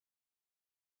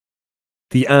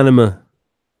The anima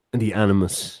and the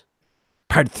animus.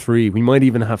 Part 3. We might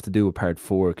even have to do a part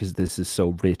 4 because this is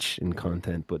so rich in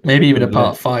content. But maybe even a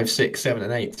part 5, 6, 7,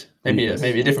 and 8. Maybe yes.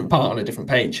 maybe a different part on a different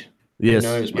page. Yes, who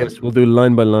knows, man? yes, we'll do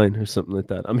line by line or something like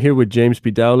that. I'm here with James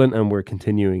P Dowling, and we're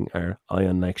continuing our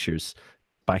Aion lectures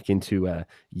back into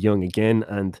Jung again.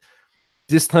 And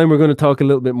this time we're going to talk a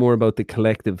little bit more about the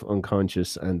collective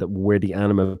unconscious and where the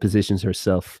anima positions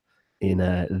herself in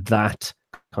that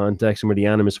context and where the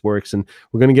animus works. And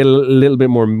we're going to get a little bit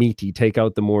more meaty, take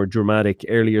out the more dramatic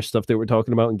earlier stuff that we're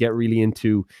talking about and get really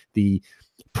into the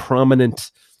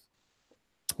prominent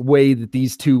way that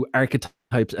these two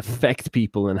archetypes affect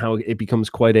people and how it becomes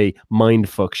quite a mind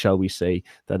fuck, shall we say,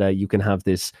 that you can have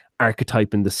this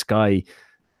archetype in the sky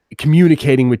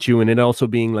communicating with you and it also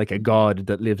being like a god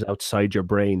that lives outside your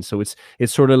brain. So it's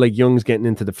sort of like Jung's getting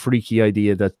into the freaky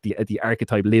idea that the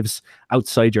archetype lives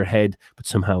outside your head but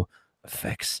somehow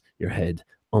affects your head,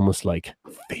 almost like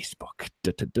Facebook.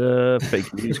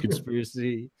 Fake news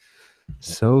conspiracy.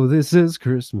 So this is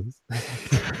Christmas.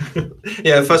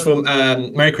 Yeah, first of all,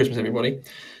 Merry Christmas, everybody.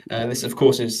 This, of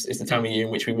course, is the time of year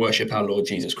in which we worship our Lord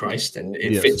Jesus Christ, and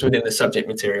it fits within the subject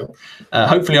material.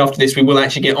 Hopefully, after this, we will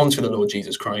actually get onto the Lord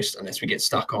Jesus Christ, unless we get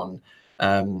stuck on.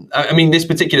 I mean, this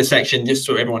particular section, just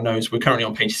so everyone knows, we're currently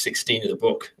on page 16 of the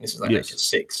book. This is like lecture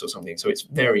 6 or something, so it's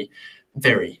very,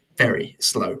 very, very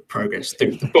slow progress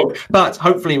through the book. But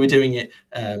hopefully, we're doing it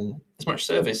as much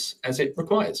service as it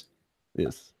requires.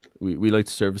 Yes. We like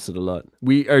to service it a lot.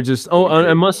 We are just,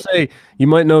 I must say, you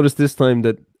might notice this time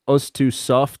that us two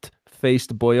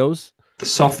soft-faced boyos. The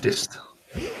softest.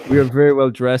 We are very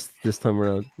well dressed this time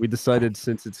around. We decided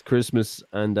since it's Christmas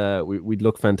and we'd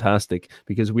look fantastic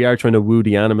because we are trying to woo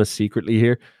the anima secretly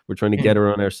here. We're trying to get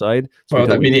her on our side. So well,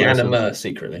 that'd be the anima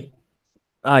secretly.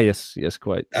 Ah, yes,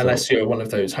 quite. Unless you're one of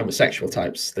those homosexual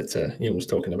types that Jung was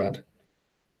talking about.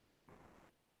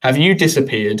 Have you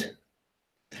disappeared?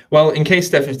 Well, in case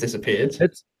Steph disappeared,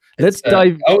 let's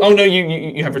dive. Oh no,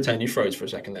 you have returned. You froze for a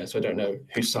second there, so I don't know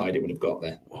whose side it would have got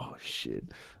there. Oh shit.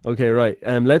 Okay, right.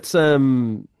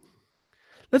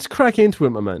 Let's crack into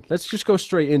it, my man. Let's just go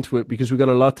straight into it because we've got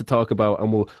a lot to talk about,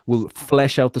 and we'll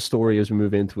flesh out the story as we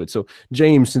move into it. So,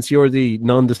 James, since you're the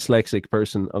non-dyslexic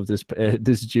person of this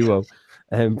this duo,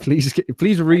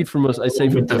 please read from us. I say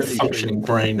with the functioning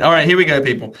brain. All right, here we go,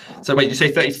 people. So wait, you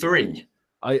say 33?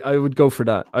 I would go for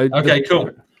that. Okay, cool.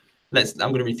 I'm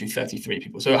going to read through 33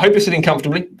 people. So I hope you're sitting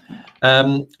comfortably.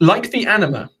 Like the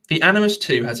anima, the animus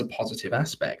too has a positive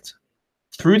aspect.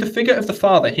 Through the figure of the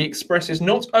father, he expresses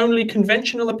not only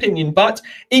conventional opinion, but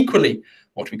equally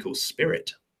what we call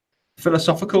spirit,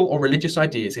 philosophical or religious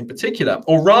ideas in particular,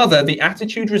 or rather the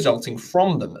attitude resulting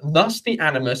from them. Thus, the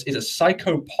animus is a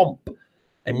psychopomp,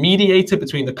 a mediator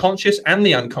between the conscious and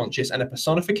the unconscious, and a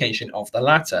personification of the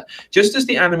latter. Just as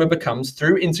the anima becomes,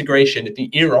 through integration, the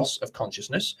eros of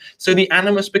consciousness, so the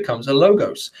animus becomes a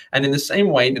logos. And in the same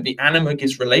way that the anima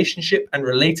gives relationship and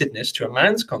relatedness to a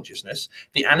man's consciousness,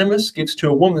 the animus gives to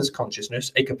a woman's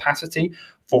consciousness a capacity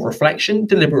for reflection,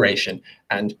 deliberation,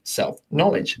 and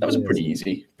self-knowledge. That was a pretty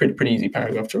easy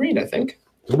paragraph to read, I think.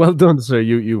 Well done, sir.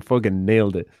 You fucking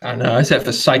nailed it. I know. I said for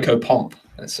psychopomp.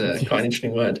 That's quite an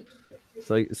interesting word.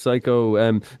 Psycho.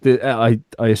 I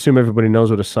assume everybody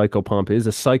knows what a psychopomp is. A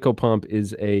psychopomp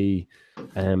is a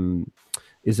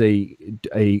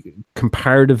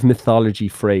comparative mythology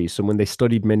phrase. So when they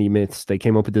studied many myths, they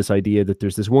came up with this idea that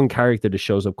there's this one character that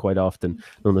shows up quite often,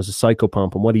 known as a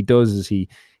psychopomp. And what he does is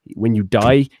when you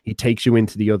die, he takes you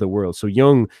into the other world. So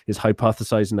Jung is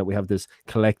hypothesizing that we have this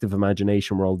collective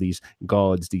imagination where all these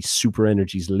gods, these super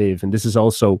energies live. And this is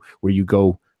also where you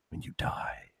go when you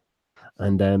die.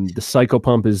 And the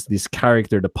psychopomp is this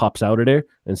character that pops out of there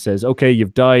and says, okay,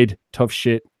 you've died, tough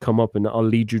shit, come up and I'll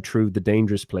lead you through the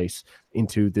dangerous place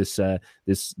into this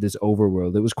this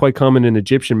overworld. It was quite common in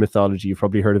Egyptian mythology. You've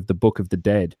probably heard of the Book of the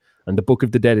Dead. And the Book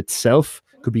of the Dead itself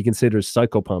could be considered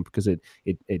psychopomp because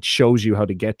it shows you how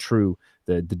to get through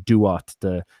the duat,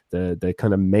 the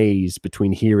kind of maze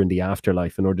between here and the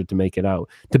afterlife in order to make it out.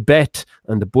 Tibet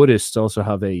and the Buddhists also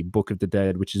have a Book of the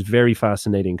Dead, which is very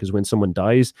fascinating because when someone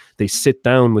dies, they sit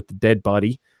down with the dead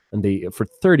body and for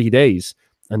 30 days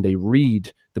and they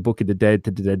read the Book of the Dead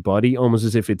to the dead body, almost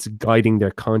as if it's guiding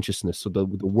their consciousness. So the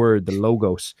word, the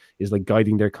logos, is like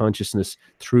guiding their consciousness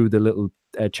through the little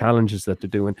challenges that they're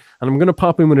doing. And I'm going to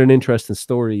pop in with an interesting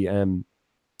story.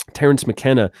 Terence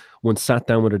McKenna once sat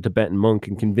down with a Tibetan monk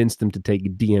and convinced him to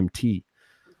take DMT.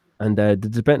 And the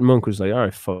Tibetan monk was like, all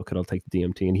right, fuck it, I'll take the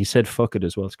DMT. And he said, fuck it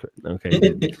as well.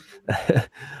 Okay.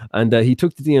 And he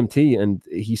took the DMT and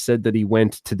he said that he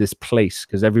went to this place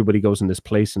because everybody goes in this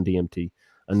place in DMT.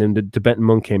 And then the Tibetan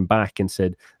monk came back and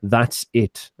said, that's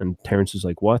it. And Terence was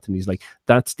like, what? And he's like,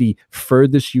 that's the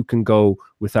furthest you can go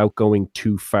without going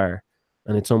too far.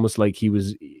 And it's almost like he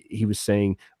was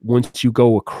saying, once you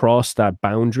go across that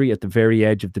boundary at the very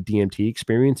edge of the DMT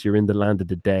experience, you're in the land of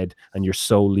the dead and your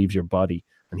soul leaves your body.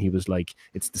 And he was like,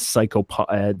 it's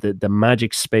the the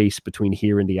magic space between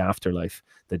here and the afterlife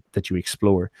that you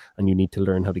explore, and you need to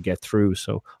learn how to get through.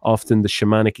 So often the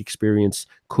shamanic experience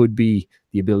could be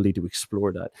the ability to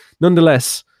explore that.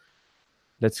 Nonetheless,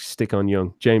 let's stick on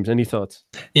Jung. James, any thoughts?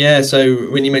 Yeah, so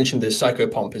when you mentioned the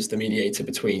psychopomp as the mediator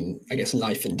between, I guess,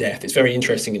 life and death, it's very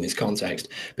interesting in this context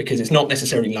because it's not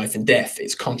necessarily life and death,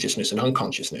 it's consciousness and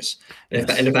unconsciousness. And,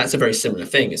 Yes. if that's a very similar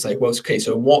thing, it's like, well, okay,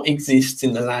 so what exists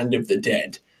in the land of the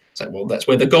dead? It's like, well, that's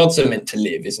where the gods are meant to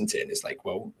live, isn't it? And it's like,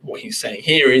 well, what he's saying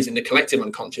here is in the collective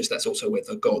unconscious, that's also where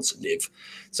the gods live.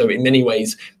 So in many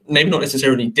ways, maybe not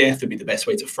necessarily death would be the best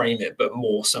way to frame it, but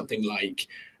more something like,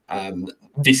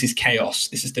 this is chaos.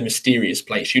 This is the mysterious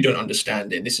place. You don't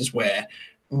understand it. This is where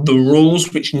the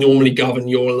rules which normally govern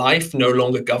your life no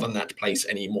longer govern that place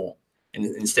anymore. And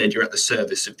instead, you're at the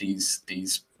service of these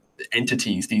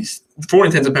entities, these, for all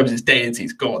intents and purposes,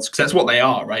 deities, gods, because that's what they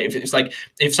are, right? If it's like,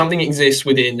 if something exists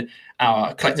within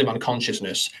our collective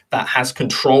unconsciousness that has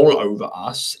control over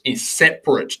us, is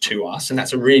separate to us, and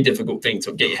that's a really difficult thing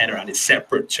to get your head around, it's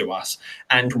separate to us,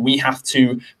 and we have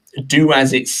to do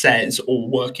as it says or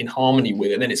work in harmony with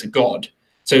it, then it's a god.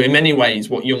 So in many ways,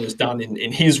 what Jung has done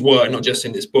in his work, not just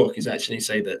in this book, is actually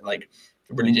say that like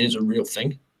religion is a real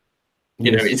thing.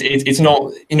 You know, it's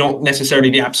not necessarily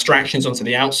the abstractions onto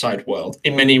the outside world.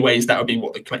 In many ways, that would be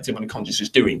what the collective unconscious is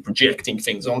doing, projecting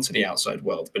things onto the outside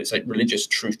world. But it's like religious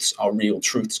truths are real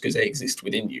truths because they exist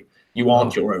within you. You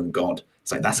aren't your own god.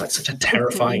 It's like, that's like such a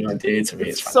terrifying idea to me.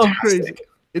 It's fantastic. So crazy.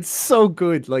 It's so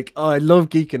good. Like, oh, I love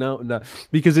geeking out on that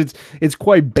because it's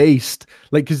quite based.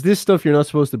 Like, because this stuff you're not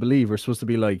supposed to believe. We're supposed to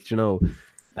be like, you know,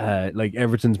 like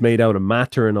everything's made out of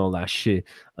matter and all that shit.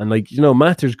 And like, you know,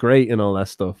 matter's great and all that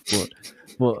stuff.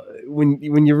 But when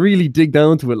you really dig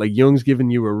down to it, like Jung's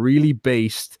giving you a really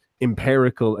based,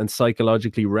 empirical and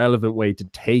psychologically relevant way to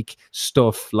take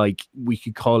stuff, like we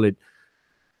could call it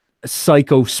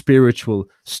psycho-spiritual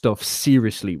stuff,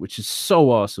 seriously, which is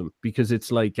so awesome because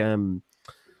it's like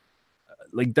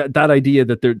that idea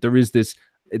that there is this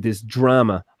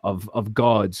drama of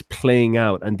gods playing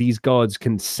out, and these gods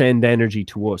can send energy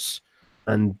to us,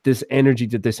 and this energy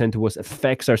that they send to us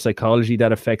affects our psychology,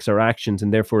 that affects our actions,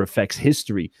 and therefore affects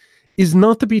history, is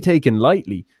not to be taken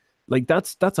lightly. Like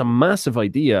that's a massive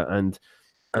idea, and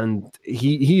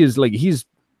he is like,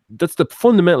 that's the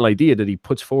fundamental idea that he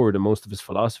puts forward in most of his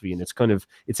philosophy, and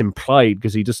it's implied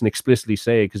because he doesn't explicitly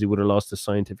say it because he would have lost his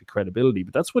scientific credibility,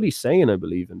 but that's what he's saying, I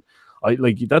believe. And I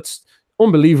like, that's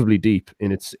unbelievably deep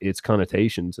in its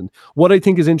connotations. And what I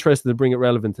think is interesting to bring it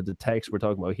relevant to the text we're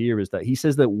talking about here is that he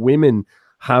says that women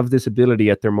have this ability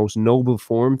at their most noble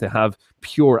form to have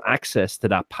pure access to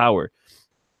that power.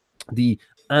 The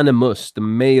animus, the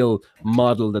male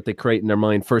model that they create in their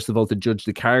mind, first of all, to judge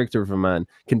the character of a man,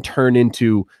 can turn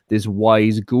into this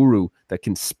wise guru that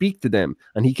can speak to them,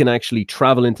 and he can actually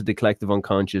travel into the collective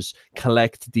unconscious,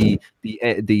 collect the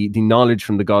knowledge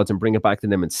from the gods and bring it back to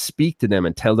them and speak to them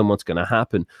and tell them what's going to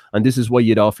happen. And this is why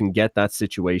you'd often get that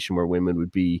situation where women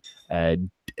would be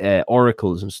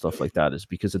oracles and stuff like that, is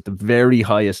because at the very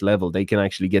highest level they can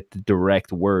actually get the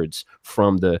direct words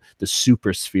from the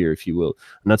super sphere, if you will.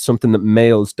 And that's something that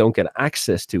males don't get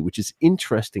access to, which is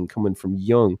interesting coming from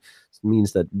Jung. It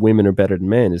means that women are better than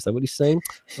men. Is that what he's saying?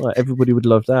 Oh, everybody would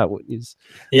love that.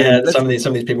 Some of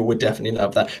these people would definitely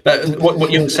love that. But what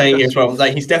Jung's saying here as well,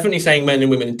 like he's definitely saying men and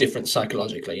women are different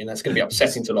psychologically, and that's going to be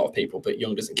upsetting to a lot of people. But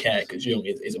Jung doesn't care because Jung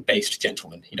is a based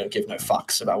gentleman. He don't give no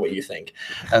fucks about what you think.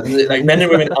 Like men and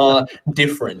women are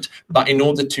different, but in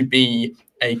order to be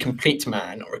a complete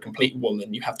man or a complete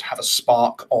woman, you have to have a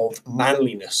spark of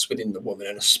manliness within the woman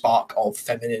and a spark of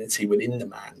femininity within the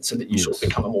man, so that you sort of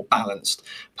become a more balanced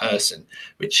person.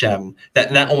 Which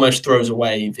that almost throws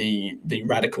away the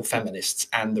radical feminists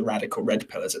and the radical red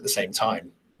pillars at the same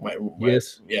time.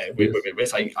 It's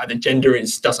like either gender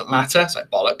doesn't matter. It's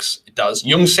like bollocks. It does.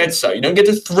 Jung said so. You don't get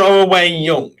to throw away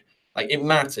Jung. Like, it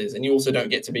matters, and you also don't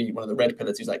get to be one of the red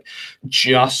pillars who's like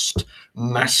just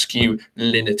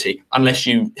masculinity, unless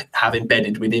you have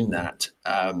embedded within that.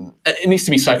 It needs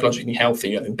to be psychologically healthy.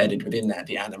 You have embedded within that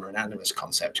the anima and animus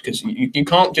concept, because you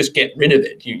can't just get rid of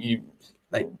it. You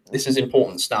like, this is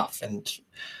important stuff, and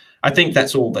I think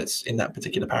that's all that's in that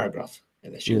particular paragraph.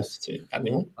 Unless you want to add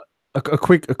any more. A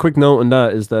quick note on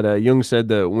that is that Jung said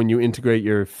that when you integrate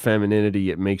your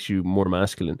femininity, it makes you more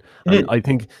masculine, and Mm. I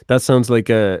think that sounds like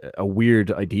a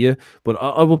weird idea, but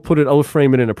I will put it, I will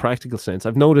frame it in a practical sense.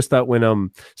 I've noticed that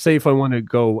when say if I want to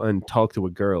go and talk to a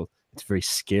girl, it's very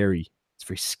scary. It's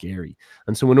very scary,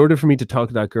 and so in order for me to talk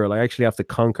to that girl, I actually have to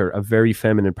conquer a very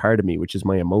feminine part of me, which is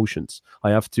my emotions. I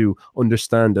have to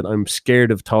understand that I'm scared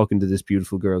of talking to this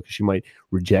beautiful girl because she might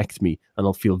reject me, and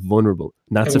I'll feel vulnerable.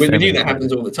 And that's And a with you, feminine that part of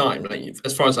happens me. all the time. Like,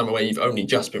 as far as I'm aware, you've only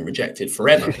just been rejected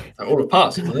forever. All of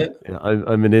past, isn't it? Yeah,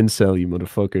 I'm an incel, you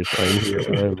motherfuckers. I'm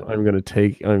here. I'm gonna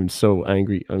take. I'm so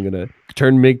angry. I'm gonna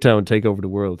turn MGTOW, take over the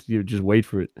world. You just wait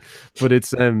for it. But it's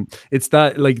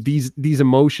that, like, these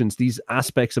emotions, these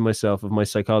aspects of myself, of my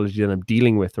psychology that I'm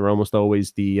dealing with, are almost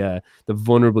always the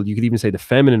vulnerable. You could even say the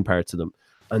feminine parts of them,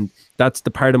 and that's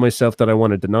the part of myself that I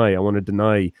want to deny. I want to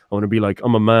deny. I want to be like,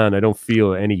 I'm a man. I don't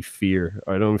feel any fear.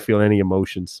 I don't feel any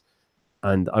emotions,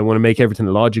 and I want to make everything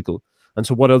logical. And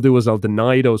so what I'll do is I'll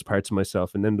deny those parts of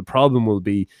myself. And then the problem will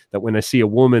be that when I see a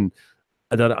woman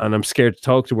and I'm scared to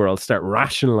talk to her, I'll start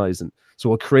rationalizing. So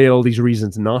I'll create all these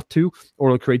reasons not to,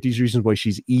 or I'll create these reasons why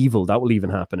she's evil. That will even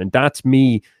happen. And that's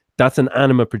me. That's an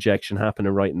anima projection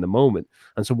happening right in the moment.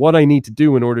 And so what I need to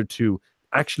do in order to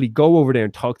actually go over there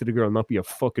and talk to the girl, and not be a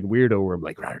fucking weirdo where I'm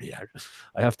like,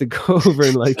 I have to go over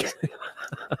and like,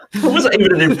 What was that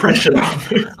even an impression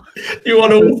of? You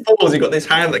on all fours, you got this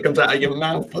hand that comes out of your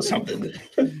mouth or something.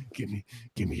 give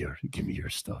me your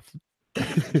stuff.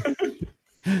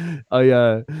 I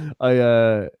uh I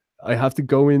uh I have to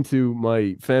go into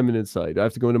my feminine side. I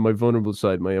have to go into my vulnerable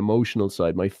side, my emotional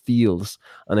side, my feels,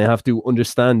 and I have to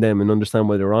understand them and understand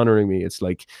why they're honoring me. It's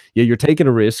like, yeah, you're taking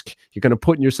a risk. You're kind of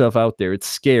putting yourself out there. It's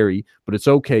scary, but it's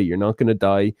okay. You're not going to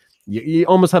die. You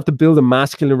almost have to build a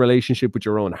masculine relationship with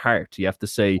your own heart. You have to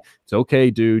say, it's okay,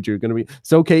 dude.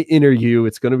 It's okay, inner you.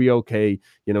 It's going to be okay.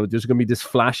 You know, there's going to be this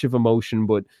flash of emotion,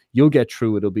 but you'll get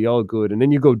through it. It'll be all good. And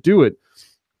then you go do it.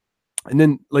 And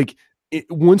then, like,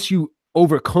 once you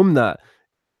overcome that,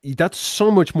 that's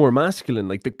so much more masculine.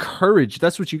 Like the courage,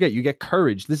 that's what you get. You get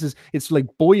courage. It's like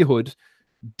boyhood.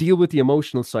 Deal with the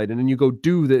emotional side, and then you go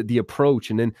do the approach,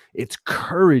 and then it's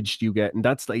courage you get, and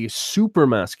that's like super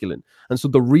masculine. And so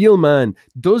the real man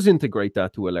does integrate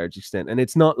that to a large extent, and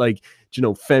it's not like,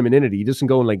 femininity. He doesn't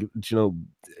go and like,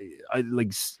 I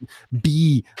like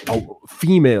be a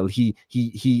female. He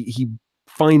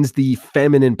finds the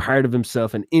feminine part of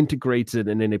himself and integrates it,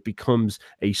 and then it becomes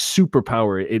a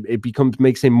superpower. It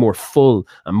makes him more full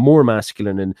and more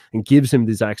masculine, and gives him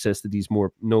this access to these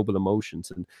more noble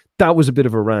emotions. And that was a bit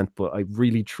of a rant, but I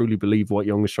really truly believe what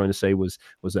Jung was trying to say was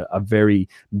a very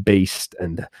based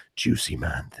and juicy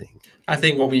man thing. I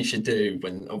think what we should do,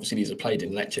 when obviously these are played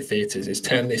in lecture theatres, is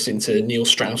turn this into Neil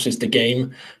Strauss's The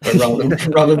Game, but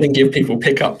rather than give people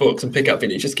pick up books and pick up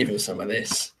videos, just give them some of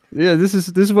this. Yeah, this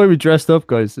is why we dressed up,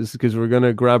 guys. This is because we're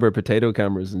gonna grab our potato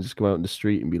cameras and just go out in the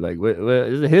street and be like,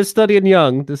 "Here's studying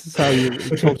Jung. This is how you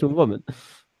talk to a woman."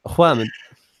 A woman.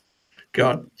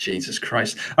 God, Jesus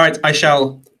Christ! All right, I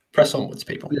shall press onwards,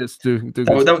 people. Yes, do.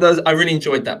 I really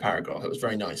enjoyed that paragraph. It was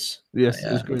very nice. Yes,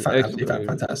 it was great.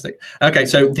 Fantastic. Okay,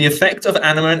 so the effect of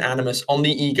anima and animus on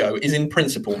the ego is in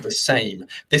principle the same.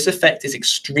 This effect is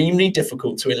extremely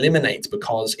difficult to eliminate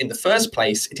because, in the first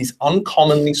place, it is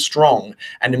uncommonly strong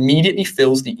and immediately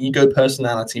fills the ego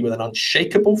personality with an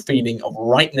unshakable feeling of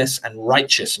rightness and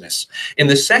righteousness. In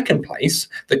the second place,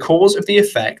 the cause of the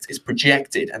effect is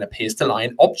projected and appears to lie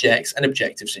in objects and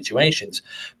objective situations.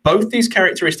 Both these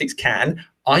characteristics can,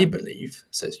 I believe,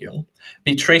 says Jung,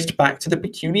 be traced back to the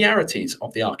peculiarities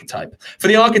of the archetype. For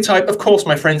the archetype, of course,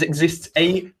 my friends, exists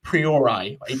a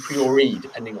priori,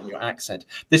 depending on your accent.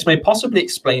 This may possibly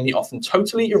explain the often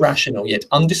totally irrational yet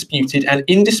undisputed and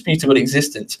indisputable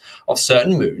existence of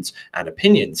certain moods and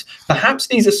opinions. Perhaps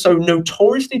these are so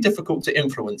notoriously difficult to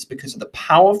influence because of the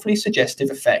powerfully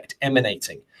suggestive effect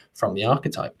emanating from the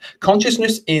archetype.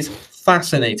 Consciousness is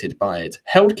fascinated by it,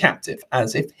 held captive,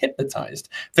 as if hypnotized.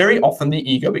 Very often the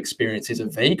ego experiences a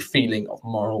vague feeling of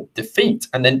moral defeat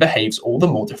and then behaves all the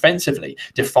more defensively,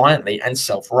 defiantly, and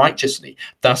self-righteously,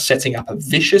 thus setting up a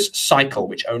vicious cycle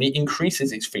which only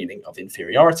increases its feeling of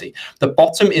inferiority. The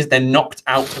bottom is then knocked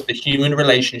out of the human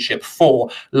relationship, for,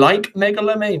 like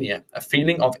megalomania, a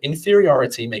feeling of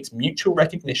inferiority makes mutual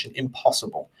recognition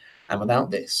impossible. And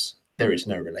without this, there is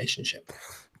no relationship.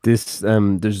 This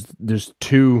there's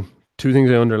two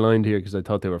things I underlined here because I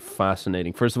thought they were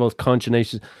fascinating. First of all,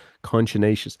 conscientious.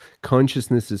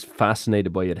 Consciousness is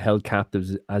fascinated by it, held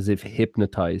captive as if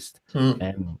hypnotized.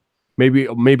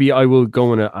 Maybe I will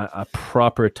go on a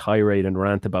proper tirade and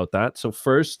rant about that. So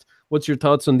first, what's your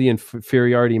thoughts on the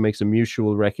inferiority makes a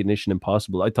mutual recognition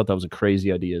impossible? I thought that was a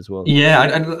crazy idea as well. Yeah,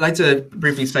 I'd like to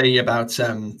briefly say about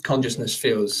consciousness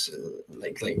feels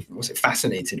like was it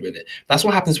fascinated with it. That's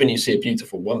what happens when you see a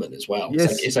beautiful woman as well.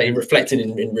 Yes. It's like reflected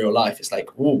in real life. It's like,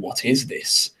 oh, what is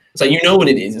this? It's like, you know what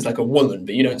it is. It's like a woman,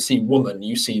 but you don't see woman.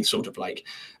 You see sort of like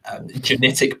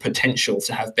genetic potential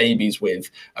to have babies with,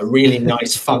 a really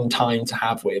nice, fun time to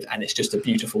have with, and it's just a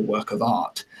beautiful work of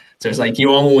art. So it's like you're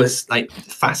always like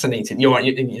fascinated. You know,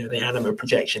 the anima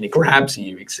projection, it grabs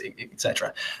you,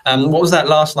 etc. What was that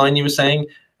last line you were saying?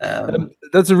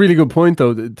 That's a really good point,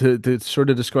 though. To sort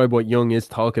of describe what Jung is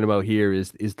talking about here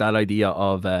is that idea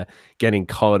of getting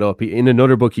caught up. In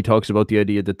another book, he talks about the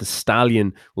idea that the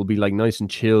stallion will be like nice and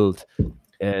chilled,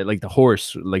 like the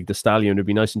horse, like the stallion would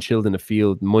be nice and chilled in the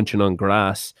field, munching on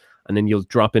grass, and then you'll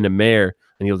drop in a mare,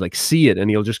 and you'll like see it, and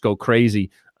he'll just go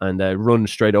crazy and run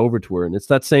straight over to her. And it's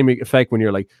that same effect when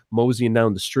you're like moseying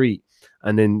down the street,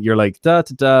 and then you're like da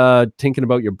da da, thinking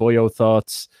about your boyo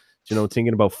thoughts. You know,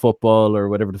 thinking about football or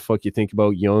whatever the fuck you think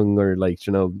about Jung, or like,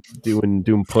 you know, doing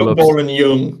pull-ups. Football and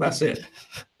Jung, that's it.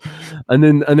 And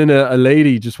then a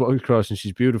lady just walks across and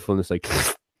she's beautiful, and it's like,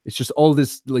 it's just all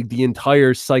this, like the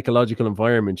entire psychological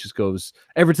environment just goes,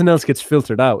 everything else gets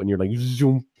filtered out, and you're like,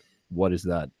 zoom, what is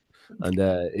that? And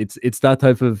it's that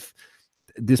type of,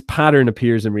 this pattern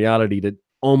appears in reality that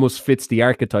almost fits the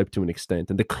archetype to an extent,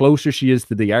 and the closer she is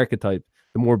to the archetype,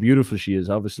 the more beautiful she is,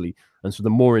 obviously. And so the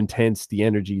more intense the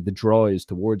energy, the draw is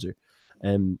towards her.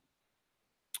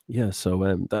 Yeah,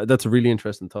 so that's a really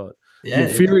interesting thought. Yeah,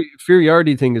 the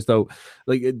inferiority thing is, though,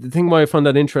 like the thing why I found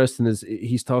that interesting is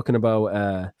he's talking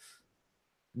about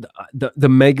the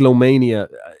megalomania,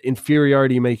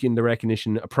 inferiority making the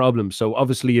recognition a problem. So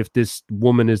obviously, if this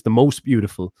woman is the most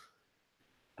beautiful,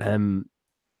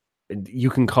 you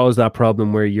can cause that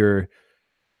problem where you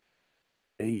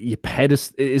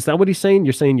is that what he's saying?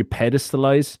 You're saying you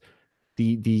pedestalize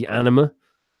the anima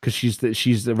because she's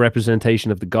the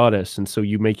representation of the goddess, and so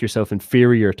you make yourself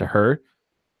inferior to her,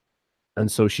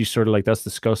 and so she's sort of like, that's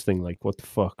disgusting, like what the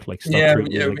fuck, like stop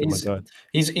treating me like, oh my god.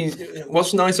 He's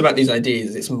what's nice about these ideas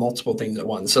is it's multiple things at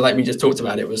once. So like we just talked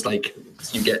about, it was like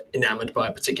you get enamored by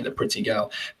a particular pretty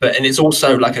girl, and it's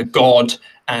also like a god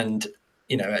and,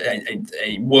 you know,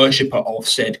 a worshipper of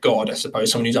said god, I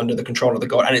suppose, someone who's under the control of the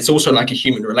god. And it's also like a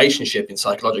human relationship in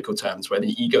psychological terms, where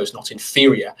the ego is not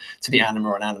inferior to the anima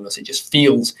or animus. It just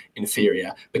feels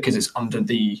inferior because it's under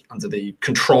the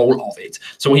control of it.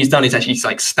 So what he's done is actually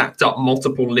like stacked up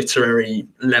multiple literary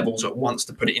levels at once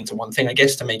to put it into one thing, I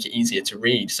guess, to make it easier to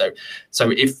read. So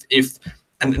if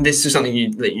and this is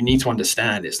something that you need to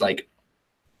understand, it's like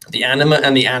the anima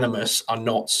and the animus are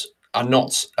not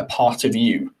a part of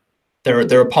you.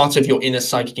 They're a part of your inner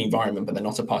psychic environment, but they're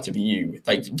not a part of you.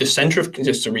 Like the center of,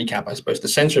 just to recap, I suppose, the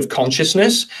center of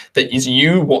consciousness that is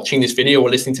you watching this video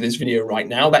or listening to this video right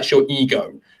now, that's your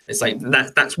ego. It's like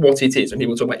that's what it is. When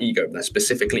people talk about ego, that's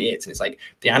specifically it. And it's like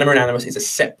the anima and animus is a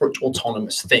separate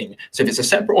autonomous thing. So if it's a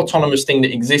separate autonomous thing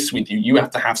that exists with you, you have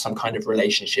to have some kind of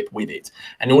relationship with it.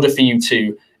 In order for you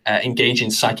to engage in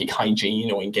psychic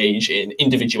hygiene or engage in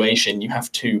individuation, you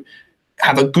have to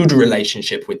have a good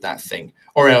relationship with that thing,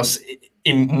 or else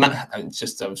I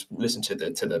was listening to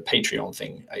the Patreon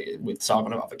thing with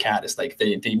Sargon of Akkad. It's like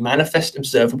the manifest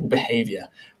observable behavior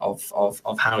of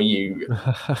how you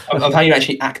of how you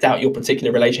actually act out your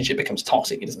particular relationship becomes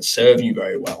toxic. It doesn't serve you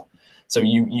very well. So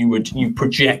you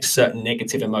project certain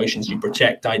negative emotions, you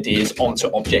project ideas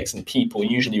onto objects and people.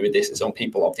 Usually with this, it's on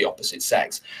people of the opposite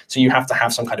sex. So you have to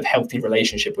have some kind of healthy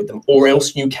relationship with them, or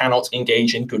else you cannot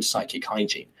engage in good psychic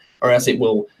hygiene, or else it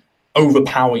will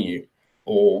overpower you,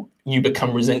 or you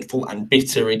become resentful and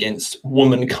bitter against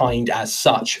womankind as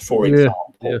such, for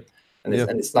example. Yeah. And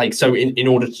it's like, so in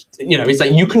order to, you know, it's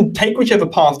like you can take whichever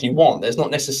path you want. There's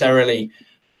not necessarily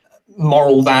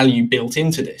moral value built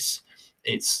into this.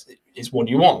 It's what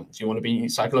do you want? Do you want to be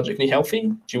psychologically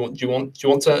healthy? Do you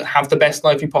want to have the best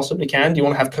life you possibly can? Do you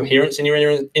want to have coherence in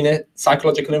your inner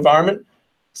psychological environment?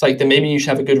 It's like, then maybe you should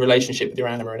have a good relationship with your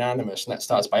anima and animus, and that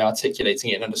starts by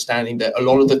articulating it and understanding that a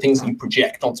lot of the things that you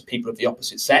project onto people of the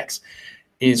opposite sex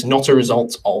is not a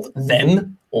result of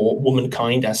them or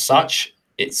womankind as such.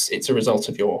 It's a result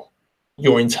of your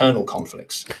internal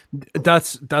conflicts.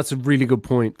 That's a really good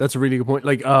point. That's a really good point.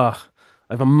 Like,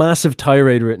 I have a massive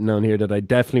tirade written down here that I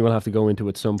definitely will have to go into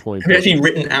at some point. Have you actually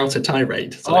written out a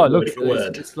tirade? So like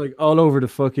look, it's like all over the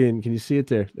fucking, can you see it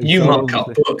there? It's you mark up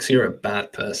books, you're a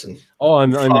bad person. Oh,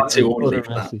 I'm too orderly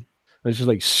for that. I just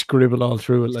like scribble all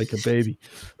through it like a baby.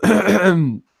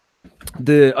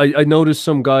 I noticed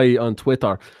some guy on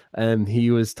Twitter, and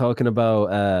he was talking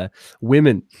about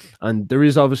women, and there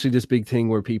is obviously this big thing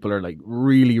where people are like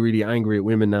really, really angry at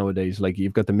women nowadays. Like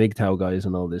you've got the MGTOW guys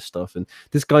and all this stuff. And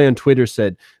this guy on Twitter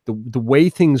said the way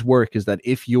things work is that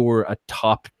if you're a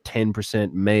top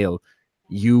 10% male,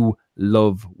 you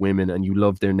love women and you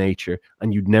love their nature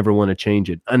and you'd never want to change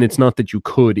it. And it's not that you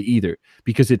could either,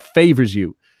 because it favors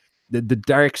you. The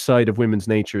dark side of women's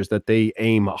nature is that they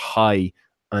aim high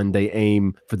and they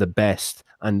aim for the best.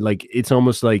 And like it's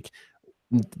almost like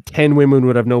 10 women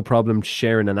would have no problem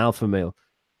sharing an alpha male,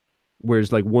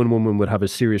 whereas like one woman would have a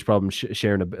serious problem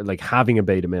sharing like having a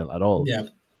beta male at all. Yeah.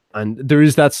 And there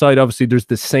is that side. Obviously there's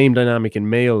the same dynamic in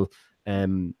male's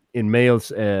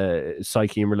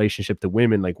psyche in relationship to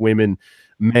women. Like men,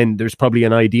 there's probably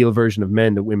an ideal version of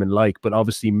men that women like, but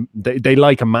obviously they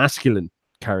like a masculine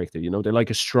character, you know, they like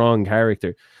a strong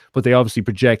character, but they obviously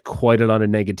project quite a lot of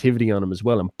negativity on them as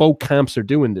well. And both camps are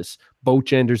doing this, both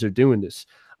genders are doing this,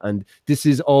 and this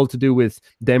is all to do with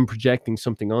them projecting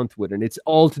something onto it. And it's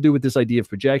all to do with this idea of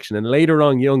projection. And later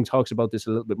on, Jung talks about this a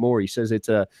little bit more. He says it's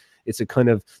a kind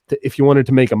of, if you wanted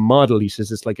to make a model, he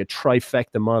says it's like a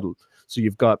trifecta model. So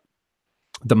you've got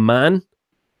the man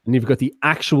and you've got the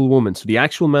actual woman. So the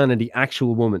actual man and the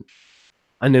actual woman,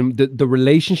 and then the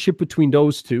relationship between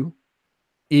those two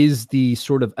is the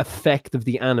sort of effect of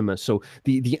the anima. So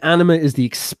the anima is the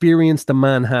experience the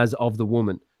man has of the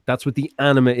woman. That's what the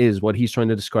anima is, what he's trying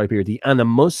to describe here. The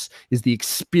animus is the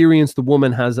experience the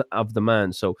woman has of the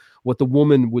man. So what the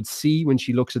woman would see when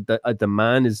she looks at the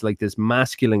man is like this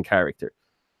masculine character.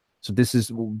 So this is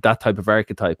that type of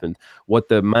archetype. And what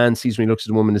the man sees when he looks at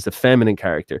the woman is the feminine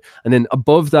character. And then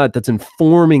above that, that's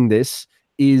informing this,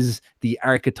 is the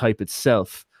archetype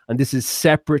itself. And this is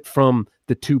separate from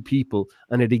the two people,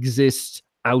 and it exists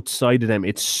outside of them.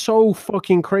 It's so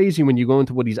fucking crazy when you go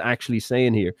into what he's actually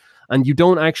saying here. And you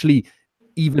don't actually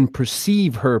even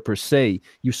perceive her per se.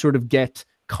 You sort of get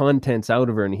contents out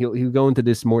of her. And he'll go into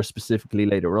this more specifically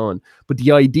later on. But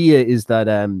the idea is that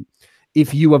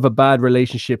if you have a bad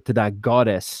relationship to that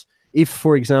goddess, if,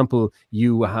 for example,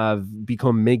 you have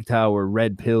become MGTOW or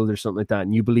red pilled or something like that,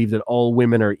 and you believe that all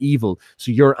women are evil,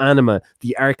 so your anima,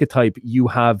 the archetype you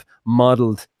have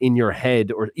modeled in your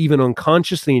head, or even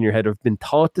unconsciously in your head, or have been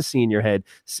taught to see in your head,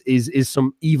 is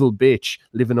some evil bitch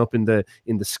living up in the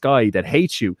sky that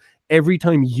hates you. Every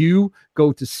time you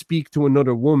go to speak to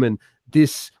another woman,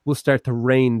 this will start to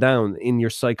rain down in your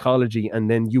psychology,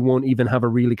 and then you won't even have a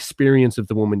real experience of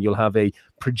the woman. You'll have a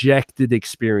projected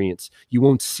experience. You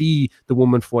won't see the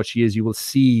woman for what she is. You will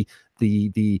see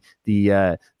the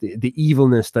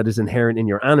evilness that is inherent in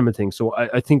your anima thing. So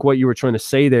I think what you were trying to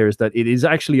say there is that it is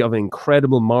actually of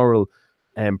incredible moral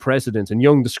precedence. And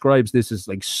Jung describes this as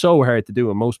like so hard to do,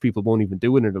 and most people won't even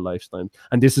do it in their lifetime.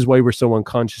 And this is why we're so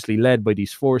unconsciously led by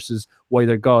these forces, why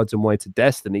they're gods and why it's a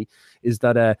destiny, is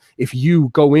that if you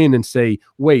go in and say,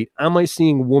 wait, am I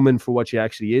seeing woman for what she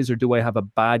actually is, or do I have a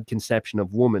bad conception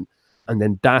of woman? And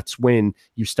then that's when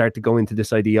you start to go into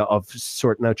this idea of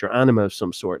sorting out your anima of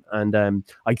some sort. And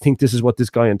I think this is what this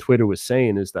guy on Twitter was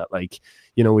saying, is that, like,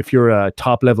 you know, if you're a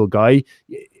top level guy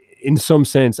in some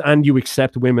sense, and you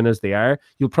accept women as they are,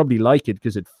 you'll probably like it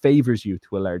because it favors you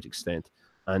to a large extent.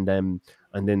 And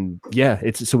then yeah,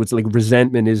 it's like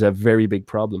resentment is a very big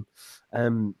problem.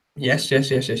 Yes.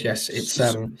 It's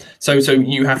so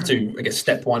you have to, I guess,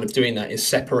 step one of doing that is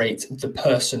separate the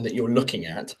person that you're looking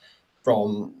at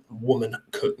from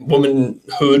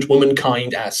womanhood,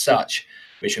 womankind as such,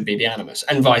 which would be the animus,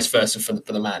 and vice versa for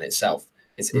the man itself.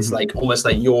 It's like almost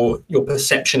like your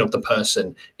perception of the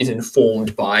person is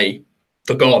informed by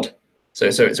the god. So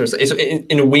it's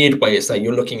in a weird way, it's like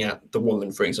you're looking at the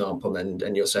woman, for example,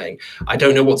 and you're saying, I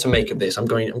don't know what to make of this. I'm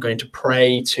going to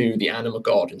pray to the anima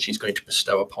god, and she's going to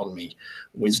bestow upon me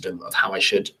wisdom of how I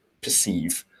should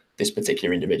perceive this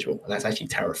particular individual. And that's actually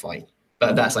terrifying.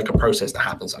 But that's like a process that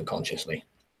happens unconsciously.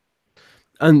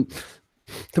 And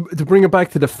to bring it back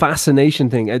to the fascination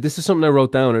thing, this is something I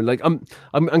wrote down, and like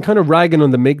I'm kind of ragging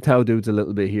on the MGTOW dudes a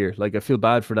little bit here. Like I feel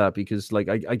bad for that, because like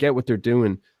I get what they're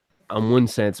doing in one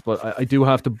sense, but I do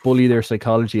have to bully their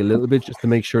psychology a little bit just to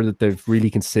make sure that they've really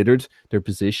considered their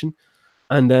position.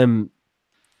 And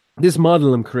this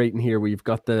model I'm creating here, where you've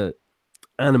got the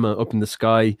anima up in the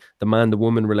sky, the man, the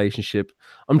woman relationship,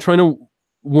 I'm trying to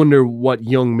wonder what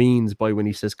Jung means by when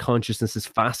he says consciousness is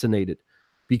fascinated,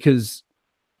 because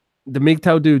the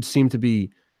MGTOW dudes seem to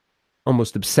be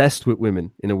almost obsessed with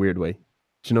women in a weird way.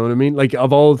 Do you know what I mean? Like,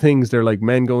 of all things, they're like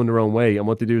men going their own way, and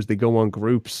what they do is they go on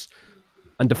groups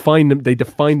and they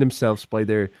define themselves by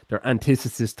their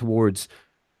antithesis towards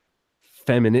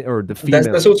feminine or the female.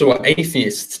 That's also what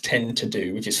atheists tend to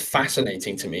do, which is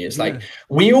fascinating to me. It's like,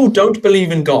 we all don't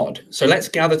believe in God, so let's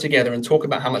gather together and talk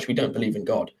about how much we don't believe in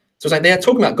God. So it's like they're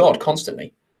talking about God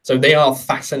constantly. So they are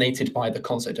fascinated by the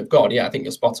concept of God. Yeah, I think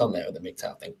you're spot on there with the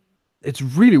MGTOW thing. It's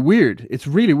really weird. It's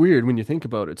really weird when you think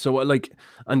about it. So like,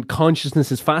 and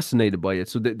consciousness is fascinated by it.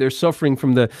 So they're suffering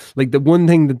from the one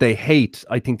thing that they hate.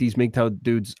 I think these MGTOW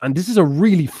dudes, and this is a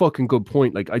really fucking good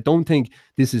point. Like, I don't think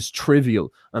this is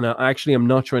trivial, and I'm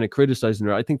not trying to criticize them.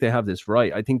 I think they have this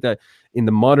right. I think that in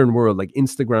the modern world, like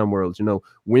Instagram world, you know,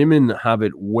 women have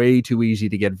it way too easy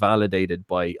to get validated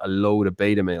by a load of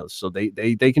beta males. So they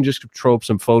can just throw up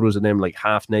some photos of them like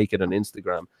half naked on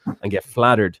Instagram and get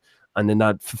flattered. And then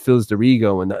that fulfills their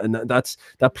ego, and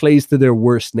that plays to their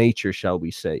worst nature, shall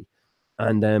we say.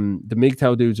 And the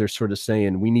MGTOW dudes are sort of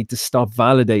saying we need to stop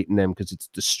validating them because it's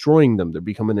destroying them. They're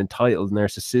becoming entitled,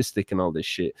 narcissistic, and all this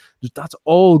shit. That's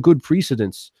all good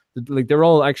precedents. Like, they're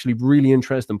all actually really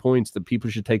interesting points that people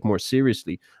should take more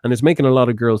seriously. And it's making a lot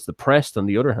of girls depressed, on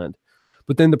the other hand.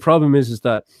 But then the problem is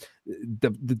that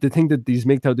the thing that these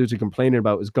MGTOW dudes are complaining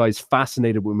about is guys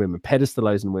fascinated with women,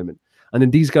 pedestalizing women. And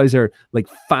then these guys are like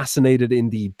fascinated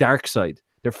in the dark side.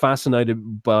 They're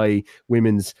fascinated by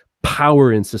women's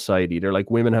power in society. They're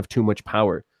like, women have too much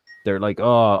power. They're like,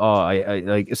 I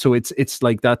like, so it's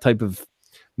like that type of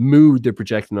mood they're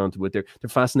projecting onto it. They're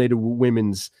fascinated with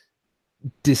women's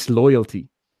disloyalty.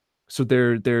 So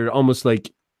they're almost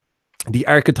like, the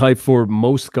archetype for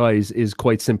most guys is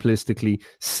quite simplistically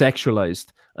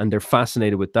sexualized, and they're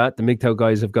fascinated with that. The MGTOW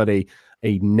guys have got a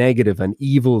negative, an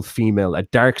evil female, a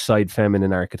dark side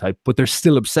feminine archetype, but they're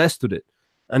still obsessed with it.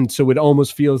 And so it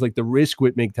almost feels like the risk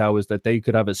with MGTOW is that they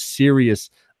could have a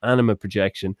serious anima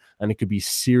projection and it could be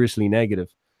seriously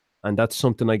negative. And that's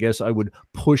something I guess I would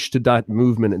push to that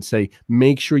movement and say,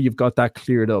 make sure you've got that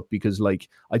cleared up, because like,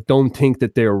 I don't think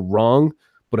that they're wrong,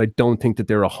 but I don't think that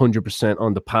they're 100%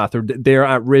 on the path, or they're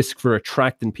at risk for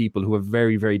attracting people who are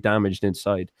very, very damaged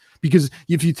inside. Because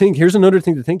if you think, here's another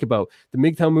thing to think about, the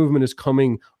MGTOW movement is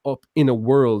coming up in a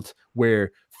world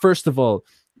where, first of all,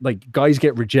 like, guys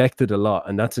get rejected a lot,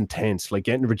 and that's intense. Like,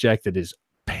 getting rejected is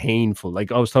painful.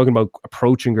 Like, I was talking about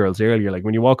approaching girls earlier. Like,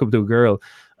 when you walk up to a girl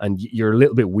and you're a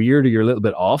little bit weird or you're a little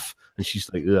bit off, and she's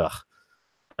like, ugh.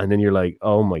 And then you're like,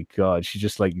 oh my God, she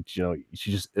just like, you know,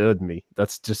 she just ughed me.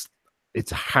 That's just,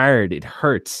 it's hard, it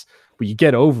hurts, but you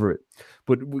get over it.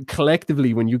 But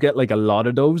collectively, when you get like a lot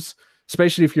of those,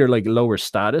 especially if you're like lower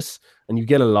status and you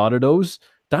get a lot of those,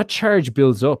 that charge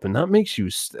builds up, and that makes you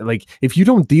like, if you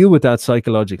don't deal with that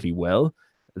psychologically well,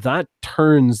 that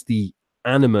turns the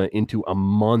anima into a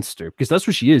monster, because that's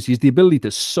what she is. She's the ability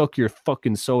to suck your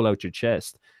fucking soul out your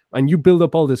chest, and you build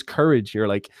up all this courage. You're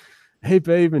like, hey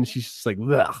babe, and she's just like,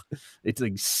 ugh. It's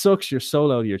like sucks your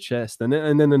soul out of your chest. And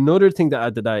then another thing to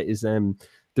add to that is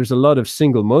there's a lot of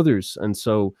single mothers, and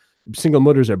so single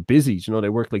mothers are busy, you know, they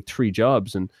work like 3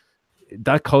 jobs, and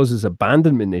that causes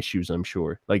abandonment issues, I'm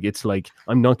sure. Like, it's like,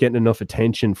 I'm not getting enough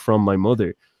attention from my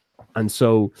mother. And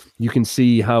so you can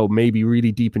see how maybe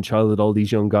really deep in childhood, all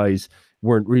these young guys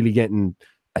weren't really getting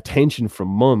attention from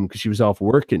mom because she was off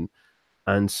working.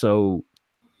 And so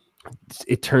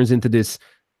it turns into this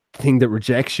thing that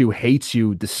rejects you, hates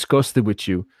you, disgusted with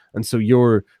you. And so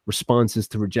your response is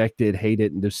to reject it, hate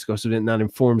it, and disgust it, and that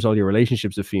informs all your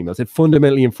relationships with females. It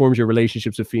fundamentally informs your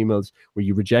relationships with females, where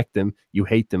you reject them, you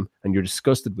hate them, and you're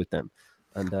disgusted with them.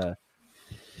 And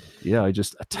yeah, I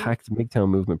just attacked the MGTOW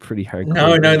movement pretty hard.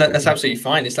 No, that's absolutely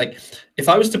fine. It's like, if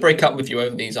I was to break up with you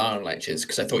over these Aion lectures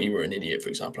because I thought you were an idiot, for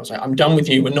example, I was like, I'm done with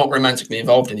you, we're not romantically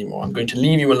involved anymore, I'm going to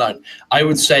leave you alone, I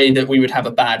would say that we would have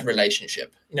a bad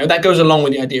relationship. You know, that goes along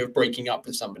with the idea of breaking up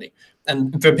with somebody.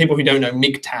 And for people who don't know,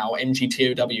 MGTOW,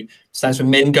 MGTOW, stands for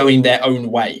men going their own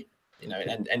way. You know,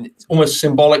 and it's almost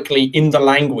symbolically in the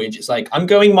language, it's like, I'm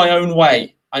going my own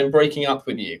way, I'm breaking up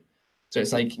with you. So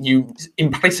it's like, you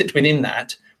implicit within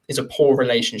that is a poor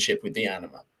relationship with the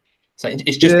anima. So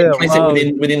it's just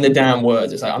implicit within the damn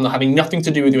words. It's like, I'm not having nothing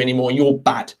to do with you anymore, you're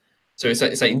bad. So it's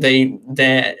like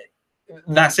they're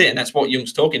that's it. And that's what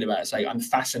Jung's talking about. It's like, I'm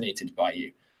fascinated by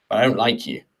you, but I don't like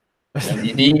you.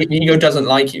 The ego doesn't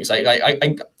like you. It's like,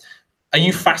 are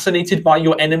you fascinated by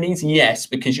your enemies? Yes,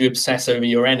 because you obsess over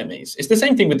your enemies. It's the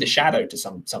same thing with the shadow to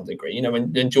some degree. You know,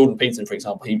 when Jordan Peterson, for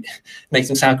example, he makes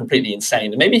him sound completely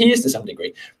insane, and maybe he is to some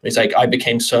degree. But it's like, I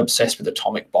became so obsessed with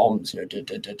atomic bombs, you know,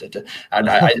 and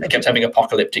I kept having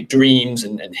apocalyptic dreams,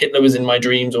 and Hitler was in my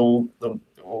dreams all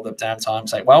the damn time.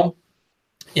 It's like, well,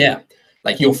 yeah,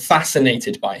 like, you're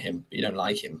fascinated by him, but you don't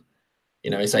like him. You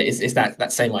know, it's like, it's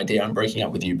that same idea. I'm breaking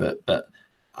up with you, but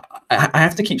I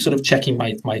have to keep sort of checking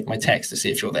my text to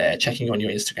see if you're there, checking on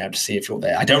your Instagram to see if you're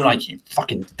there. I don't like you,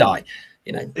 fucking die.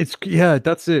 You know, It's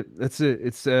that's it.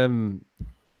 It's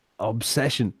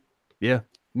obsession. Yeah.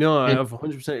 No, I yeah.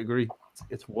 100% agree.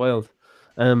 It's wild.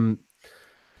 Um,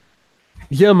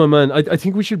 yeah, my man. I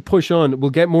think we should push on. We'll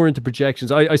get more into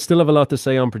projections. I still have a lot to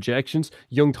say on projections.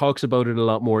 Jung talks about it a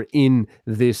lot more in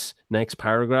this next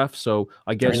paragraph. So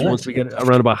I Very guess once nice. we get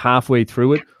around about halfway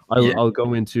through it, Yeah. I'll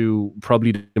go into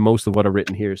probably the most of what I've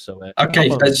written here. So hop Okay,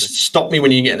 on with me. stop me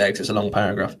when you get there because it's a long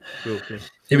paragraph. Cool, cool.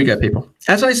 Here we go, people.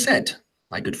 As I said,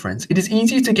 my good friends, it is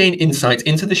easier to gain insight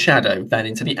into the shadow than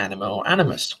into the anima or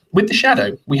animus. With the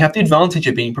shadow, we have the advantage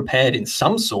of being prepared in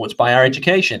some sort by our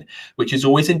education, which has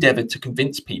always endeavored to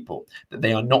convince people that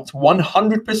they are not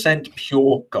 100%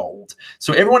 pure gold.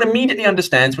 So everyone immediately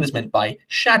understands what is meant by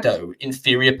shadow,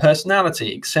 inferior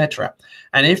personality, etc.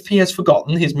 And if he has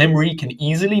forgotten, his memory can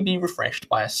easily be refreshed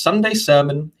by a Sunday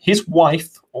sermon, his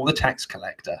wife, or the tax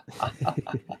collector.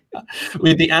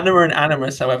 With the anima and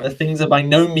animus, however, things are by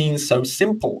no means so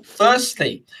simple.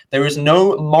 Firstly, there is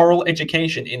no moral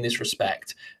education in this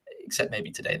respect, except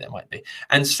maybe today there might be.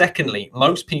 And secondly,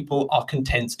 most people are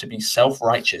content to be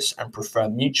self-righteous and prefer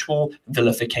mutual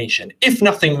vilification, if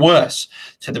nothing worse,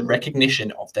 to the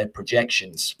recognition of their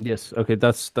projections. Yes. Okay.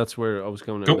 That's where I was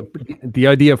going. Cool. The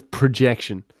idea of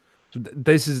projection. So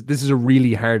this is a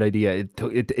really hard idea.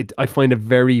 I find it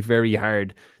very, very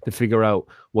hard to figure out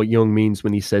what Jung means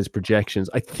when he says projections.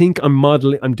 I think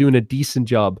I'm doing a decent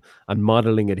job on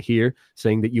modeling it here,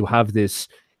 saying that you have this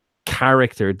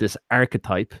character, this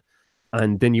archetype,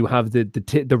 and then you have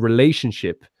the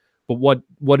relationship. But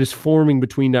what is forming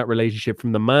between that relationship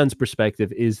from the man's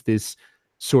perspective is this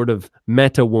sort of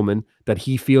meta woman that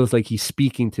he feels like he's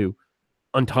speaking to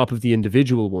on top of the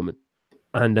individual woman.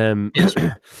 And Yes,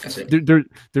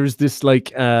 there's this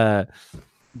like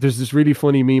there's this really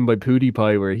funny meme by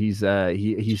PewDiePie where he's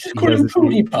just call him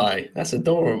PewDiePie. That's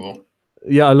adorable.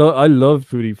 Yeah, I love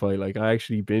PewDiePie. Like I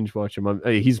actually binge watch him.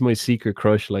 He's my secret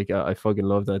crush. Like I fucking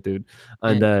love that dude.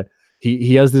 And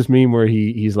he has this meme where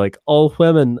he's like, all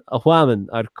women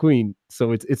are queen.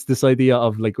 So it's this idea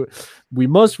of like we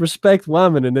must respect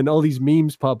women, and then all these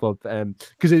memes pop up.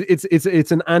 Because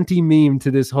it's an anti meme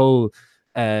to this whole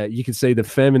you could say the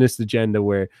feminist agenda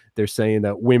where they're saying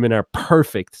that women are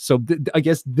perfect. So I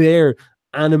guess their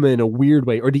anima in a weird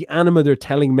way, or the anima they're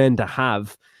telling men to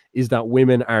have, is that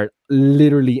women are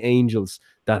literally angels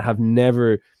that have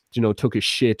never, took a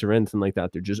shit or anything like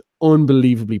that. They're just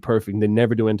unbelievably perfect. And they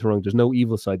never do anything wrong. There's no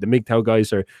evil side. The MGTOW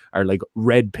guys are like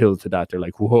red pill to that. They're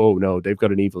like, whoa, no, they've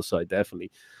got an evil side,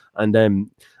 definitely. And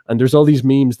there's all these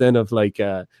memes then of like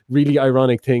really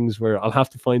ironic things where I'll have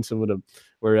to find some of them.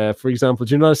 Where, for example,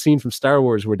 do you know a scene from Star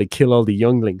Wars where they kill all the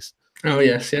younglings? Oh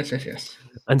yes.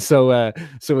 And so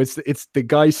it's the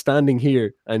guy standing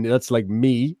here, and that's like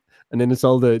me. And then it's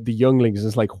all the younglings,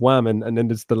 it's like wham, and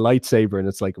then it's the lightsaber, and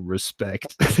it's like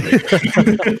respect.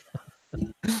 And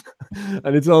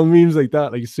it's all memes like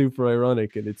that, like super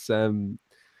ironic, and it's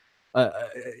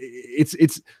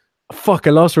fuck, I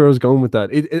lost where I was going with that.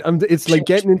 It's like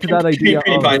getting into that idea.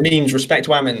 PewDiePie memes respect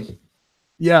women.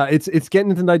 Yeah, it's getting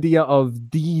into the idea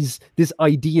of this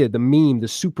idea, the meme, the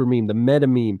super meme, the meta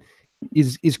meme,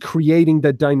 is creating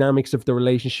the dynamics of the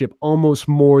relationship almost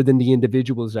more than the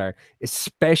individuals are,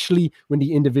 especially when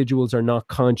the individuals are not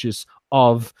conscious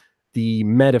of the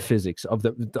metaphysics of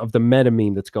the meta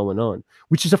meme that's going on,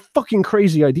 which is a fucking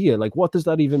crazy idea. Like, what does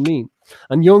that even mean?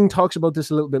 And Jung talks about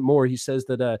this a little bit more. He says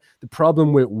that the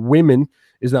problem with women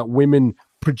is that women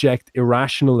project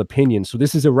irrational opinions. So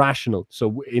this is irrational.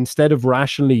 So instead of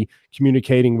rationally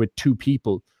communicating with two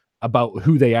people about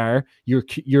who they are,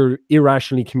 you're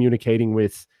irrationally communicating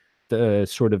with the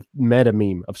sort of meta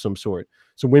meme of some sort.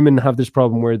 So women have this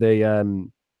problem where they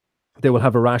will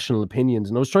have irrational opinions.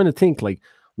 And I was trying to think, like,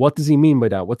 what does he mean by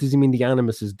that? What does he mean the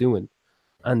animus is doing?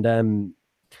 And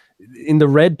in the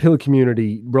red pill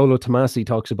community, Rollo Tomasi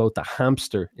talks about the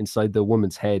hamster inside the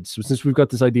woman's head. So since we've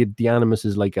got this idea the animus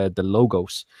is like the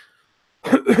logos,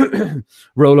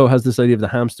 Rollo has this idea of the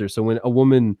hamster. So when a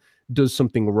woman does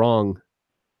something wrong,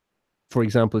 for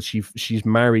example, she's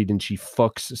married and she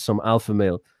fucks some alpha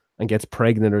male and gets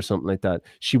pregnant or something like that,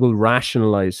 she will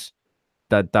rationalize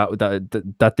that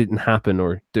didn't happen,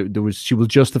 or she will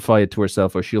justify it to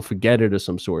herself, or she'll forget it of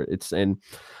some sort. It's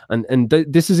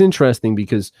this is interesting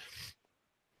because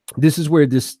this is where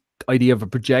this idea of a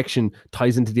projection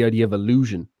ties into the idea of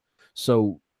illusion.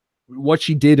 So what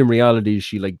she did in reality is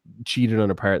she like cheated on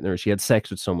her partner, she had sex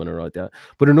with someone or like that.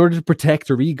 But in order to protect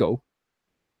her ego,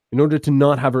 in order to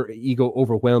not have her ego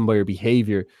overwhelmed by her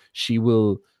behavior, she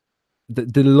will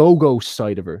the logo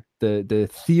side of her, the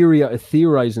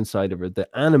theorizing side of her, the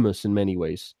animus in many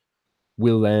ways,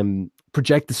 will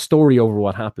project the story over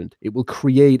what happened. It will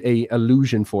create a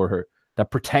illusion for her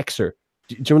that protects her.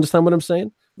 Do you understand what I'm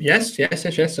saying? Yes,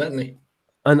 certainly.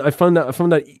 And I found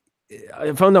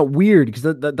that weird, because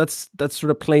that's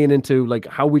sort of playing into like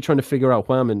how we're trying to figure out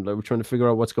women. Like, we're trying to figure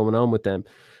out what's going on with them.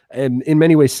 And in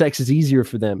many ways, sex is easier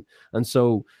for them, and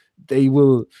so they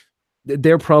will.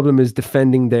 Their problem is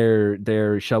defending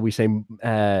their shall we say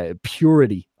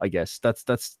purity. I guess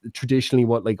that's traditionally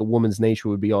what like a woman's nature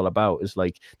would be all about, is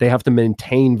like they have to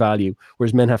maintain value,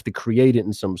 whereas men have to create it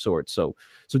in some sort. So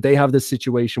they have this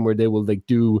situation where they will like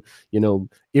do, you know,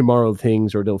 immoral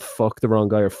things, or they'll fuck the wrong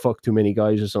guy, or fuck too many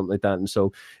guys, or something like that. And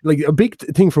so like a big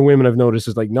thing for women I've noticed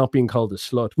is like not being called a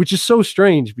slut, which is so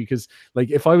strange, because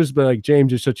like if I was like,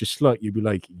 James, you're such a slut, you'd be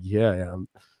like, yeah, I am.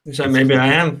 So maybe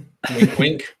I am. Wink,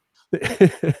 wink.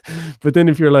 But then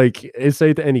if you're like,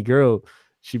 say to any girl,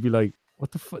 she'd be like,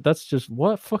 what the fuck? That's just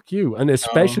what? Fuck you. And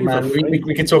especially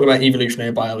we could talk about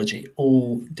evolutionary biology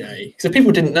all day. So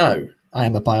people didn't know I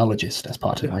am a biologist as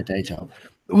part of my day job.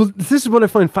 Well, this is what I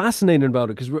find fascinating about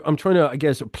it, because I'm trying to, I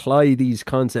guess, apply these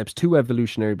concepts to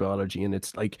evolutionary biology. And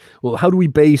it's like, well, how do we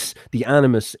base the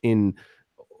animus in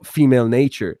female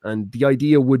nature? And the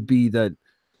idea would be that,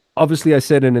 obviously, I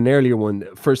said in an earlier one,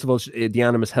 first of all, the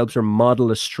animus helps her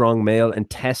model a strong male and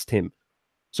test him.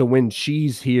 So when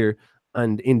she's here,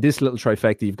 and in this little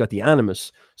trifecta, you've got the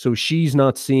animus. So she's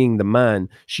not seeing the man,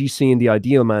 she's seeing the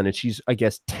ideal man, and she's, I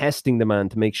guess, testing the man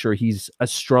to make sure he's as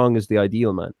strong as the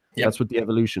ideal man. Yep. That's what the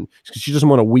evolution, because she doesn't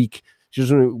want she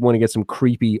doesn't want to get some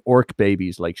creepy orc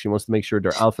babies. Like, she wants to make sure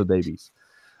they're alpha babies.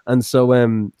 And so,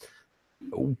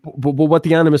 but what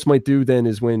the animus might do then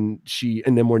is, when she,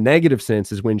 in the more negative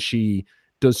sense, is when she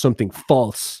does something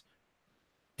false,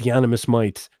 the animus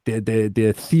might,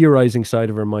 the theorizing side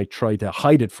of her might try to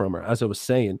hide it from her, as I was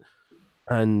saying.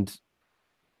 And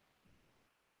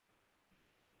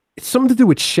it's something to do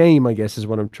with shame, I guess, is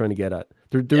what I'm trying to get at.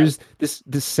 There's this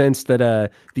sense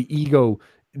that the ego,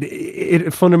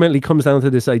 it fundamentally comes down to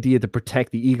this idea to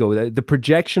protect the ego. The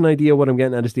projection idea, what I'm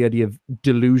getting at, is the idea of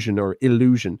delusion or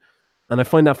illusion. And I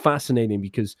find that fascinating,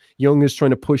 because Jung is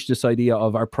trying to push this idea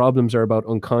of our problems are about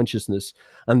unconsciousness.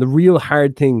 And the real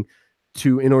hard thing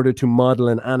in order to model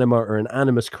an anima or an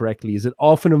animus correctly, is it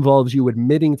often involves you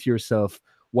admitting to yourself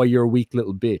why you're a weak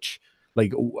little bitch.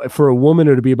 Like, for a woman,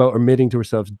 it would be about admitting to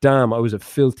herself, damn, I was a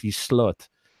filthy slut.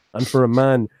 And for a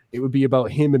man, it would be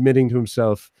about him admitting to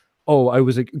himself, oh, I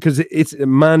was because a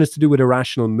man is to do with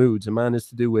irrational moods. A man is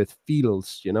to do with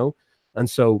feels, you know? And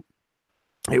so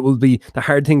it will be, the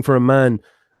hard thing for a man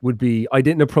would be, I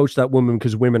didn't approach that woman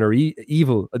because women are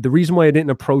evil. The reason why I didn't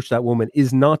approach that woman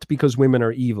is not because women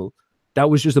are evil. That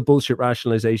was just a bullshit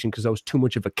rationalization, because I was too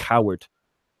much of a coward.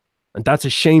 And that's a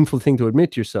shameful thing to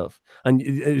admit to yourself. And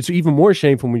it's even more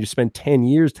shameful when you spend 10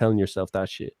 years telling yourself that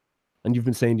shit. And you've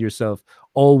been saying to yourself,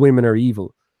 all women are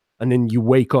evil. And then you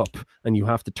wake up and you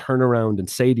have to turn around and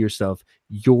say to yourself,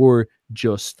 you're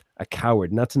just a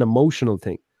coward. And that's an emotional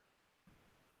thing.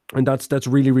 And that's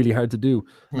really, really hard to do.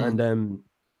 And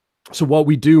so what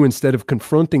we do, instead of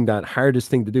confronting that, hardest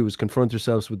thing to do is confront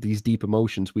ourselves with these deep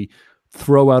emotions. We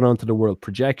throw out onto the world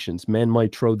projections. Men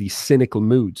might throw these cynical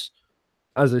moods.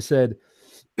 As I said,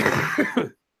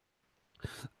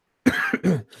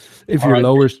 if you're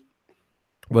lower,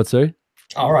 what's sorry?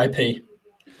 R.I.P.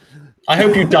 I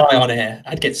hope you die on air.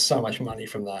 I'd get so much money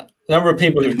from that. The number of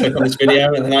people who click on this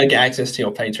video, and then I get access to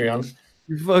your Patreon.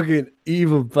 You fucking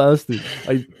evil bastard.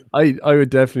 I would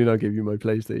definitely not give you my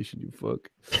PlayStation, you fuck.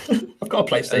 I've got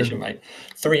a PlayStation, mate.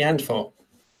 3 and 4.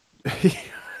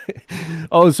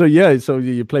 Oh, so yeah, so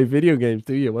you play video games,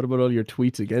 do you? What about all your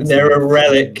tweets against them? They're them? a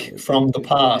relic from the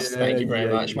past. Thank you very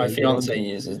much. My fiance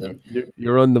uses them.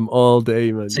 You're on them all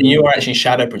day, man. So you are actually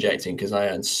shadow projecting, because I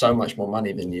earn so much more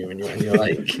money than you, and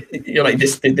you're like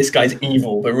this guy's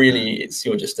evil, but really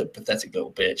you're just a pathetic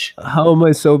little bitch. How am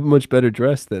I so much better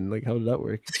dressed then? Like, how did that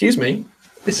work? Excuse me.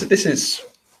 This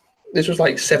was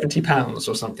like £70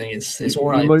 or something. It's all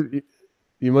right.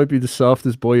 You might be the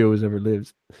softest boyo has ever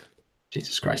lived.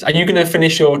 Jesus Christ. Are you going to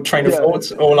finish your train of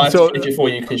thoughts, or will I have to finish it for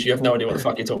you, because you have no idea what the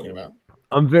fuck you're talking about?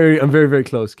 I'm very, very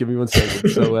close. Give me 1 second.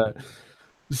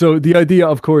 So the idea,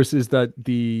 of course, is that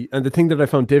the thing that I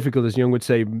found difficult is, Jung would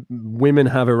say, women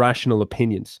have irrational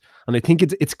opinions. And I think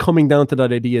it's coming down to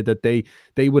that idea that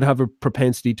they would have a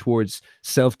propensity towards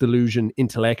self-delusion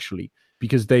intellectually,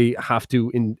 because they have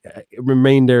to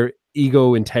remain their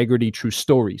ego integrity through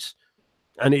stories.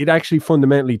 And it actually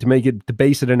fundamentally, to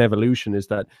base it in evolution, is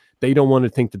that they don't want to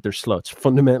think that they're sluts,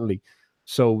 fundamentally.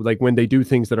 So like when they do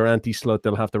things that are anti-slut,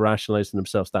 they'll have to rationalize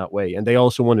themselves that way. And they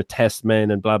also want to test men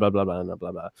and blah, blah, blah, blah, blah,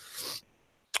 blah, blah.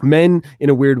 Men, in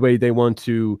a weird way, they want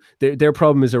to, their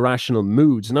problem is irrational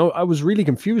moods. And I was really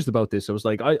confused about this. I was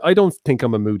like, I don't think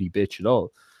I'm a moody bitch at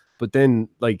all. But then,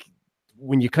 like,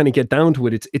 when you kind of get down to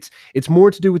it, it's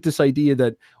more to do with this idea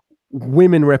that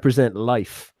women represent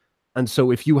life. And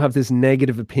so if you have this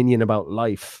negative opinion about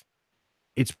life,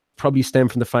 it's probably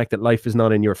stemmed from the fact that life is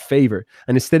not in your favor.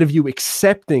 And instead of you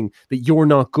accepting that you're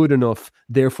not good enough,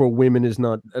 therefore women is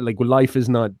not, like, life is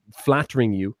not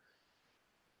flattering you,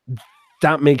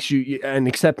 that makes you, and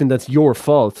accepting that's your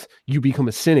fault, you become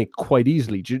a cynic quite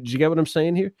easily. Do you get what I'm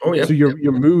saying here? Oh, yeah. So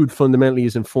your mood fundamentally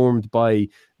is informed by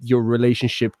your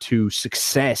relationship to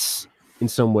success in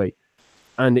some way.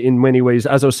 And in many ways,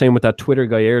 as I was saying with that Twitter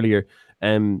guy earlier,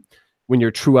 when you're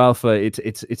true alpha,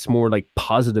 it's more like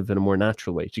positive in a more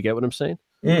natural way. Do you get what I'm saying?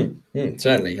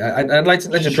 Certainly. I'd like to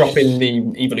let's just drop in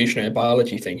the evolutionary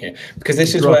biology thing here, because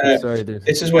this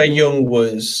is where Jung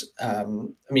was. I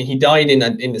mean, he died in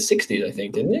the 60s, I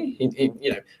think, didn't he?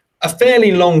 You know, a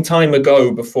fairly long time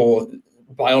ago before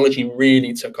biology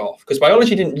really took off, because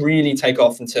biology didn't really take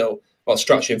off until, well,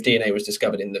 structure of DNA was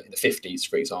discovered in the 50s,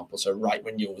 for example, so right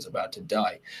when Jung was about to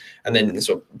die, and then it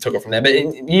sort of took off from there. But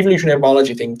in the evolutionary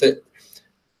biology thing, that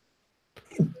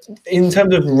in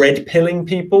terms of red pilling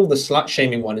people, the slut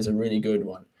shaming one is a really good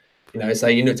one. You know, it's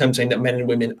like, in terms of saying that men and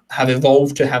women have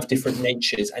evolved to have different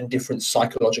natures and different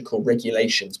psychological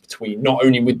regulations between, not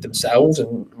only with themselves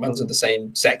and ones of the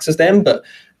same sex as them, but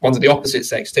ones of the opposite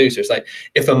sex too. So it's like,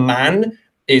 if a man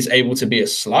is able to be a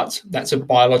slut, that's a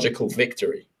biological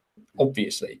victory,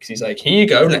 obviously, because he's like, here you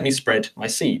go, let me spread my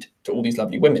seed to all these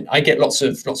lovely women. I get lots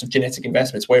of genetic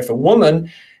investments. Where if a woman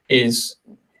is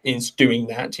doing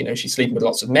that, you know, she's sleeping with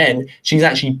lots of men, she's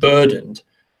actually burdened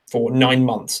for 9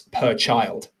 months per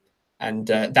child, and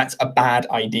that's a bad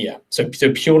idea. So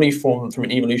purely from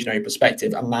an evolutionary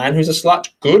perspective, a man who's a slut,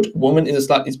 good; woman is a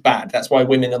slut, is bad. That's why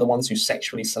women are the ones who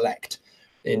sexually select.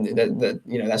 In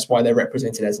you know, that's why they're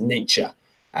represented as nature,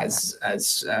 as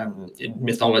in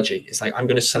mythology. It's like, I'm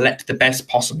going to select the best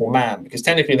possible man, because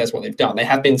technically that's what they've done. They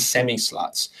have been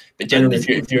semi-sluts, but generally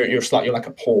if you're a slut, you're like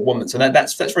a poor woman. So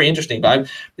that's very interesting. But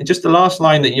just the last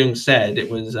line that Jung said, it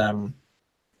was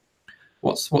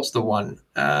what's the one?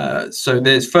 So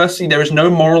there's, firstly, there is no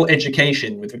moral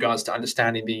education with regards to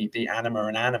understanding the anima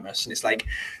and animus. And it's like,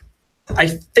 I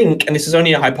think, and this is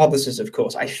only a hypothesis, of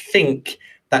course, I think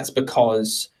that's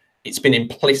because it's been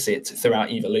implicit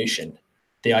throughout evolution.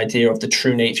 The idea of the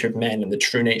true nature of men and the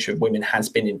true nature of women has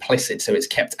been implicit, so it's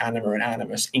kept anima and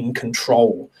animus in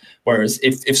control. Whereas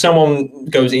if someone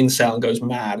goes incel and goes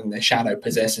mad and their shadow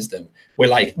possesses them, we're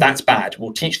like, that's bad,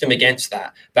 we'll teach them against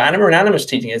that. But anima and animus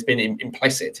teaching has been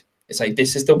implicit. It's like,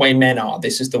 this is the way men are,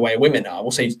 this is the way women are.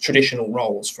 We'll say traditional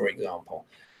roles, for example.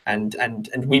 And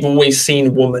we've always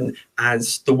seen woman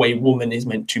as the way woman is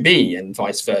meant to be, and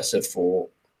vice versa for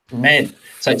men.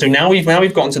 So now we've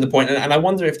gotten to the point, and I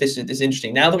wonder if this is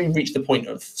interesting. Now that we've reached the point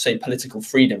of, say, political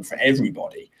freedom for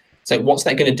everybody, so what's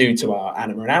that going to do to our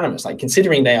anima and animus? Like,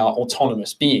 considering they are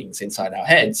autonomous beings inside our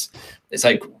heads, it's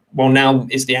like, well, now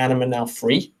is the anima now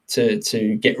free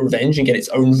to get revenge and get its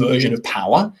own version of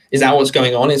power? Is that what's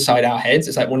going on inside our heads?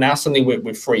 It's like, well, now suddenly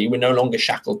we're free. We're no longer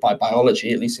shackled by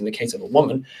biology, at least in the case of a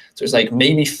woman. So it's like,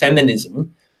 maybe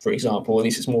feminism, for example, at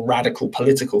least its more radical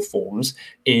political forms,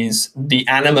 is the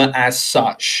anima as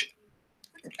such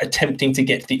attempting to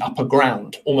get the upper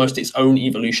ground, almost its own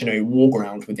evolutionary war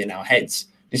ground within our heads.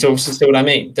 You sort of see what I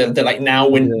mean? They're like, now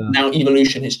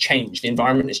evolution has changed, the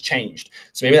environment has changed.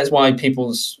 So maybe that's why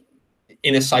people's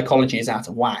inner psychology is out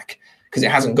of whack, because it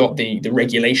hasn't got the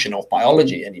regulation of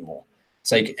biology anymore.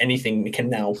 It's like anything can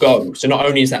now go. So not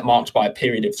only is that marked by a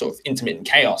period of sort of intermittent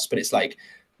chaos, but it's like,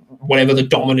 whatever the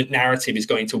dominant narrative is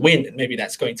going to win, and maybe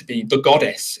that's going to be the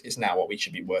goddess is now what we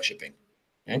should be worshipping.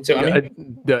 And so, I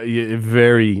mean,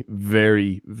 very,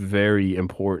 very, very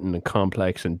important and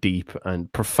complex and deep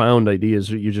and profound ideas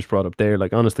you just brought up there.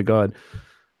 Like, honest to God,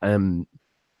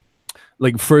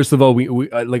 like, first of all, we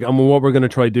like, what we're going to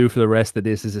try to do for the rest of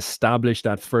this is establish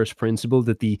that first principle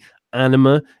that the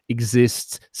anima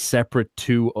exists separate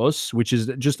to us, which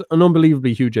is just an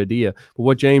unbelievably huge idea. But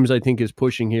what James, I think, is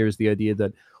pushing here is the idea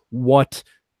that, what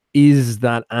is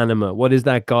that anima? What is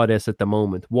that goddess at the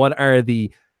moment? What are the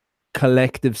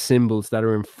collective symbols that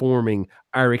are informing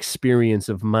our experience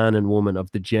of man and woman,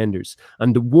 of the genders?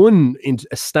 And the one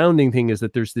astounding thing is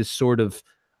that there's this sort of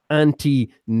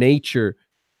anti-nature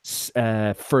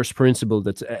first principle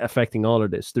that's affecting all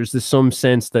of this. There's some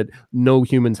sense that no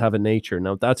humans have a nature.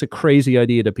 Now, that's a crazy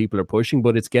idea that people are pushing,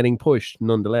 but it's getting pushed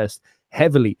nonetheless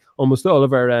heavily. Almost all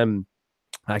of our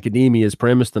academia is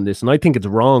premised on this, and I think it's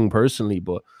wrong personally,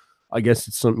 but I guess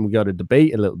it's something we got to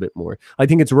debate a little bit more. I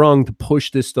think it's wrong to push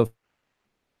this stuff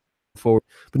forward.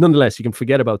 But nonetheless, you can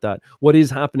forget about that. What is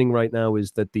happening right now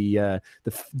is that the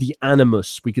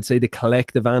animus, we could say the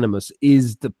collective animus,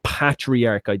 is the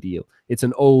patriarch ideal. It's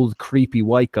an old creepy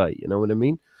white guy, you know what I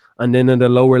mean? And then at a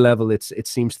lower level, it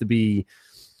seems to be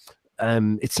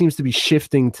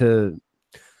shifting to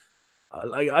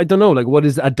like, I don't know, like, what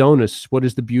is Adonis? What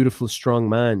is the beautiful strong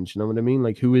man? Do you know what I mean?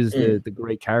 Like, who is the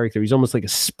great character? He's almost like a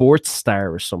sports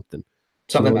star or something.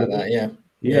 Something like that, yeah.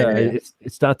 Yeah,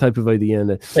 it's that type of idea.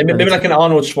 Maybe like an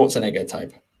Arnold Schwarzenegger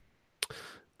type.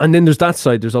 And then there's that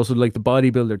side. There's also like the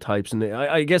bodybuilder types, and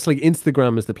I guess like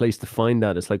Instagram is the place to find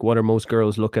that. It's like, what are most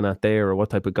girls looking at there, or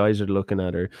what type of guys are looking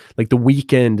at, or like The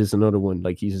Weeknd is another one.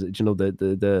 Like, he's, you know,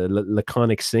 the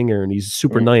laconic singer, and he's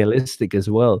super nihilistic as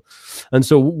well. And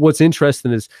so what's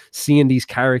interesting is seeing these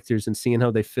characters and seeing how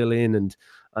they fill in,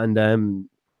 and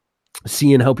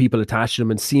seeing how people attach them,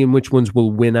 and seeing which ones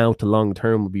will win out the long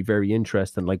term will be very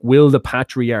interesting. Like, will the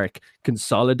patriarch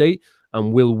consolidate,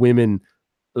 and will women,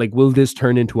 like, will this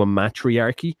turn into a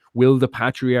matriarchy? Will the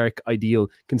patriarch ideal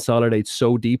consolidate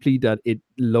so deeply that it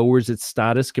lowers its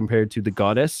status compared to the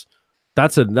goddess?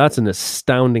 That's an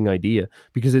astounding idea,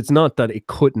 because it's not that it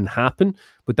couldn't happen,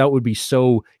 but that would be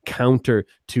so counter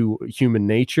to human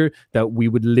nature that we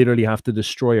would literally have to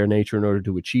destroy our nature in order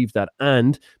to achieve that.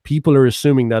 And people are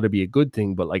assuming that'd be a good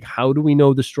thing, but like, how do we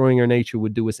know destroying our nature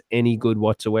would do us any good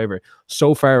whatsoever?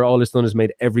 So far, all it's done is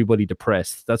made everybody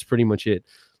depressed. That's pretty much it.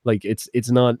 Like, it's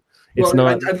not. It's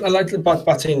not. I like to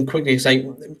butt in quickly. Say,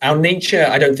 our nature,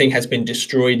 I don't think has been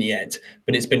destroyed yet,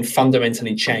 but it's been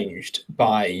fundamentally changed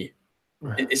by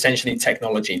essentially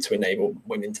technology to enable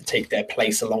women to take their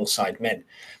place alongside men.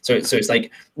 So it's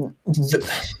like,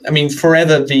 I mean,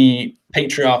 forever the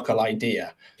patriarchal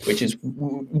idea, which is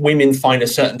women find a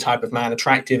certain type of man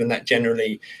attractive, and that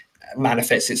generally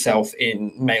manifests itself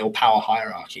in male power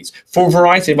hierarchies for a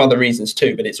variety of other reasons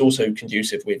too, but it's also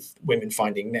conducive with women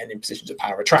finding men in positions of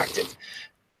power attractive.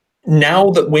 Now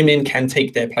that women can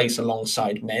take their place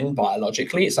alongside men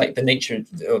biologically, it's like the nature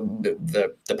of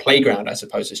the playground, I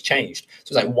suppose, has changed.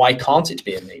 So it's like, why can't it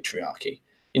be a matriarchy?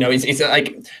 You know, it's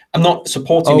like, I'm not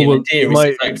supporting the idea.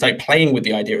 It's like playing with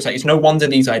the idea. It's like, it's no wonder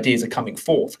these ideas are coming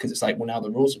forth, because it's like, well, now the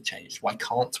rules have changed. Why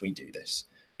can't we do this?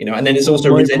 You know, and then there's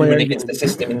also resentment against the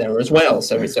system in there as well.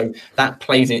 So that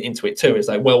plays into it too. It's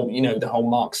like, well, you know, the whole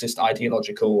Marxist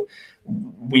ideological,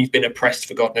 we've been oppressed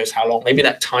for God knows how long. Maybe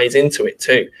that ties into it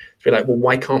too. To be like, well,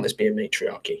 why can't this be a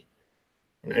matriarchy?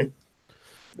 You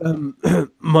know,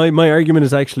 my argument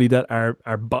is actually that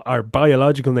our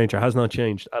biological nature has not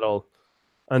changed at all,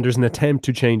 and there's an attempt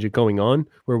to change it going on,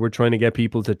 where we're trying to get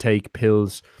people to take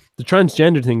pills. The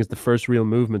transgender thing is the first real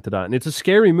movement to that. And it's a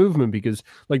scary movement, because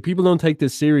like, people don't take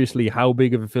this seriously, how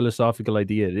big of a philosophical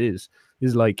idea it is.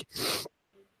 Is like,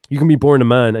 you can be born a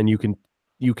man, and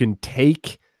you can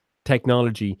take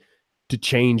technology to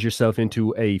change yourself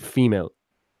into a female.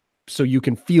 So you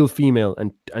can feel female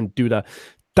and do that.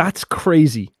 That's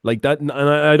crazy. Like that. And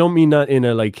I don't mean that in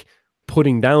a like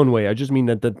putting down way. I just mean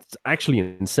that that's actually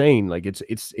insane. Like,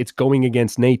 it's going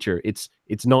against nature. It's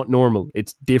not normal.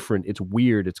 It's different. It's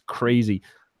weird. It's crazy.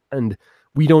 And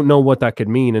we don't know what that could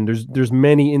mean. And there's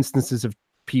many instances of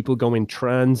people going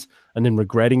trans and then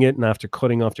regretting it, and after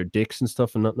cutting off their dicks and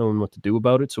stuff and not knowing what to do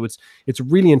about it. So it's a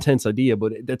really intense idea,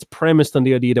 but that's premised on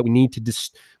the idea that we need to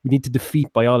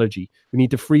defeat biology. We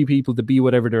need to free people to be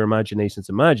whatever their imaginations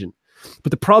imagine.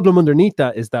 But the problem underneath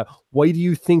that is that, why do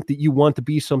you think that you want to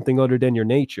be something other than your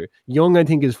nature? Jung, I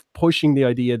think, is pushing the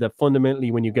idea that fundamentally,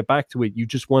 when you get back to it, you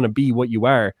just want to be what you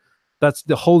are. That's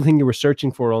the whole thing you were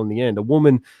searching for all in the end. A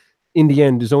woman, in the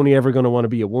end, is only ever going to want to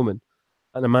be a woman,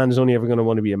 and a man is only ever going to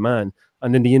want to be a man.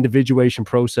 And then the individuation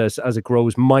process, as it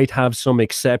grows, might have some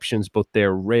exceptions, but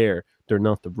they're rare. They're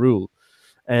not the rule.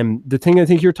 And the thing I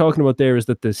think you're talking about there is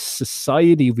that the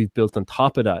society we've built on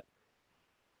top of that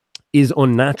is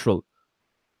unnatural.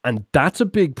 And that's a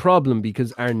big problem,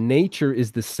 because our nature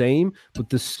is the same, but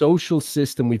the social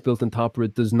system we've built on top of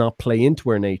it does not play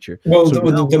into our nature. Well, so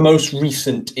the most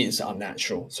recent is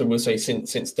unnatural. So we'll say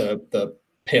since the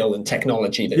pill and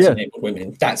technology that's enabled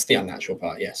women, that's the unnatural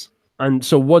part, yes. And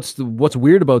so what's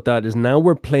weird about that is now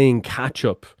we're playing catch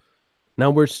up.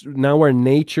 Now our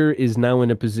nature is now in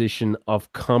a position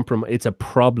of compromise. It's a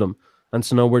problem. And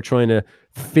so now we're trying to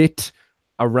fit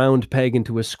a round peg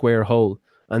into a square hole.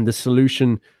 And the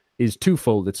solution is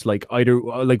twofold. It's like, either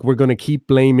like, we're going to keep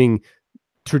blaming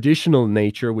traditional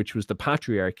nature, which was the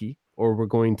patriarchy, or we're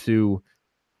going to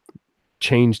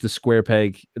change the square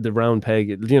peg, the round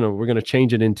peg, you know, we're going to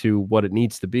change it into what it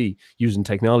needs to be using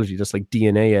technology. That's like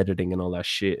DNA editing and all that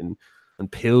shit, and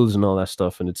pills and all that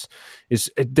stuff. And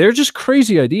they're just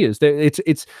crazy ideas.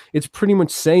 It's pretty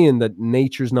much saying that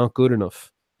nature's not good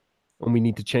enough. and we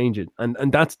need to change it.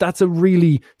 And that's a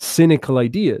really cynical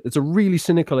idea. It's a really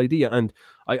cynical idea. And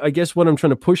I guess what I'm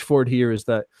trying to push forward here is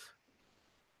that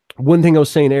one thing I was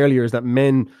saying earlier is that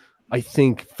men, I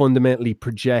think, fundamentally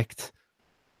project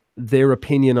their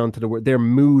opinion onto the world, their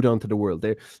mood onto the world.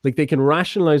 They're like, they can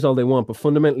rationalize all they want, but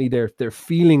fundamentally their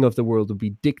feeling of the world will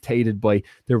be dictated by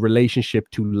their relationship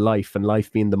to life, and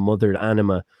life being the mother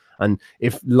anima. And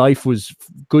if life was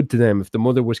good to them, if the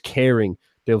mother was caring,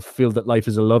 they'll feel that life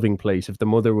is a loving place.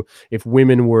 If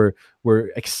women were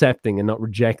accepting and not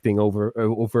rejecting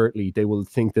overtly, they will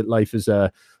think that life is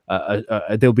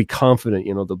they'll be confident,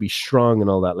 you know, they'll be strong and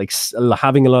all that. Like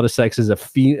having a lot of sex is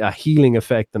a healing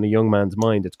effect on a young man's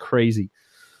mind. It's crazy.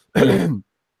 And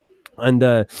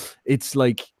it's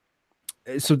like,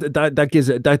 so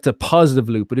that's a positive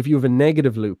loop. But if you have a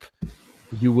negative loop,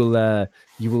 you will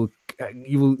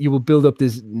build up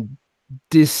this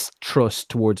distrust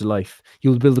towards life.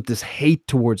 You'll build up this hate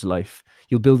towards life.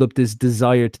 You'll build up this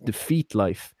desire to defeat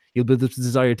life. You'll build up this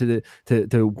desire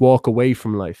to walk away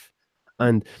from life.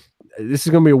 And this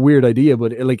is going to be a weird idea,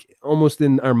 but like almost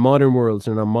in our modern worlds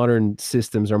and our modern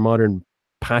systems, our modern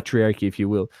patriarchy, if you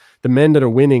will, the men that are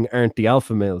winning aren't the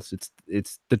alpha males.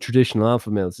 It's the traditional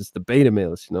alpha males. It's the beta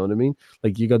males. You know what I mean?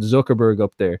 Like, you got Zuckerberg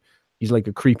up there. He's like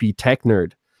a creepy tech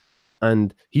nerd,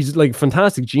 and he's like a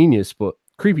fantastic genius, but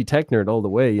creepy tech nerd all the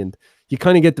way. And you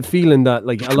kind of get the feeling that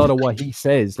like a lot of what he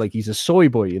says, like, he's a soy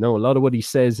boy, you know, a lot of what he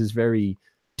says is very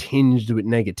tinged with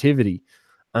negativity.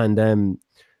 And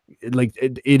like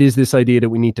it is this idea that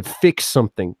we need to fix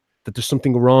something, that there's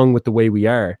something wrong with the way we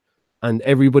are, and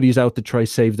everybody's out to try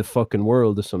save the fucking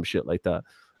world or some shit like that.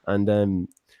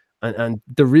 And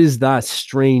there is that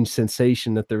strange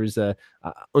sensation that there is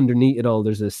underneath it all,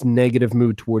 there's this negative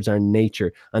mood towards our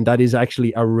nature, and that is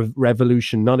actually a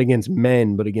revolution, not against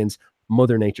men but against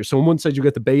mother nature. So on one side you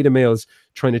got the beta males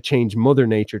trying to change mother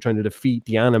nature, trying to defeat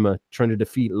the anima, trying to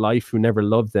defeat life who never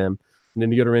loved them. And then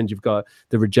the other end, you've got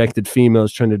the rejected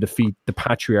females trying to defeat the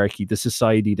patriarchy, the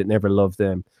society that never loved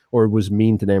them or was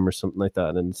mean to them or something like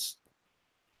that. And it's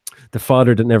the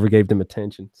father that never gave them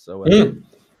attention. So,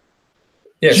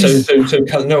 yeah. So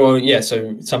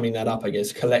summing that up, I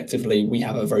guess collectively we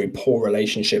have a very poor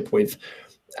relationship with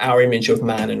our image of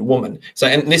man and woman. So,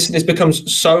 and this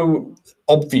becomes so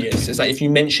obvious. It's like if you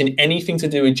mention anything to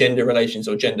do with gender relations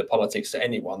or gender politics to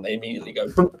anyone, they immediately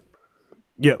go.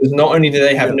 Yeah. Because not only do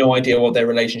they have no idea what their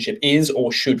relationship is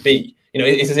or should be, you know,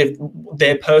 it's as if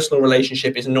their personal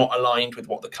relationship is not aligned with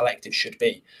what the collective should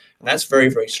be. And that's very,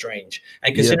 very strange.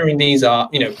 And considering these are,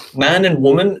 you know, man and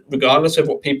woman, regardless of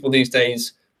what people these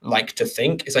days like to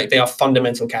think, it's like they are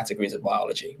fundamental categories of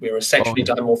biology. We are a sexually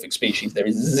dimorphic species. There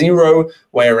is zero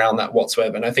way around that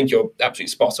whatsoever. And I think you're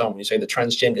absolutely spot on when you say the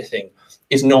transgender thing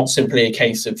is not simply a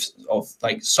case of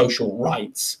like social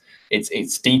rights.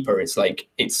 It's deeper. It's like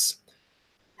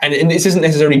and this isn't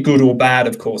necessarily good or bad,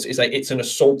 of course. It's like it's an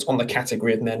assault on the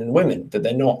category of men and women, that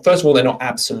they're not, first of all, they're not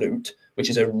absolute,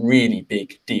 which is a really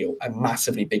big deal, a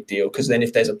massively big deal. Because then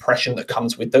if there's oppression that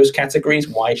comes with those categories,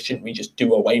 why shouldn't we just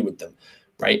do away with them,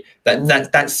 right?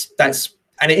 That's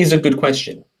and it is a good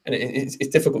question, and it's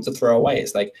difficult to throw away.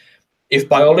 It's like, if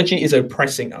biology is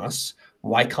oppressing us,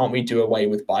 why can't we do away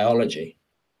with biology?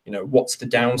 You know, what's the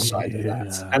downside of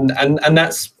that? And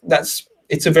that's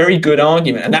it's a very good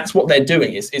argument, and that's what they're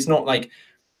doing. It's not like,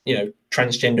 you know,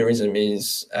 transgenderism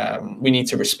is we need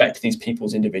to respect these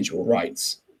people's individual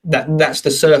rights. That's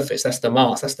the surface, that's the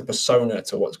mask, that's the persona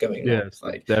to what's going on. It's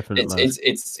like definitely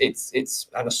it's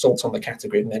an assault on the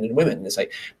category of men and women. It's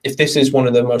like, if this is one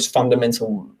of the most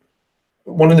fundamental,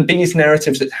 one of the biggest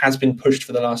narratives that has been pushed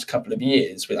for the last couple of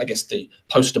years, with I guess the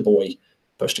poster boy,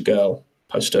 poster girl,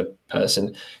 poster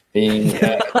person being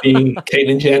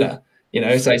Caitlyn Jenner. You know,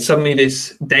 it's like suddenly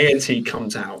this deity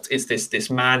comes out. It's this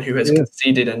man who has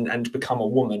conceded and become a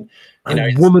woman. You know,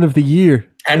 woman of the year.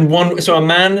 And a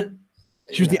man.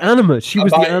 She was the anima. She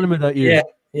was the anima that year.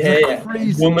 Yeah.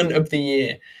 Woman of the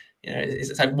year. You know,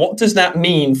 it's like, what does that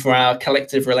mean for our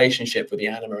collective relationship with the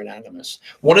anima and animus?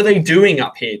 What are they doing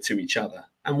up here to each other?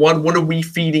 And what are we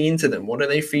feeding into them? What are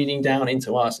they feeding down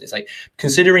into us? It's like,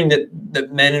 considering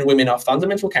that men and women are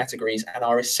fundamental categories and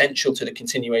are essential to the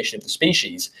continuation of the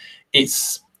species,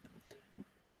 it's,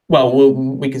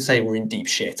 we can say we're in deep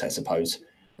shit, I suppose.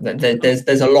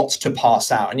 There's a lot to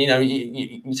pass out. And, you know,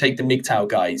 you take the MGTOW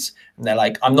guys, and they're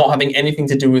like, I'm not having anything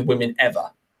to do with women ever.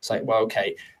 It's like, well,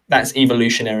 okay, that's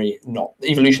evolutionary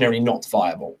not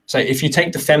viable. So if you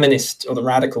take the feminist or the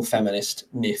radical feminist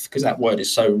myth, because that word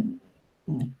is so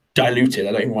diluted,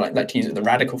 I don't even like to use it, the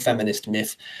radical feminist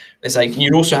myth, it's like,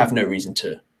 you'd also have no reason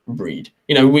to breed.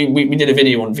 You know, we did a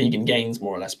video on vegan gains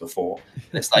more or less before.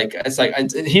 And it's like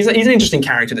he's an interesting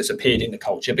character that's appeared in the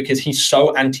culture because he's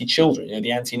so anti-children. You know,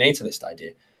 the anti-natalist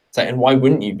idea. It's like, and why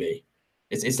wouldn't you be?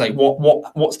 It's like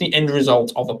what's the end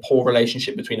result of a poor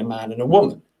relationship between a man and a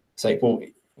woman? It's like, well,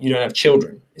 you don't have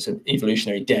children. It's an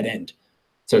evolutionary dead end.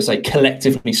 So it's like,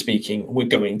 collectively speaking, we're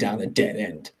going down a dead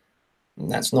end,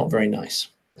 and that's not very nice.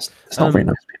 It's not very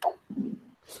nice, people.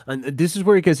 And this is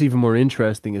where it gets even more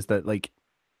interesting, is that like,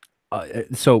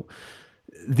 so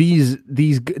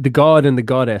the god and the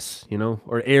goddess, you know,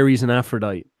 or Ares and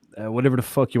Aphrodite, whatever the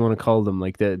fuck you want to call them,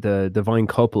 like the divine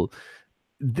couple.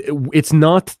 It's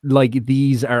not like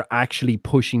these are actually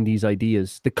pushing these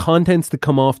ideas. The contents that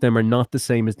come off them are not the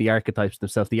same as the archetypes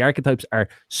themselves. The archetypes are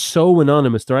so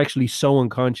anonymous, they're actually so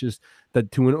unconscious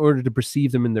that in order to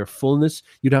perceive them in their fullness,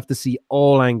 you'd have to see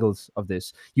all angles of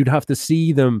this. You'd have to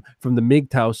see them from the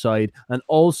MGTOW side and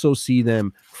also see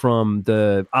them from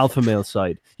the alpha male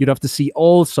side. You'd have to see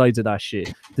all sides of that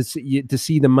shit to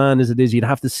see the man as it is. You'd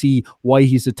have to see why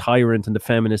he's a tyrant and the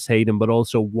feminists hate him, but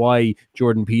also why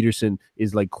Jordan Peterson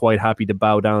is like quite happy to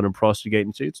bow down and prostrate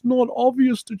and say, it's not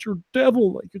obvious that you're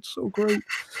devil. Like, it's so great.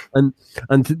 And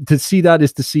to see that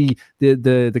is to see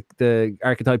the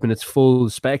archetype in its full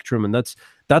spectrum. And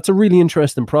that's a really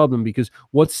interesting problem, because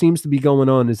what seems to be going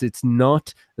on is it's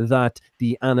not that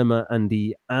the anima and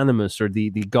the animus, or the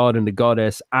god and the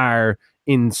goddess, are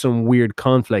in some weird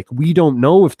conflict. We don't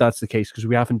know if that's the case because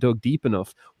we haven't dug deep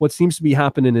enough. What seems to be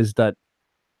happening is that,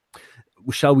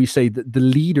 shall we say, the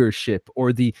leadership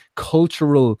or the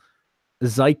cultural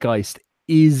zeitgeist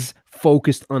is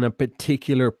focused on a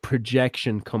particular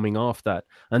projection coming off that.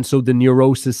 And so the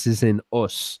neurosis is in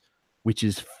us, which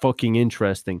is fucking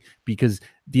interesting, because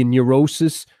the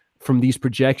neurosis from these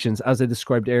projections, as I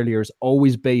described earlier, is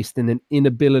always based in an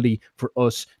inability for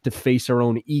us to face our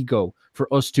own ego,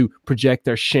 for us to project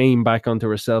our shame back onto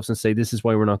ourselves and say, this is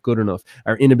why we're not good enough.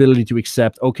 Our inability to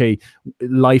accept, okay,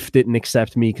 life didn't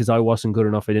accept me because I wasn't good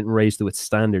enough. I didn't raise to its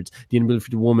standards. The inability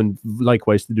for the woman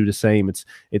likewise to do the same.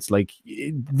 It's like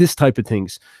this type of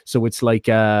things. So it's like,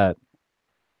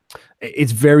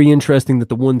 it's very interesting that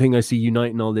the one thing I see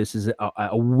uniting all this is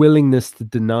a willingness to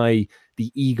deny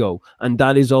the ego, and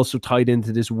that is also tied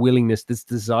into this willingness, this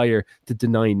desire to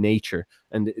deny nature.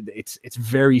 And it's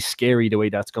very scary the way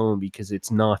that's going, because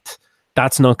that's not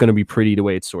going to be pretty the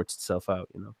way it sorts itself out,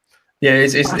 you know. Yeah,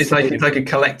 it's like a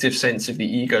collective sense of the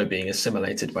ego being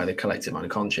assimilated by the collective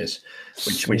unconscious,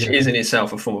 which is in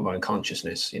itself a form of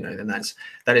unconsciousness, you know. And that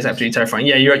is absolutely terrifying.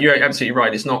 Yeah, you're absolutely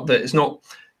right. It's not,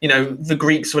 you know, the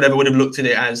Greeks or whatever would have looked at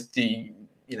it as the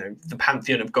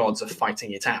pantheon of gods are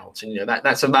fighting it out, and you know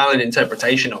that's a valid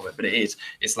interpretation of it. But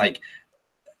it's like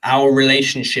our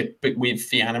relationship with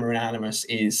the anima and animus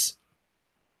is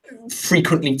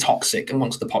frequently toxic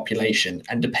amongst the population,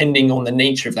 and depending on the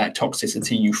nature of that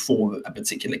toxicity, you form a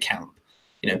particular camp.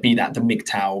 You know, be that the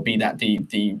MGTOW, be that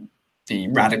the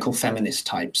radical feminist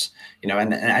types, you know,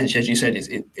 and as you said, it's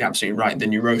absolutely right. The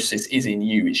neurosis is in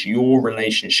you. It's your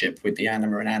relationship with the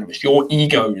anima and animus, your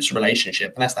ego's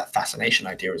relationship. And that's that fascination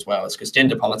idea as well. It's because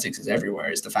gender politics is everywhere,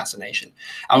 is the fascination.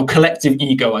 Our collective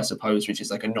ego, I suppose, which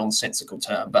is like a nonsensical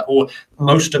term, but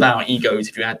most of our egos,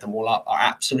 if you add them all up, are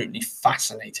absolutely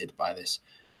fascinated by this.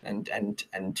 And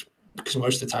because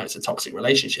most of the time it's a toxic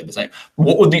relationship. It's like,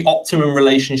 what would the optimum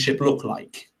relationship look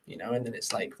like? You know, and then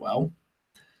it's like, well,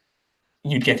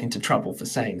 you'd get into trouble for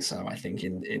saying so, I think,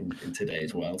 in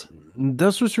today's world.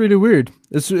 That's what's really weird.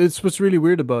 It's what's really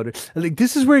weird about it. And like,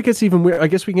 this is where it gets even weird. I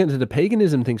guess we get into the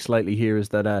paganism thing slightly here, is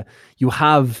that you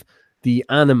have the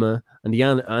anima and the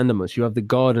animus, you have the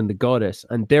god and the goddess,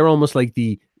 and they're almost like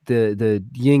the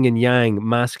yin and yang,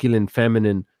 masculine,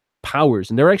 feminine powers,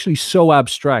 and they're actually so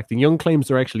abstract. And Jung claims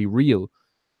they're actually real,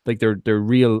 like they're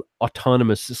real,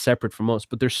 autonomous, separate from us,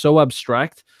 but they're so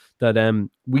abstract that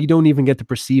we don't even get to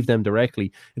perceive them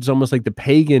directly. It's almost like the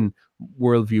pagan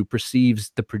worldview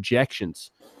perceives the projections.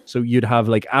 So you'd have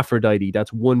like Aphrodite,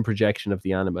 that's one projection of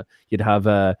the anima. You'd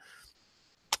have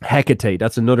Hecate,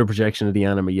 that's another projection of the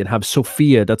anima. You'd have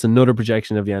Sophia, that's another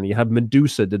projection of the anima. You have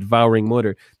Medusa, the devouring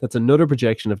mother, that's another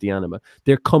projection of the anima.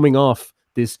 They're coming off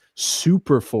this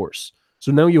super force.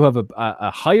 So now you have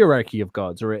a hierarchy of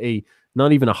gods, or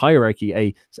not even a hierarchy,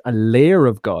 a layer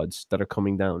of gods that are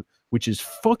coming down, which is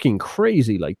fucking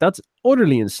crazy. Like, that's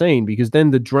utterly insane, because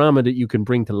then the drama that you can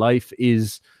bring to life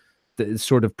is the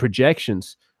sort of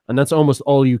projections, and that's almost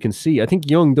all you can see. I think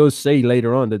Jung does say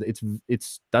later on that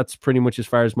that's pretty much as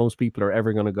far as most people are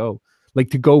ever going to go. Like,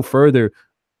 to go further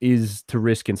is to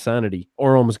risk insanity,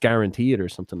 or almost guarantee it, or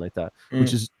something like that,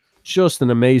 which is just an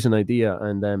amazing idea.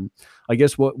 And I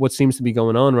guess what seems to be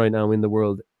going on right now in the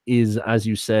world is, as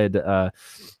you said,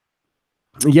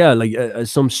 yeah, like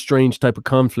some strange type of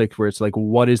conflict where it's like,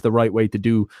 what is the right way to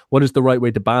do? What is the right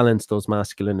way to balance those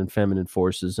masculine and feminine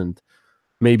forces? And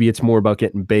maybe it's more about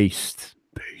getting based.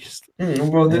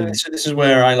 Well, this is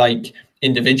where I like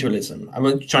individualism.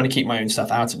 I'm trying to keep my own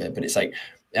stuff out of it, but it's like,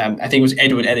 I think it was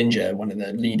Edward Edinger, one of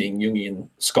the leading Jungian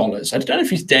scholars. I don't know if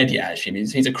he's dead yet, actually.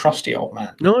 He's a crusty old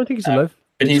man. No, I think he's alive.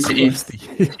 But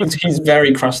he's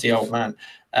very crusty old man.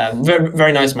 Very,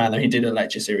 very nice man, though. He did a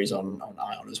lecture series on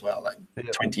Aion as well, like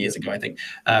 20 years ago, I think.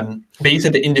 But he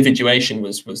said that individuation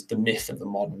was the myth of the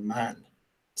modern man.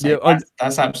 Like,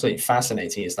 that's absolutely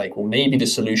fascinating. It's like, well, maybe the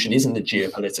solution isn't the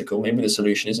geopolitical. Maybe the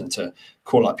solution isn't to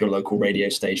call up your local radio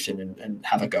station and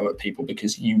have a go at people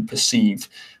because you perceive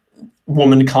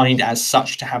womankind as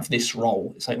such to have this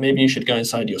role. It's like, maybe you should go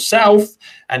inside yourself.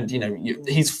 And,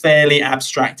 he's fairly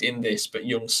abstract in this, but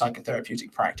Jung's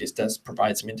psychotherapeutic practice does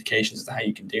provide some indications as to how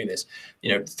you can do this.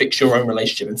 Fix your own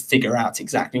relationship and figure out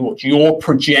exactly what your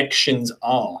projections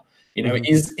are.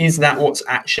 Is that what's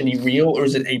actually real, or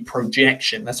is it a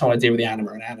projection? That's how I deal with the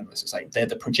anima and animus. It's like they're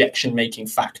the projection making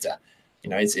factor.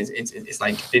 It's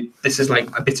like this is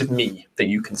like a bit of me that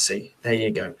you can see. There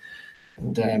you go.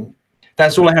 And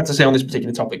that's all I have to say on this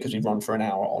particular topic, because we've run for an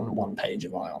hour on one page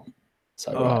of Aion.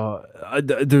 So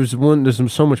there's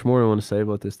so much more I want to say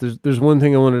about this. There's one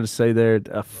thing I wanted to say there.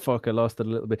 Fuck, I lost it a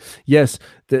little bit. Yes,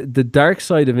 the dark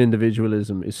side of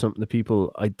individualism is something that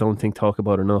people, I don't think, talk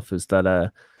about enough. Is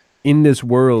that in this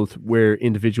world where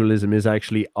individualism is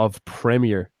actually of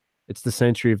premier, it's the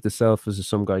century of the self, as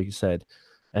some guy said,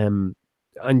 and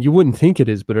you wouldn't think it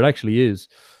is, but it actually is.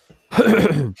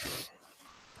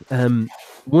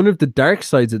 One of the dark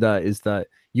sides of that is that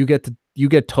you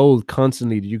get told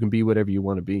constantly that you can be whatever you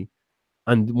want to be,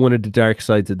 and one of the dark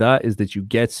sides of that is that you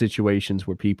get situations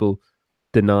where people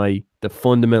deny the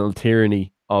fundamental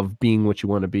tyranny of being what you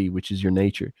want to be, which is your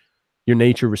nature. Your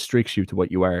nature restricts you to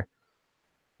what you are.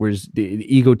 Whereas the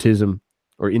egotism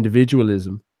or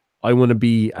individualism, I want to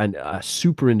be a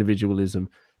super individualism.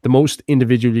 The most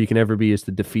individual you can ever be is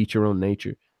to defeat your own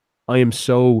nature. I am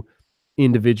so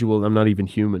individual, I'm not even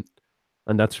human.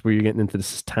 And that's where you're getting into the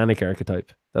satanic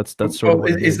archetype. That's sort of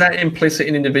what is that implicit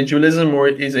in individualism, or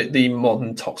is it the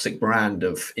modern toxic brand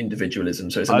of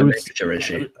individualism? So it's a literature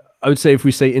issue. I would say if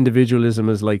we say individualism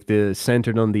is like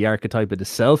centered on the archetype of the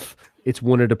self, it's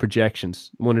one of the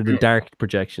projections, one of the dark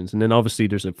projections. And then obviously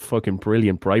there's a fucking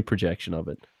brilliant bright projection of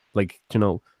it. Like,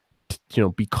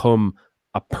 become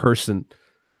a person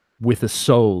with a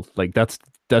soul. Like that's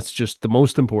just the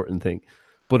most important thing.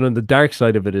 But on the dark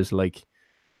side of it is like,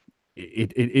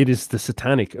 it is the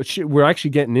satanic. We're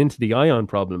actually getting into the Aion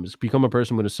problems. Become a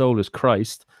person with a soul is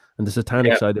Christ. And the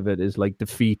satanic side of it is like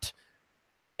defeat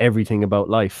everything about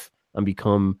life and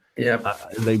become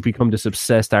this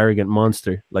obsessed, arrogant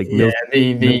monster. Like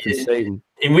Satan.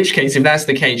 In which case, if that's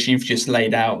the case, you've just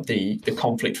laid out the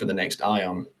conflict for the next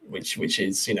Aion, which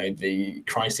is the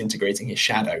Christ integrating his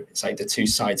shadow. It's like the two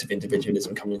sides of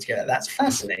individualism coming together. That's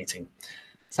fascinating.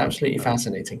 It's absolutely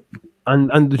fascinating.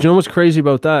 And you know what's crazy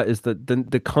about that is that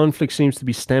the conflict seems to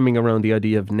be stemming around the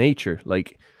idea of nature.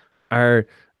 Like, I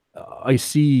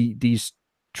see these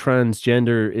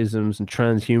transgenderisms and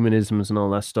transhumanisms and all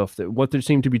that stuff, that what they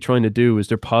seem to be trying to do is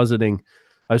they're positing,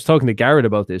 I was talking to Garrett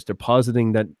about this, they're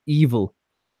positing that evil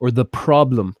or the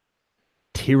problem,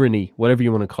 tyranny, whatever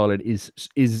you want to call it,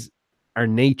 is our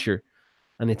nature,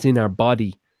 and it's in our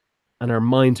body, and our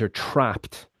minds are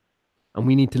trapped. And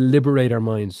we need to liberate our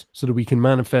minds so that we can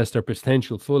manifest our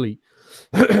potential fully.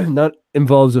 That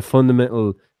involves a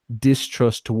fundamental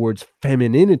distrust towards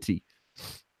femininity,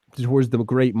 towards the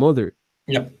great mother,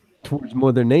 towards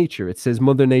Mother Nature. It says,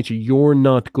 Mother Nature, you're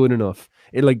not good enough.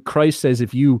 It, like Christ says,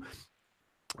 if you,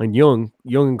 and Jung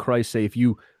and Christ say, if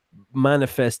you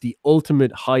manifest the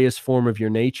ultimate highest form of your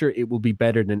nature, it will be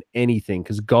better than anything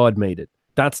because God made it.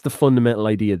 That's the fundamental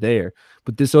idea there.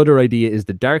 But this other idea is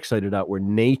the dark side of that, where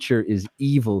nature is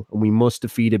evil and we must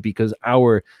defeat it because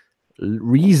our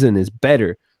reason is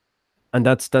better. And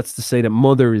that's to say that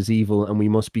mother is evil and we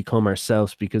must become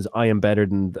ourselves because I am better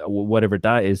than whatever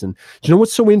that is. And do you know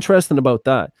what's so interesting about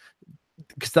that?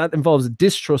 Because that involves a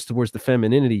distrust towards the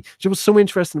femininity. Do you know what's so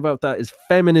interesting about that is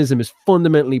feminism is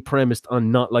fundamentally premised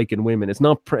on not liking women. It's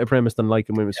not premised on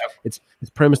liking women. It's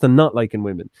premised on not liking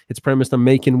women. It's premised on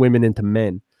making women into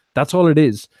men. That's all it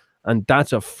is. And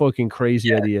that's a fucking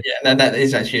crazy idea. Yeah, that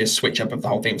is actually a switch up of the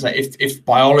whole thing. It's like if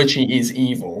biology is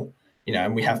evil,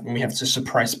 and we have to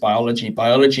suppress biology.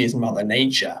 Biology is Mother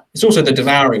Nature. It's also the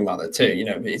devouring mother too.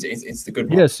 It's the good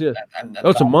one. Yes, yeah. And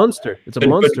it's a monster. It's a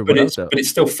monster. But it's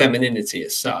still femininity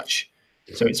as such.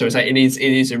 So it's like it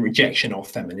is a rejection of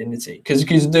femininity, because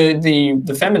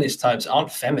the feminist types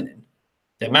aren't feminine,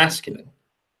 they're masculine.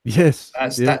 Yes.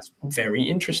 That's very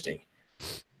interesting.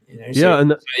 So Yeah,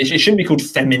 and it shouldn't be called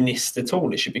feminist at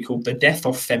all. It should be called the death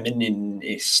of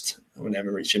femininist, or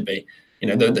whatever it should be.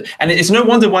 And it's no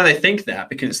wonder why they think that,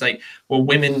 because it's like, well,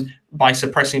 women, by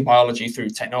suppressing biology through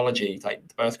technology, like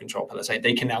birth control, let's say,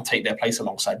 they can now take their place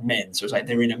alongside men. So it's like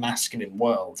they're in a masculine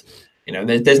world.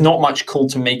 There's not much call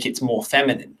to make it more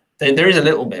feminine. There is a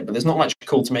little bit, but there's not much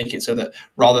call to make it so that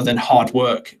rather than hard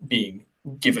work being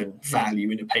given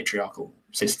value in a patriarchal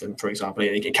system, for example,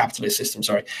 in a capitalist system,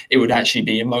 it would actually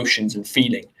be emotions and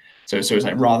feeling. So it's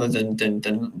like, rather than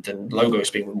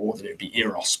logos being rewarded, it would be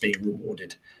eros being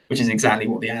rewarded, which is exactly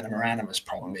what the anima animus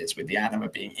problem is, with the anima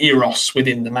being eros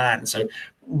within the man. So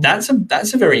that's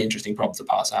a very interesting problem to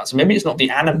pass out. So maybe it's not the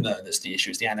anima that's the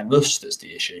issue, it's the animus that's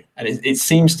the issue, and it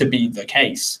seems to be the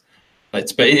case.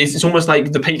 But it's almost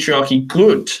like the patriarchy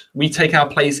good. We take our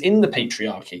place in the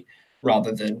patriarchy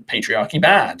rather than patriarchy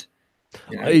bad.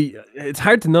 It's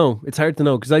hard to know. It's hard to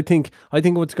know, because I think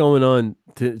what's going on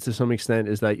to some extent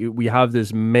is that we have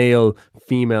this male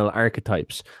female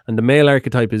archetypes, and the male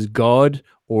archetype is God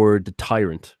or the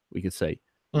tyrant, we could say,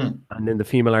 and then the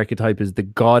female archetype is the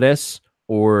goddess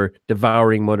or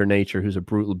devouring Mother Nature, who's a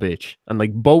brutal bitch. And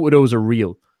like both of those are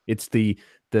real. It's the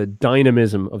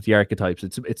dynamism of the archetypes.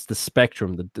 It's the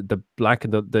spectrum, the black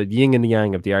and the yin and the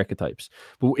yang of the archetypes.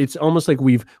 But it's almost like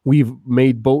we've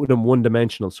made both of them one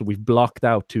dimensional. So we've blocked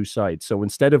out two sides. So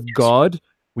instead of God,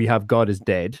 we have God is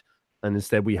dead, and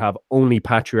instead we have only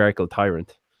patriarchal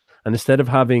tyrant. And instead of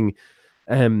having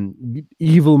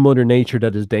evil Mother Nature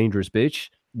that is dangerous bitch,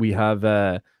 we have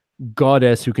a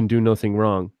goddess who can do nothing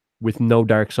wrong with no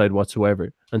dark side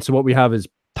whatsoever. And so what we have is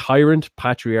tyrant,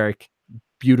 patriarch,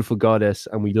 beautiful goddess,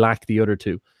 and we lack the other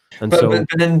two. And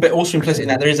but also implicit in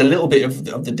that there is a little bit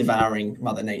of the devouring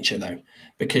Mother Nature, though,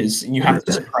 because you have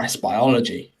to suppress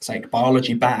biology. It's like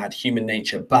biology bad, human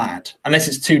nature bad, unless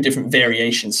it's two different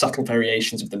variations, subtle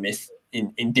variations of the myth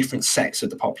in different sects of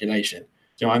the population. Do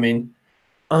you know what I mean?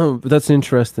 Oh, but that's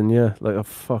interesting. Yeah, like, oh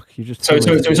fuck, you just so it's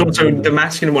also the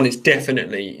masculine one is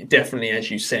definitely, as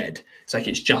you said, it's like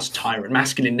it's just tyrant.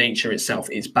 Masculine nature itself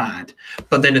is bad,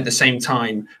 but then at the same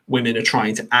time, women are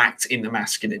trying to act in the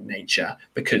masculine nature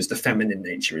because the feminine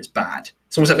nature is bad.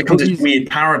 It's almost like it becomes this weird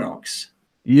paradox.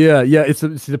 Yeah, it's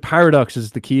the paradox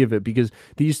is the key of it, because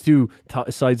these two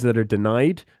sides that are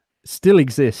denied still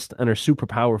exist and are super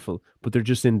powerful, but they're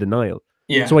just in denial.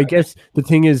 Yeah. So I guess the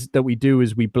thing is that we do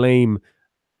is we blame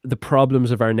the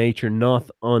problems of our nature not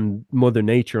on Mother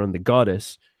Nature, on the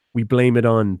goddess. We blame it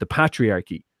on the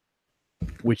patriarchy,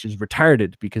 which is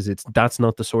retarded, because that's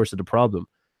not the source of the problem.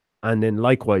 And then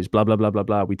likewise, blah blah blah blah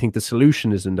blah, we think the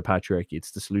solution is in the patriarchy.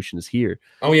 The solution is here.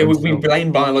 Oh yeah, we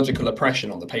blame biological oppression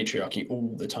on the patriarchy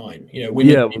all the time.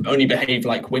 Women only behave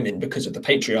like women because of the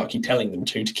patriarchy telling them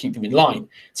to keep them in line.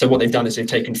 So what they've done is they've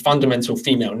taken fundamental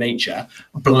female nature,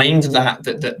 blamed that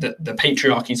the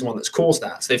patriarchy is the one that's caused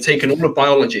that. So they've taken all of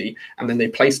biology and then they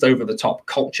placed over the top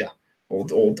culture or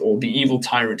the evil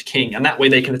tyrant king, and that way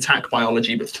they can attack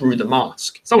biology but through the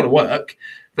mask. It's not going to work.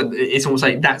 But it's almost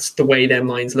like that's the way their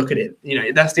minds look at it.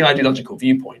 That's the ideological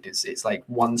viewpoint. It's like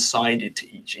one-sided to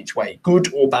each way,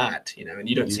 good or bad. And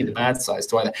you don't see the bad sides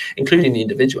to either, including the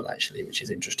individual, actually, which is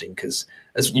interesting, because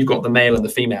as you've got the male and the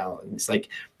female, and it's like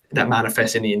that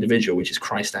manifests in the individual, which is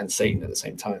Christ and Satan at the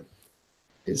same time,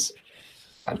 is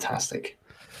fantastic.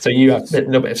 So you have a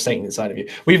little bit of Satan inside of you.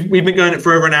 We've been going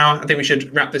for over an hour. I think we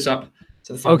should wrap this up.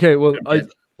 Okay, well,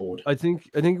 I think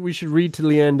we should read to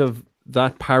the end of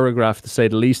that paragraph, to say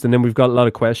the least, and then we've got a lot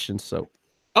of questions. So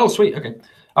sweet. Okay,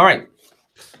 all right,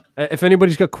 if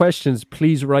anybody's got questions,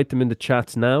 please write them in the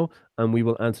chats now and we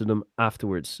will answer them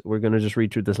afterwards. We're going to just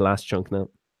read through this last chunk now.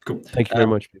 Cool. Thank you very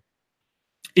much.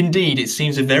 Indeed, it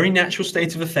seems a very natural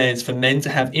state of affairs for men to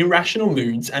have irrational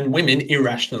moods and women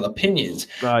irrational opinions.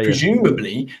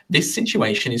 Presumably, this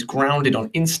situation is grounded on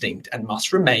instinct and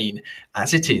must remain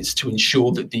as it is to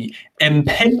ensure that the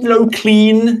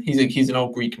empedoclean, he's an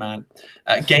old Greek man,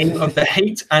 game of the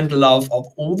hate and love of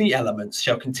all the elements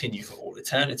shall continue for all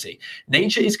eternity.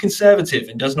 Nature is conservative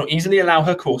and does not easily allow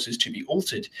her courses to be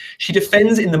altered. She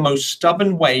defends in the most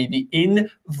stubborn way the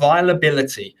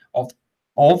inviolability of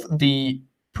the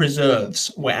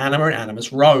preserves where anima and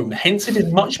animus roam. Hence, it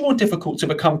is much more difficult to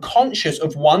become conscious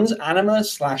of one's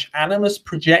anima/animus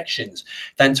projections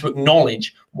than to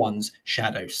acknowledge one's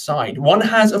shadow side. One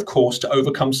has, of course, to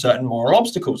overcome certain moral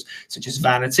obstacles, such as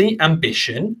vanity,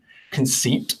 ambition,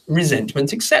 conceit,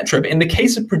 resentment, etc. But in the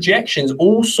case of projections,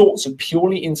 all sorts of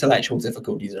purely intellectual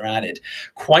difficulties are added,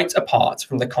 quite apart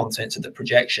from the contents of the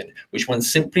projection, which one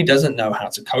simply doesn't know how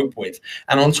to cope with.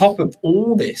 And on top of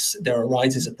all this, there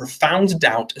arises a profound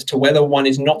doubt as to whether one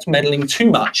is not meddling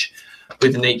too much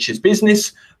with nature's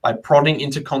business by prodding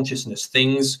into consciousness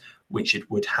things which it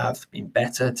would have been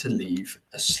better to leave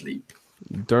asleep.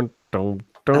 Dun, dun,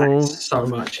 dun. That's so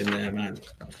much in there, man.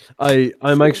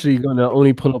 I'm actually gonna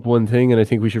only pull up one thing, and I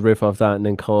think we should riff off that and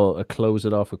then close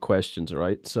it off with questions. All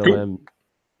right. So Cool.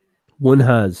 one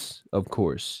has, of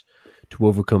course, to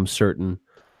overcome certain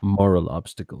moral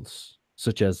obstacles,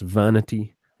 such as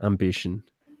vanity, ambition,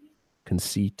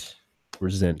 conceit,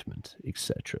 resentment,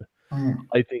 etc.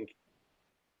 I think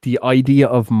the idea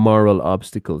of moral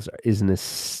obstacles is an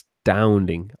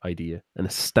astounding idea,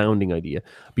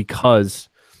 because,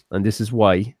 and this is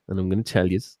why, and I'm going to tell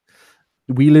you,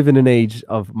 we live in an age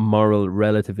of moral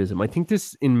relativism. I think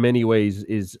this, in many ways,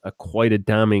 is quite a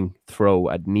damning throw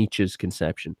at Nietzsche's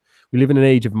conception. We live in an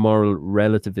age of moral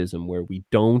relativism where we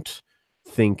don't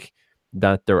think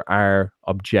that there are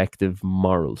objective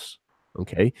morals.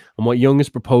 Okay. And what Jung is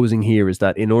proposing here is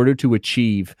that in order to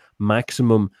achieve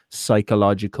maximum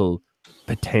psychological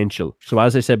potential, so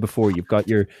as I said before, you've got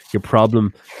your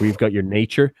problem where you've got your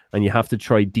nature, and you have to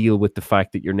try deal with the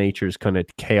fact that your nature is kind of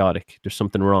chaotic. There's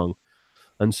something wrong.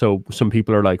 And so some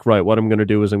people are like, right, what I'm going to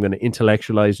do is I'm going to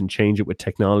intellectualize and change it with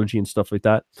technology and stuff like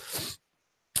that.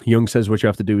 Jung says what you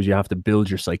have to do is you have to build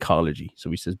your psychology.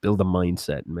 So he says build a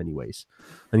mindset in many ways.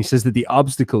 And he says that the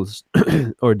obstacles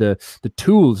or the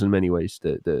tools in many ways,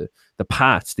 the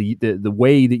paths, the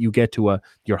way that you get to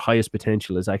your highest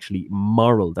potential is actually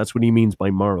moral. That's what he means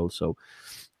by moral. So,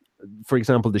 for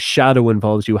example, the shadow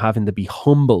involves you having to be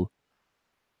humble.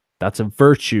 That's a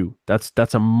virtue. That's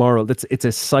a moral. It's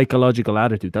a psychological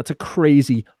attitude. That's a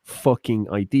crazy fucking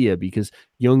idea, because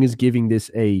Jung is giving this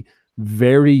a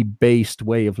very based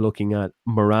way of looking at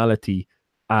morality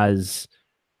as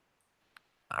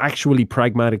actually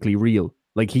pragmatically real.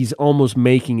 Like, he's almost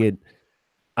making it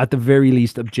at the very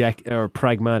least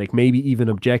pragmatic, maybe even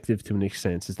objective to an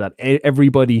extent. Is that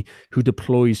everybody who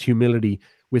deploys humility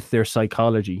with their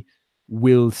psychology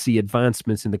will see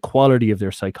advancements in the quality of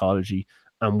their psychology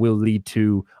and will lead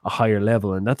to a higher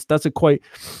level. And that's a quite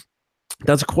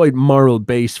moral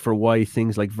base for why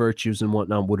things like virtues and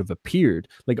whatnot would have appeared.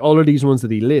 Like all of these ones that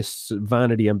he lists: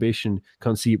 vanity, ambition,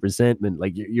 conceit, resentment.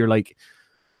 Like you're like,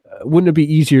 wouldn't it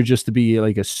be easier just to be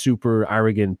like a super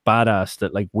arrogant badass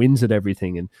that like wins at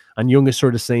everything? And Jung is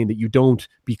sort of saying that you don't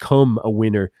become a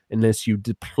winner unless you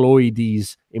deploy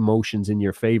these emotions in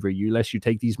your favor. Unless you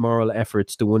take these moral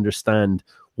efforts to understand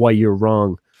why you're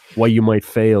wrong, why you might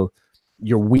fail,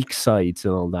 your weak sides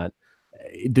and all that.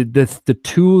 The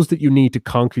tools that you need to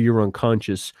conquer your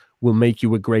unconscious will make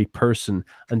you a great person.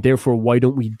 And therefore, why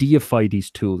don't we deify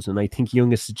these tools? And I think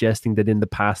Jung is suggesting that in the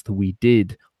past we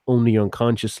did, only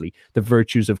unconsciously. The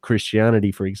virtues of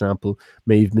Christianity, for example,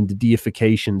 may have been the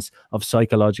deifications of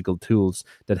psychological tools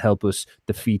that help us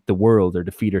defeat the world or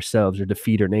defeat ourselves or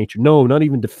defeat our nature. No, not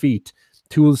even defeat.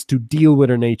 Tools to deal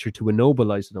with our nature, to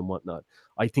ennobilize it and whatnot.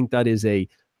 I think that is a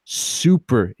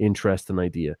super interesting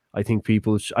idea. I think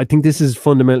this is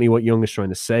fundamentally what Jung is trying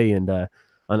to say, and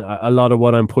a lot of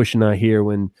what I'm pushing at here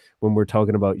when we're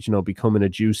talking about, becoming a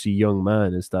juicy young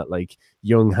man, is that like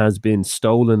Jung has been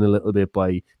stolen a little bit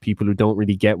by people who don't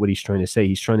really get what he's trying to say.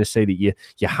 He's trying to say that you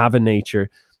have a nature,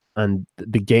 and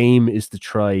the game is to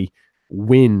try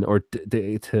win or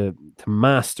to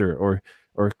master or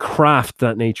craft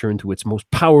that nature into its most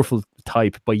powerful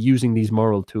type by using these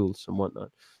moral tools and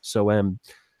whatnot. So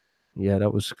yeah,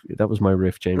 that was my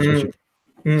riff, James.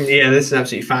 Yeah, this is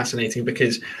absolutely fascinating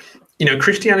because,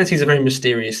 Christianity is a very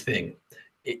mysterious thing.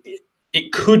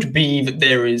 It could be that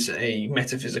there is a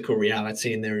metaphysical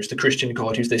reality and there is the Christian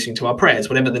God who's listening to our prayers,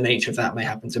 whatever the nature of that may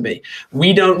happen to be.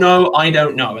 We don't know. I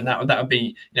don't know. And that would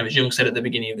be, as Jung said at the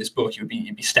beginning of this book, you'd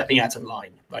be stepping out of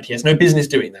line, right? He has no business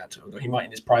doing that, although he might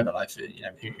in his private life,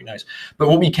 who knows. But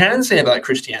what we can say about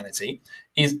Christianity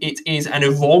is it is an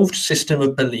evolved system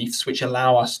of beliefs which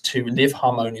allow us to live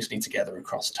harmoniously together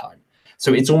across time.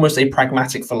 So it's almost a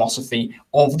pragmatic philosophy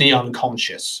of the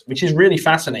unconscious, which is really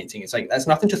fascinating. It's like, there's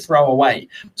nothing to throw away.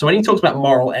 So when he talks about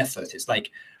moral effort, it's like,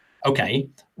 okay,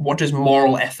 what does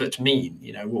moral effort mean?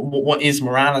 What is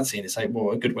morality? And it's like,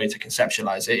 well, a good way to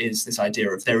conceptualize it is this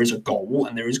idea of there is a goal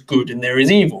and there is good and there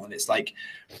is evil. And it's like,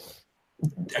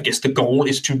 I guess the goal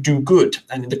is to do good.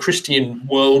 And in the Christian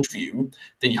worldview,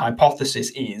 the hypothesis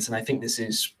is, and I think this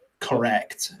is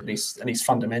correct, at least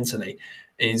fundamentally,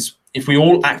 is if we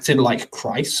all acted like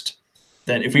Christ,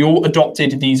 then if we all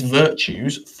adopted these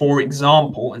virtues, for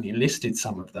example, and he listed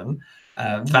some of them,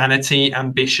 vanity,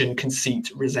 ambition,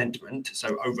 conceit, resentment,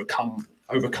 so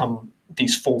overcome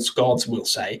these false gods, we'll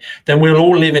say, then we'll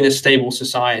all live in a stable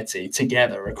society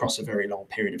together across a very long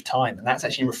period of time. And that's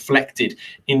actually reflected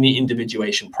in the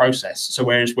individuation process. So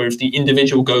whereas the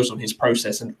individual goes on his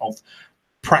process of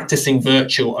practicing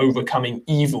virtue, overcoming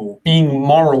evil, being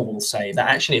moral, we'll say, that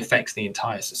actually affects the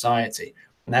entire society.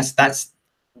 And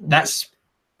that's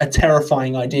a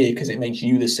terrifying idea, because it makes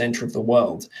you the center of the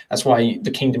world. That's why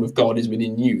the kingdom of God is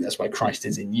within you. That's why Christ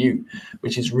is in you,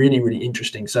 which is really, really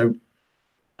interesting. So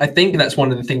I think that's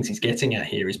one of the things he's getting at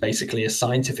here, is basically a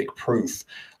scientific proof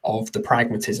of the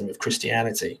pragmatism of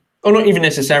Christianity, or not even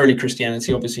necessarily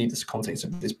Christianity. Obviously, there's the context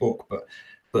of this book, but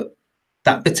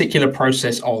that particular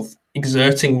process of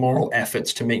exerting moral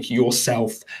efforts to make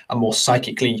yourself a more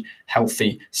psychically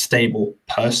healthy, stable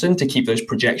person, to keep those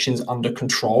projections under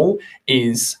control,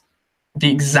 is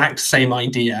the exact same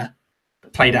idea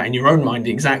played out in your own mind,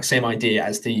 the exact same idea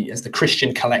as the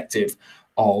Christian collective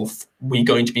of we're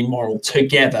going to be moral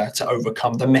together to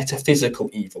overcome the metaphysical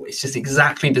evil. It's just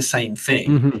exactly the same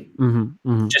thing,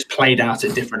 just played out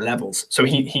at different levels. So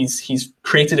he's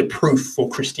created a proof for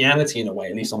Christianity in a way,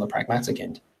 at least on the pragmatic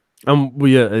end.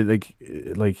 We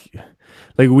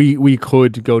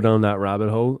could go down that rabbit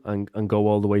hole and go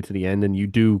all the way to the end, and you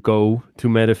do go to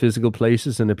metaphysical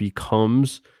places, and it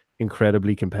becomes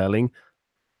incredibly compelling.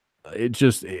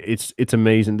 It's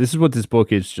amazing. This is what this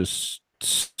book is, just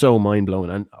so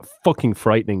mind-blowing and fucking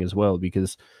frightening as well,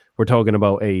 because we're talking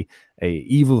about a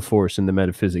evil force in the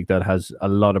metaphysic that has a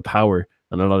lot of power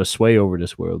and a lot of sway over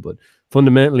this world. But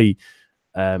fundamentally,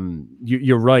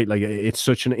 you're right. Like, it's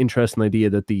such an interesting idea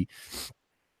that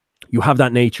you have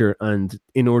that nature, and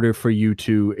in order for you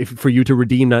to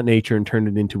redeem that nature and turn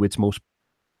it into its most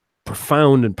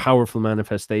profound and powerful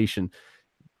manifestation,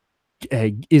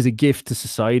 is a gift to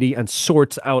society and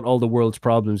sorts out all the world's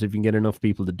problems if you can get enough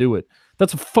people to do it.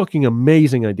 That's a fucking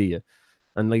amazing idea.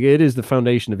 And like, it is the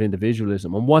foundation of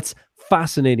individualism. And what's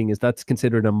fascinating is that's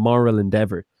considered a moral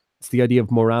endeavor. It's the idea of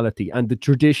morality, and the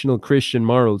traditional Christian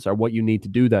morals are what you need to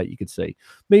do that, you could say.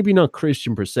 Maybe not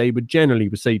Christian per se, but generally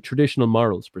we say traditional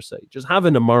morals per se. Just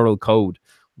having a moral code,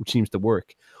 which seems to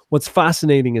work. What's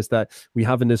fascinating is that we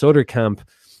have in this other camp,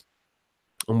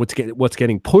 and what's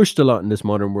getting pushed a lot in this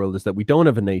modern world, is that we don't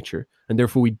have a nature, and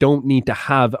therefore we don't need to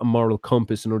have a moral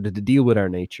compass in order to deal with our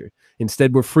nature.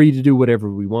 Instead, we're free to do whatever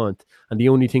we want, and the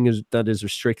only thing that is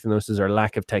restricting us is our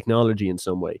lack of technology in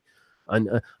some way.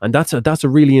 And that's a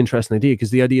really interesting idea,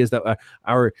 because the idea is that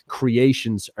our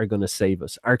creations are going to save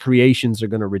us. Our creations are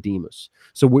going to redeem us.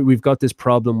 So we've got this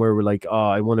problem where we're like, oh,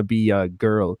 I want to be a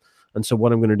girl. And so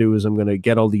what I'm going to do is I'm going to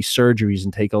get all these surgeries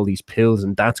and take all these pills,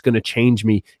 and that's going to change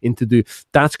me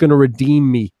that's going to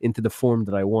redeem me into the form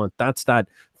that I want. That's that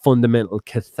fundamental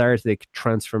cathartic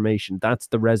transformation. That's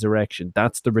the resurrection.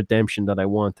 That's the redemption that I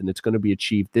want. And it's going to be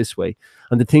achieved this way.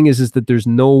 And the thing is that there's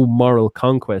no moral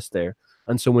conquest there.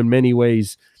 And so in many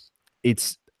ways,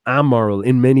 it's amoral.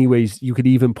 In many ways, you could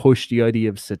even push the idea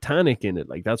of satanic in it.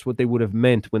 Like, that's what they would have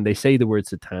meant when they say the word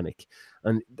satanic.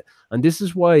 And this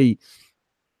is why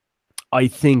I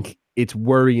think it's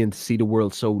worrying to see the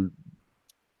world so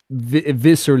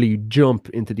viscerally jump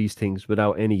into these things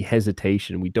without any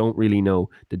hesitation. We don't really know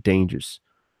the dangers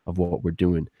of what we're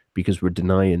doing, because we're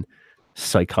denying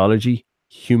psychology,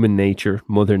 human nature,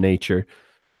 mother nature,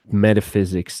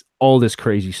 metaphysics, all this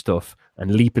crazy stuff,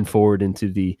 and leaping forward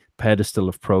into the pedestal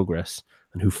of progress.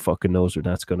 And who fucking knows where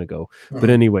that's going to go. But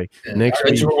anyway, next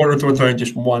week, I want to throw in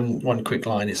just one quick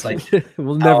line. It's like,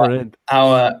 we'll never end.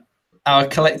 Our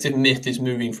collective myth is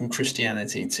moving from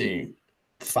Christianity to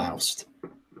Faust.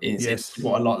 Is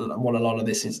what a lot of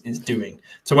this is doing.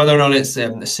 So whether or not it's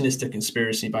a sinister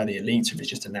conspiracy by the elites, or if it's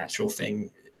just a natural thing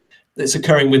that's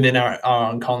occurring within our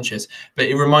unconscious. But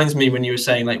it reminds me, when you were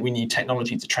saying like we need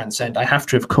technology to transcend, I have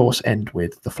to of course end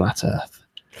with the flat earth.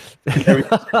 And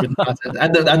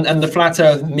the flat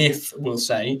earth myth will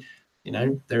say, you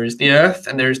know, there is the earth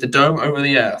and there is the dome over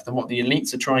the earth, and what the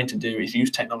elites are trying to do is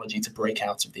use technology to break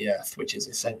out of the earth, which is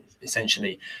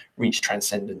essentially reach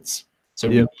transcendence. So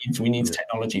we need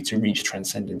technology to reach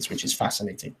transcendence, which is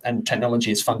fascinating. And technology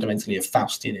is fundamentally a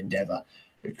Faustian endeavor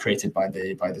created by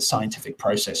the scientific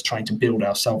process, trying to build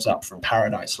ourselves up from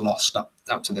paradise lost up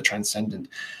to the transcendent.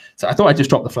 So I thought I'd just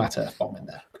drop the flat earth bomb in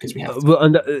there, because we have to. Well,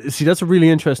 and see, that's a really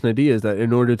interesting idea, is that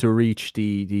in order to reach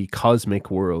the cosmic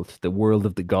world, the world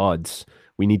of the gods,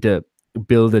 we need to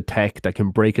build a tech that can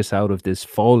break us out of this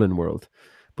fallen world.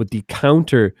 But the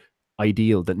counter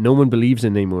ideal that no one believes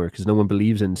in anymore, because no one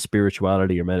believes in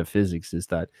spirituality or metaphysics, is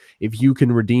that if you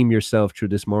can redeem yourself through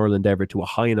this moral endeavor to a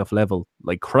high enough level,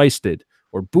 like Christ did,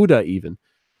 or Buddha even,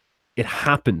 it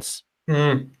happens.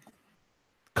 It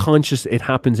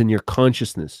happens in your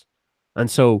consciousness. And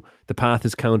so the path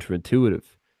is counterintuitive.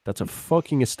 That's a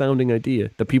fucking astounding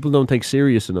idea that people don't take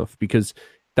serious enough, because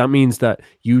that means that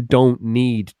you don't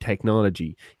need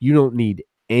technology. You don't need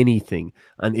anything.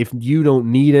 And if you don't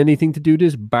need anything to do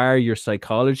this, bar your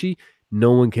psychology,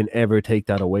 no one can ever take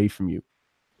that away from you.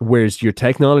 Whereas your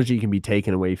technology can be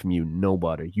taken away from you, no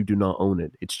bother. You do not own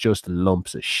it. It's just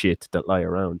lumps of shit that lie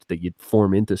around that you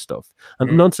form into stuff. And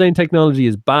I'm not saying technology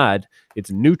is bad,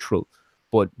 it's neutral,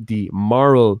 but the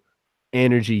moral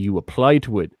energy you apply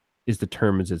to it is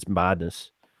determines its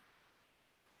madness.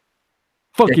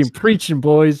 Fucking preaching,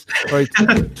 boys. Right,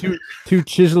 two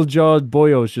chisel-jawed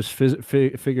boyos just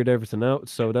figured everything out.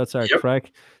 So that's our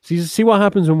crack. See what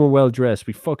happens when we're well-dressed.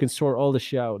 We fucking sort all the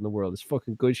shit out in the world. It's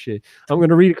fucking good shit. I'm going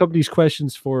to read a couple of these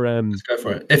questions for... Let's go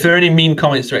for it. If there are any mean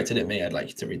comments directed at me, I'd like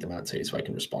you to read them out too, so I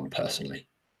can respond personally.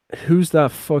 Who's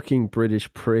that fucking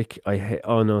British prick? I hate...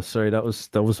 Oh, no, sorry. That was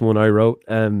the one I wrote.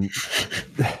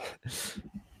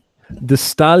 The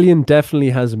stallion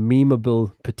definitely has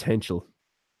memeable potential.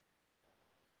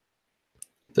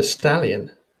 The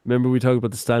stallion. Remember we talked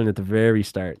about the stallion at the very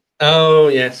start. Oh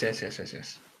yes. Yeah,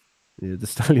 the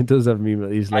stallion does have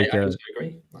meme. He's like, I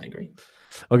agree.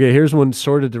 Okay, here's one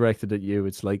sort of directed at you.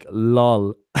 It's like,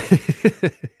 lol.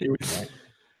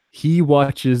 He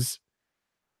watches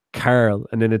Carl,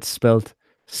 and then it's spelled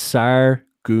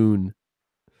Sargoon.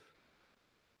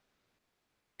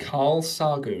 Carl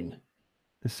Sargoon.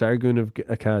 Sargoon of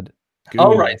Akkad.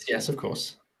 Oh right, yes, of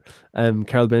course.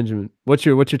 Carl Benjamin. What's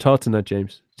your thoughts on that,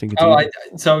 James?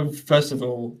 So first of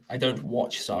all, I don't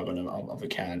watch Sargon of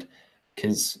Akkad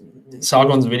because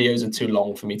Sargon's videos are too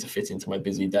long for me to fit into my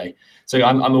busy day. So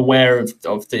I'm aware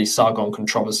of the Sargon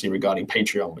controversy regarding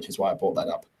Patreon, which is why I brought that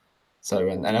up. So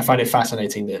and I find it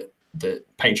fascinating that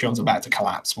Patreon's about to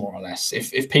collapse more or less.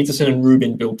 If Peterson and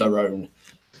Rubin build their own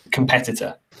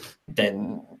competitor,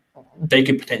 then they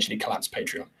could potentially collapse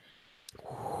Patreon.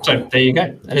 So there you go,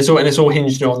 and it's all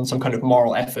hinged on some kind of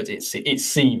moral effort. It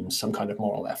seems some kind of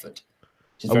moral effort.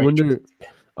 I wonder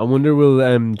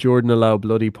will Jordan allow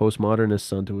bloody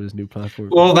postmodernists onto his new platform?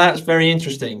 Well, that's very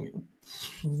interesting.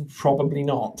 Probably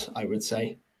not, I would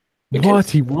say. What,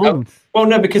 he won't? Well,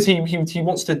 no, because he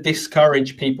wants to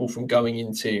discourage people from going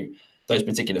into those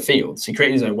particular fields. He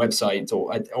created his own website,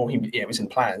 or it was in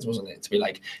plans, wasn't it, to be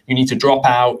like, you need to drop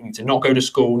out, you need to not go to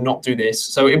school, not do this.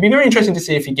 So it'd be very interesting to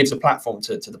see if he gives a platform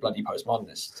to the bloody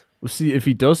postmodernists. Well, see, if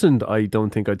he doesn't, I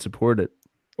don't think I'd support it.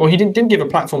 Well, he didn't give a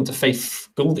platform to Faith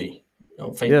Gouldy.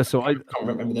 Yeah, so I can't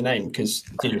remember the name because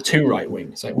too right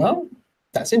wing. So well,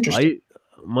 that's interesting.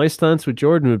 My stance with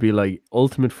Jordan would be like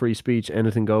ultimate free speech,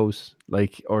 anything goes,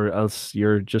 like, or else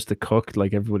you're just a cook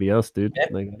like everybody else, dude. Yeah,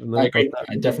 like, I agree.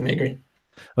 I definitely agree.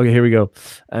 Okay, here we go.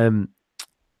 I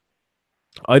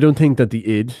don't think that the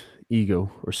id,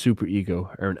 ego, or super ego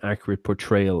are an accurate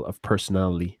portrayal of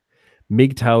personality.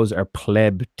 MGTOWs are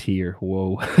pleb tier.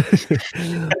 Whoa.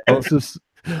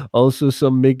 also,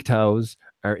 some MGTOWs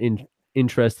are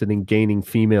interested in gaming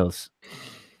females.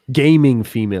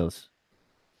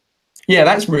 Yeah,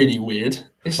 that's really weird.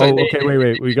 It's wait.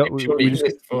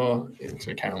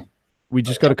 We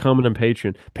just got a comment on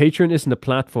Patreon. Patreon isn't the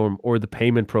platform or the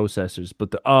payment processors, but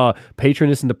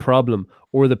Patreon isn't the problem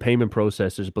or the payment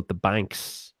processors, but the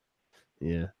banks.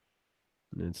 Yeah.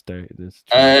 Yes,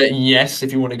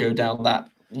 if you want to go down that.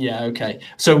 Yeah, okay.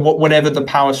 So whatever the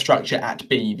power structure at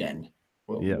B, then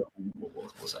we'll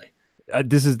say.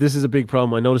 This is a big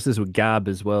problem. I noticed this with Gab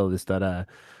as well. Is that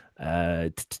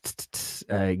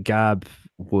Gab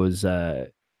was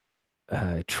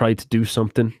tried to do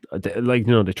something like,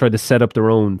 they tried to set up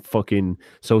their own fucking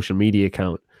social media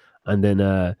account, and then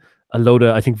a load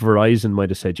of, I think Verizon might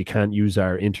have said you can't use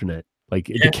our internet, like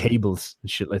the cables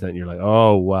and shit like that, and you're like,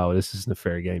 oh wow, this isn't a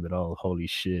fair game at all. Holy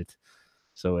shit.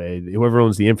 So whoever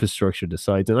owns the infrastructure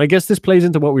decides. And I guess this plays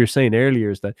into what we were saying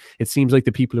earlier, is that it seems like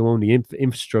the people who own the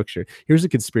infrastructure, here's a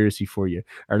conspiracy for you,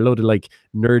 are a load of like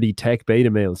nerdy tech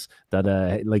beta males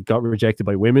that like got rejected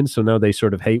by women. So now they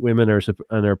sort of hate women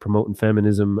and are promoting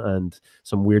feminism and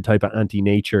some weird type of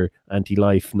anti-nature,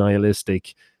 anti-life,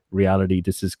 nihilistic reality.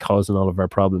 This is causing all of our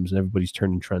problems and everybody's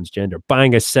turning transgender.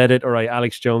 Bang, I said it. All right,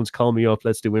 Alex Jones, call me up.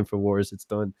 Let's do InfoWars. It's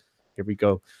done. Here we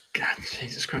go. God,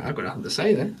 Jesus Christ, I've got nothing to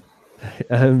say then.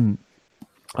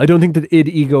 I don't think that id,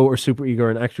 ego, or super ego are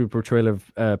an accurate portrayal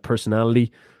of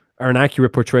personality, or an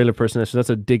accurate portrayal of personality. So that's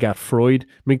a dig at Freud.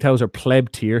 MGTOWs are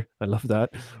pleb tier. I love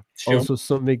that. Sure. Also,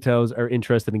 some MGTOWs are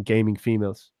interested in gaming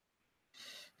females.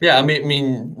 Yeah, I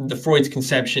mean, the Freud's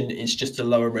conception is just a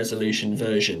lower resolution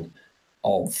version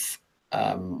of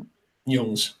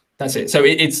Jung's. That's it. So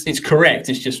it's correct.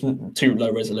 It's just too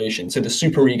low resolution. So the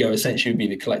superego essentially would be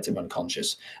the collective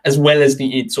unconscious, as well as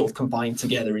the id sort of combined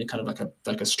together in kind of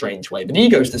like a strange way. But the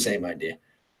ego is the same idea.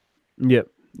 Yep,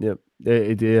 yep,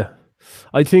 yeah.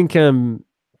 I think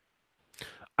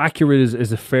accurate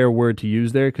is a fair word to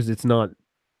use there because it's not.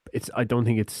 It's I don't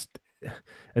think it's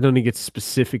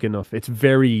specific enough. It's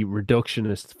very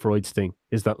reductionist. Freud's thing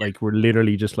is that like we're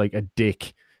literally just like a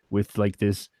dick with like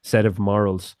this set of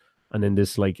morals and then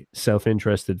this like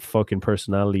self-interested fucking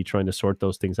personality trying to sort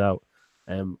those things out.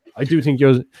 I do think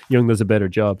Jung does a better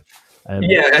job.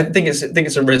 Yeah, I think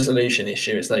it's a resolution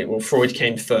issue. It's like, well, Freud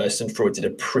came first, and Freud did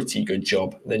a pretty good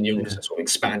job. Then Jung sort of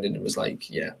expanded and was like,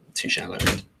 yeah, too shallow.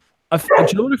 Do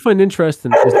you know what I find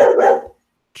interesting is that,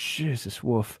 Jesus,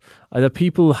 woof, that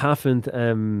people haven't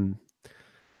come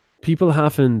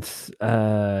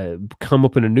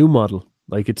up in a new model.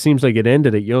 Like it seems like it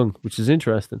ended at Jung, which is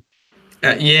interesting.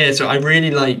 Yeah, so I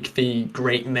really like the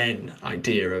great men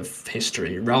idea of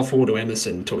history. Ralph Waldo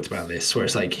Emerson talked about this, where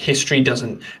it's like history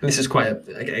doesn't, and this is quite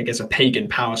I guess, a pagan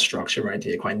power structure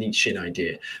idea, quite a Nietzschean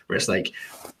idea, where it's like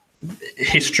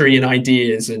history and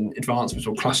ideas and advancements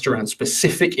will cluster around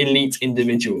specific elite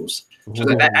individuals. So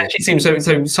that actually seems so.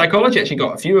 Psychology actually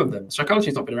got a few of them.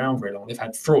 Psychology's not been around very long. They've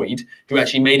had Freud, who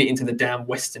actually made it into the damn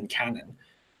Western canon.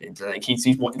 Like he's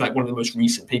like one of the most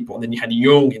recent people, and then you had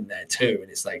Jung in there too, and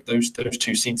it's like those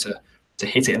two seem to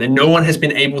hit it, and then no one has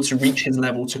been able to reach his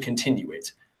level to continue it.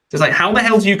 So it's like, how the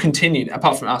hell do you continue that?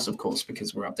 Apart from us, of course,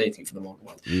 because we're updating for the modern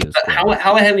world. Yes, how the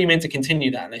hell are you meant to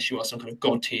continue that unless you are some kind of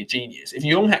god tier genius? If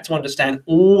Jung had to understand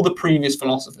all the previous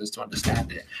philosophers to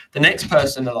understand it, the next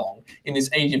person along in this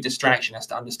age of distraction has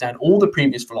to understand all the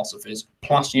previous philosophers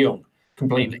plus Jung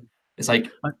completely. It's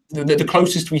like the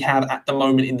closest we have at the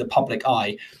moment in the public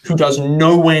eye, who does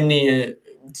nowhere near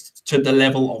to the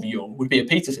level of Jung, would be a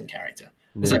Peterson character.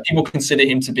 It's like people consider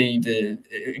him to be a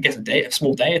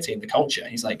small deity in the culture.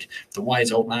 He's like the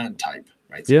wise old man type,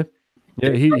 right? Yeah,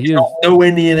 yeah. He is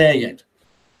nowhere near there yet.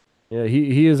 Yeah,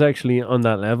 he is actually on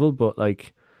that level, but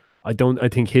like, I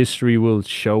think history will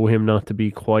show him not to be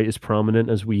quite as prominent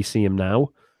as we see him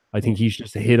now. I think he's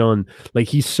just a hit on, like,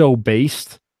 he's so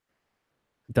based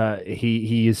that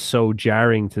he is so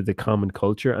jarring to the common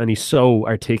culture, and he's so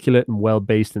articulate and well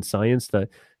based in science that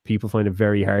people find it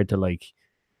very hard to like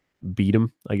beat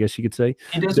him, I guess you could say.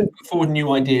 He doesn't put forward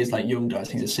new ideas like Jung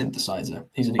does. He's a synthesizer.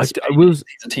 He's he's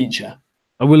a teacher.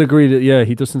 I will agree that, yeah,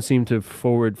 he doesn't seem to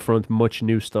forward front much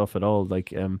new stuff at all.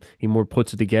 Like he more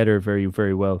puts it together very,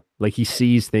 very well. Like he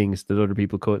sees things that other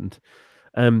people couldn't.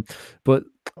 But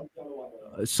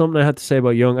something I had to say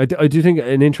about Jung, I do think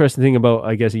an interesting thing about,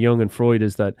 I guess, Jung and Freud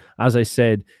is that, as I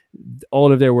said,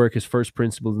 all of their work is first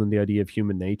principles in the idea of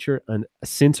human nature. And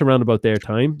since around about their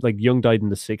time, like Jung died in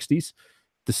the 60s.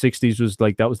 The 60s was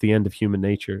like, that was the end of human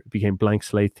nature. It became blank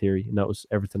slate theory, and that was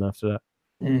everything after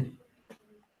that.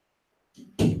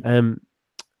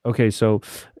 Okay, so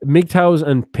MGTOWs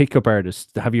and pickup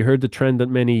artists. Have you heard the trend that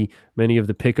many of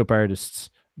the pickup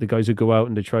artists, the guys who go out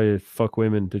and they try to fuck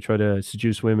women, they try to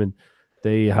seduce women,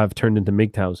 they have turned into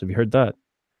MGTOWs? Have you heard that?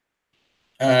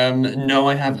 No,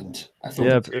 I haven't. I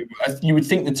thought you would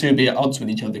think the two would be at odds with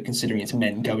each other, considering it's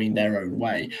men going their own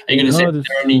way. Are you going to say they're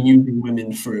only using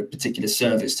women for a particular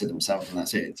service to themselves, and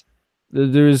that's it?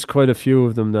 There is quite a few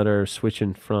of them that are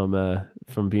switching from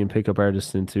being pickup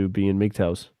artists into being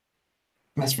MGTOWs.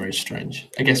 That's very strange.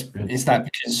 I guess, is that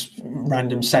because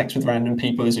random sex with random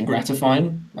people isn't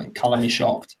gratifying? Like, color me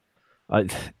shocked. I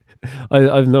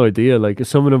have no idea. Like,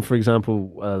 some of them, for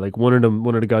example, like one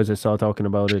of the guys I saw talking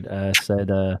about it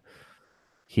said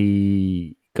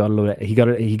he got an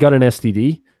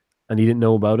STD and he didn't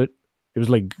know about it. It was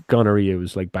like gonorrhea. It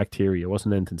was like bacteria. It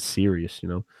wasn't anything serious, you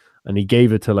know. And he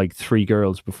gave it to like 3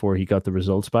 girls before he got the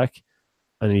results back,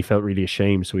 and then he felt really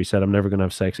ashamed. So he said, "I'm never gonna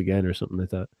have sex again," or something like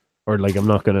that, or like, "I'm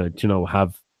not gonna,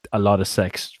 have a lot of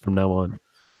sex from now on."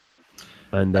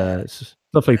 And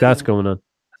stuff like that's going on.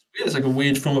 It's like a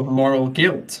weird form of moral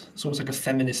guilt. It's almost like a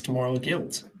feminist moral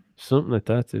guilt. Something like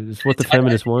that. It's what the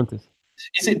feminists wanted.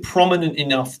 Is it prominent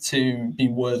enough to be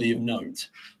worthy of note,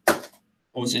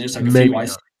 or is it just like a few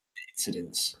isolated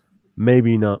incidents?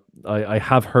 Maybe not. I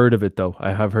have heard of it though.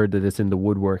 I have heard that it's in the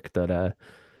woodwork that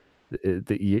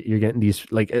you're getting these,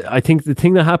 like, I think the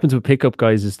thing that happens with pickup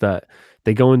guys is that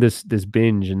they go in this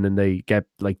binge, and then they get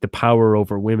like the power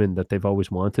over women that they've always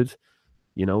wanted.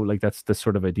 You know, like that's the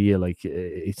sort of idea. Like,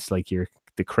 it's like you're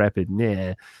decrepit,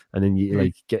 and then you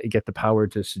like get the power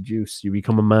to seduce. You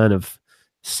become a man of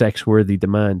sex worthy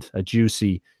demand, a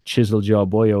juicy chisel jaw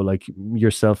boyo like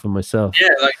yourself and myself. Yeah,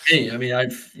 like me. I mean,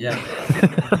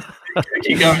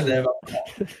 keep going there.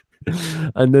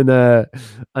 And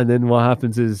then what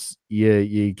happens is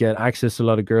you get access to a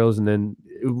lot of girls, and then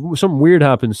something weird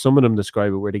happens. Some of them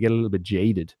describe it where they get a little bit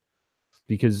jaded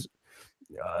because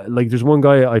like there's one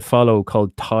guy I follow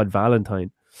called Todd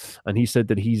Valentine, and he said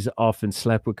that he's often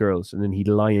slept with girls and then he'd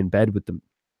lie in bed with them,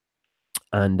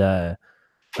 and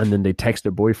then they text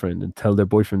their boyfriend and tell their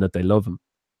boyfriend that they love him,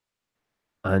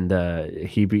 and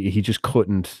he just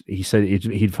couldn't. He said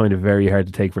he'd find it very hard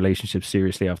to take relationships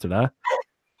seriously after that.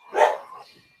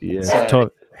 Yeah,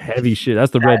 so, heavy shit.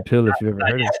 That's the red pill if you've ever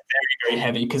heard it. Very, very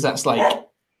heavy, because that's like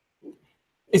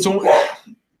it's all.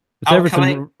 It's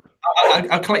everything.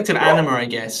 Our collective anima, I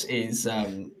guess, is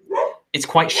it's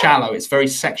quite shallow. It's very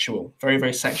sexual, very,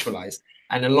 very sexualized,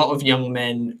 and a lot of young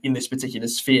men in this particular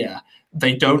sphere,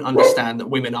 they don't understand that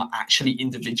women are actually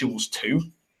individuals too.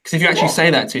 Because if you actually say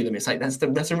that to them, it's like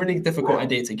that's a really difficult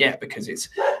idea to get, because it's,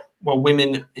 well,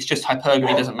 women, it's just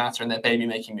hypergamy, doesn't matter, and they're baby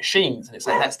making machines, and it's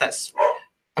like that's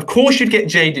of course you'd get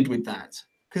jaded with that,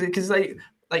 because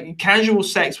like casual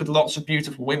sex with lots of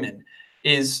beautiful women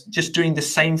is just doing the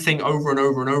same thing over and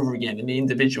over and over again, and the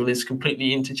individual is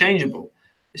completely interchangeable.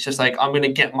 It's just like, I'm going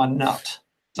to get my nut.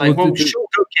 It's like, well, sure,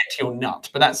 go get your nut,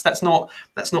 but that's not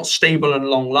stable and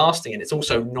long lasting, and it's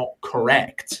also not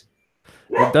correct.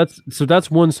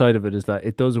 That's one side of it, is that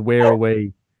it does wear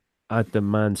away at the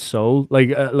man's soul.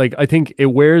 Like I think it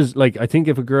wears, like, I think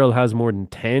if a girl has more than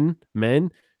 10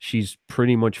 men, she's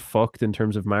pretty much fucked in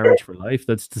terms of marriage for life.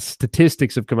 That's the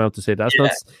statistics have come out to say. That's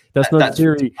not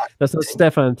theory. That's not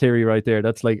Stefan theory right there.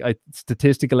 That's like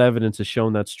statistical evidence has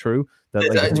shown that's true. That,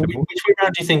 like, which way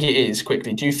round do you think it is,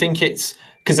 quickly? Do you think it's,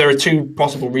 because there are two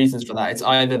possible reasons for that. It's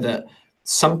either that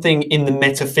something in the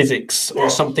metaphysics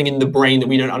or something in the brain that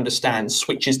we don't understand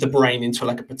switches the brain into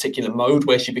like a particular mode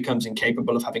where she becomes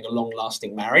incapable of having a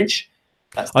long-lasting marriage.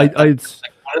 That's like one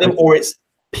of them, or it's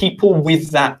people with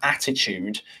that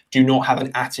attitude do not have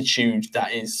an attitude that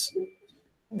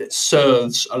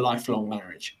serves a lifelong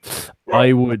marriage.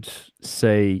 I would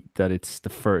say that it's the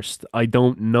first. I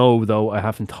don't know though. I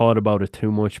haven't thought about it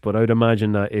too much, but I would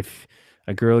imagine that if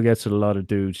a girl gets with a lot of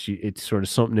dudes, it's sort of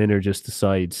something in her just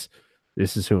decides,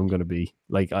 this is who I'm going to be.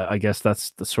 Like, I guess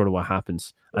that's sort of what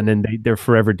happens. And then they're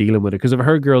forever dealing with it. Because I've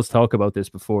heard girls talk about this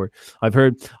before. I've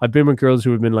been with girls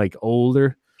who have been like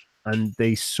older, and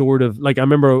they sort of, like, I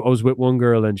remember I was with one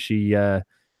girl, and it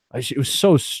was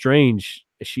so strange.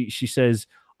 She says,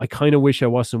 I kind of wish I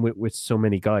wasn't with so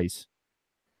many guys,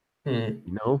 you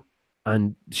know?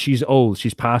 And she's old.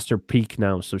 She's past her peak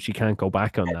now, so she can't go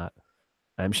back on that.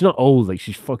 She's not old, like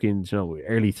she's fucking,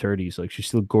 early 30s. Like, she's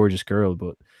still a gorgeous girl,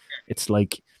 but it's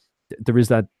like there is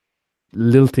that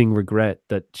lilting regret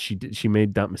that she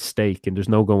made that mistake, and there's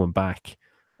no going back.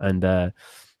 And that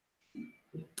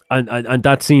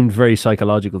seemed very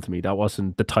psychological to me. That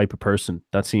wasn't the type of person.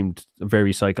 That seemed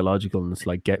very psychological, and it's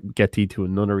like get thee to a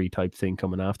nunnery type thing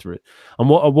coming after it. And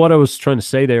what I was trying to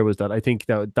say there was that I think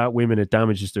that women, it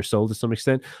damages their soul to some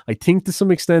extent. I think to some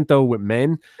extent though with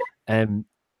men,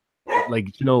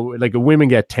 like a women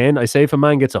get 10. I say if a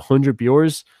man gets 100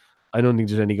 Bures, I don't think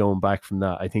there's any going back from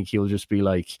that. I think he'll just be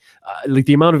like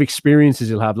the amount of experiences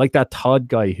he'll have, like that Todd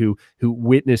guy who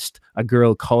witnessed a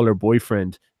girl call her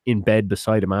boyfriend in bed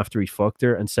beside him after he fucked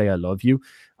her and say, I love you.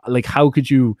 Like, how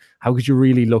could you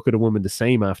really look at a woman the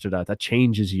same after that? That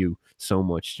changes you so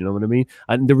much. Do you know what I mean?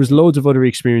 And there was loads of other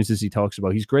experiences he talks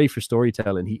about. He's great for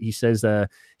storytelling. He says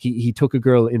he took a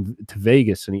girl to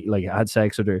Vegas, and he like had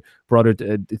sex with her, brought her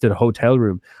to the hotel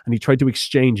room, and he tried to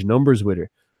exchange numbers with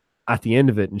her at the end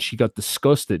of it, and she got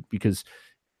disgusted because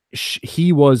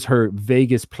he was her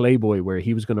Vegas playboy where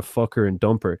he was going to fuck her and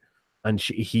dump her, and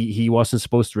he wasn't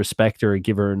supposed to respect her or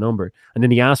give her a number. And then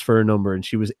he asked for her number, and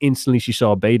she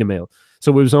saw a beta male.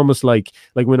 So it was almost like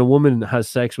when a woman has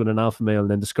sex with an alpha male and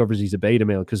then discovers he's a beta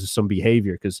male because of some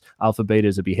behavior, because alpha beta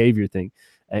is a behavior thing.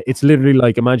 It's literally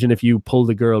like, imagine if you pulled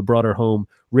a girl, brought her home,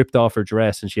 ripped off her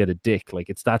dress, and she had a dick. Like,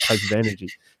 it's that type of energy.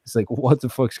 It's like, what the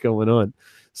fuck's going on?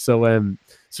 So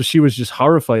she was just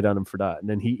horrified at him for that. And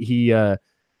then he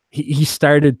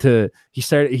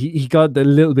got a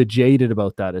little bit jaded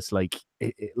about that. It's like,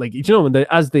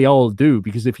 as they all do,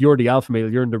 because if you're the alpha male,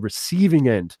 you're in the receiving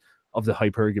end of the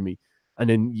hypergamy. And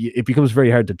then it becomes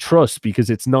very hard to trust because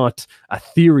it's not a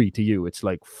theory to you. It's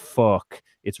like, fuck,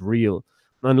 it's real.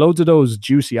 And loads of those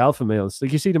juicy alpha males,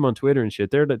 like you see them on Twitter and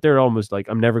shit, they're almost like,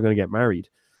 I'm never going to get married.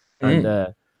 And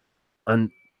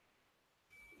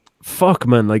fuck,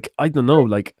 man, like, I don't know,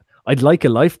 like, I'd like a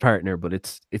life partner, but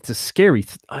it's a scary.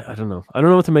 I don't know. I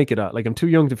don't know what to make it out. Like I'm too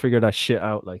young to figure that shit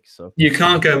out. Like so. You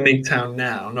can't go MGTOW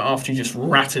now, not after you just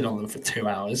ratted on them for 2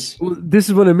 hours. Well, this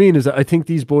is what I mean. Is that I think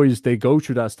these boys they go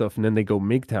through that stuff and then they go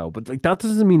MGTOW, but like that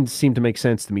doesn't seem to make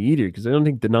sense to me either. Because I don't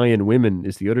think denying women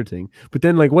is the other thing. But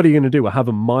then like, what are you gonna do? Have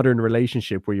a modern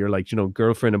relationship where you're like,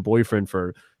 girlfriend and boyfriend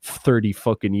for 30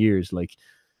 fucking years? Like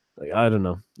I don't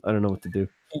know. I don't know what to do.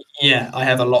 Yeah, I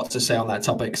have a lot to say on that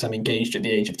topic because I'm engaged at the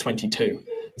age of 22.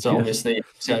 So obviously,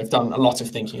 I've done a lot of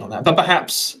thinking on that, but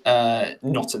perhaps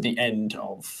not at the end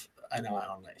of an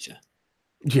Aion lecture.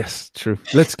 Yes, true.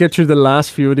 Let's get through the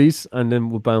last few of these and then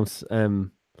we'll bounce.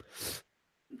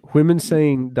 Women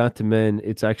saying that to men,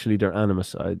 it's actually their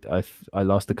animus. I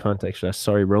lost the context for that.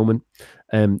 Sorry, Roman.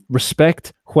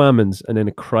 Respect whamans and then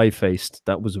a cry faced.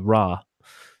 That was raw.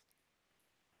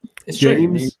 It's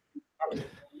James. true.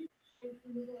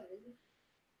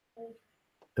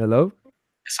 Hello?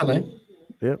 Yes, hello.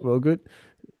 Yeah, well, good.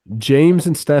 James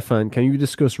and Stefan, can you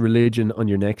discuss religion on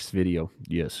your next video?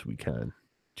 Yes, we can.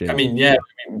 James. I mean, yeah,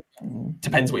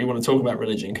 depends what you want to talk about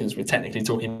religion because we're technically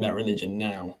talking about religion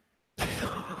now.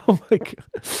 Oh my god.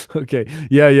 Okay.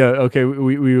 Yeah. Okay.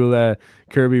 We will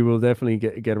Kirby will definitely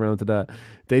get around to that.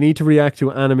 They need to react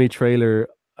to an anime trailer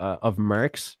of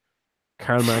Marx.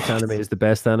 Karl Marx anime is the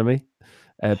best anime.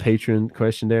 Patron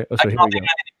question there. Oh, so here we go.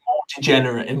 More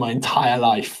degenerate in my entire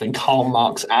life than Karl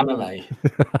Marx anime.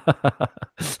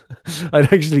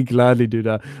 I'd actually gladly do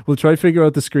that. We'll try to figure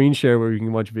out the screen share where we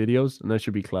can watch videos, and that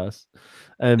should be class.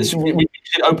 We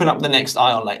should open up the next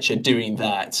Aion lecture doing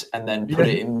that, and then put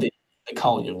it in the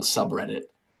Carl Jung subreddit.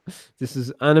 This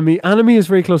is anime. Anime is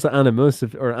very close to animus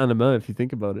or anima, if you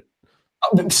think about it.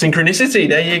 Synchronicity.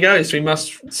 There you go. So we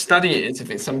must study it as if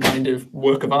it's some kind of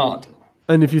work of art.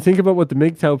 And if you think about what the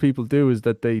MGTOW people do, is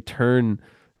that they turn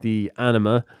the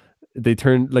anima, they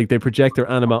project their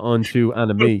anima onto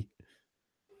anime.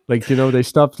 Like, they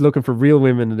stop looking for real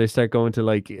women and they start going to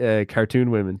like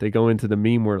cartoon women. They go into the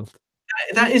meme world.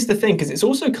 That is the thing, because it's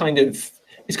also kind of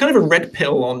a red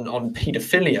pill on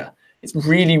pedophilia. It's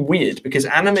really weird because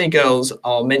anime girls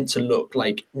are meant to look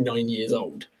like 9 years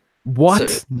old. What?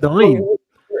 So, 9?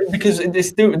 Because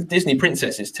this do with Disney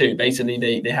princesses too. Basically,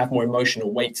 they have more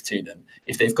emotional weight to them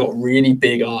if they've got really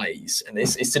big eyes, and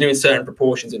it's to do with certain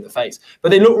proportions in the face. But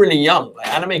they look really young. Like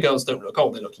anime girls don't look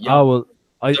old; they look young. Oh well,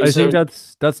 I think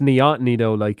that's neoteny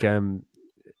though.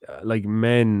 Like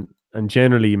men and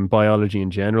generally in biology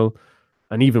in general,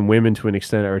 and even women to an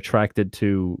extent are attracted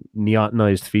to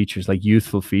neotenized features, like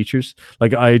youthful features.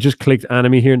 Like I just clicked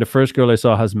anime here, and the first girl I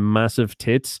saw has massive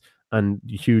tits and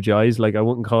huge eyes. Like I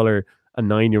wouldn't call her a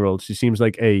 9-year-old. She seems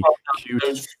like a cute,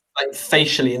 like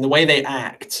facially and the way they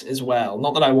act as well.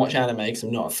 Not that I watch anime because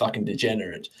I'm not a fucking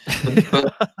degenerate, but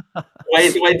the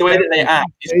way that they act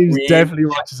is really, definitely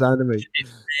watches anime.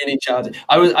 It's really childish.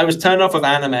 I was turned off of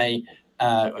anime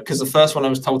because the first one I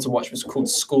was told to watch was called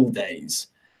School Days,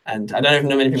 and I don't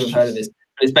know if many people have heard of this.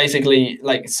 It's basically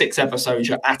like 6 episodes.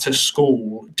 You're at a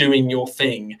school doing your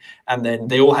thing, and then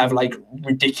they all have like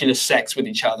ridiculous sex with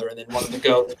each other. And then one of the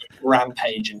girls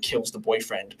rampage and kills the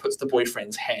boyfriend, puts the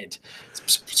boyfriend's head.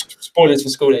 Spoilers for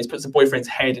School Days. Puts the boyfriend's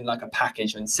head in like a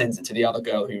package and sends it to the other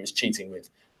girl who he was cheating with,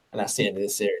 and that's the end of the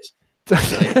series.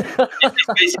 It's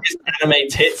basically just anime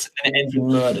tits, and it ends with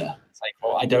murder. It's like,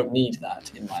 well, I don't need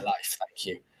that in my life. Thank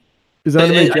you. Is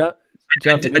anime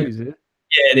Japanese?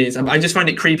 Yeah, it is. I just find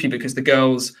it creepy because the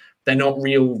girls, they're not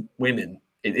real women.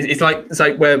 It's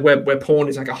like where porn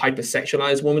is like a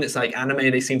hypersexualized woman. It's like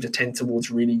anime, they seem to tend towards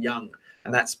really young,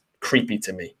 and that's creepy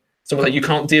to me. So like, you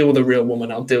can't deal with a real woman.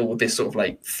 I'll deal with this sort of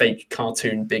like fake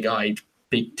cartoon, big-eyed,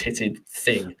 big-titted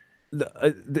thing.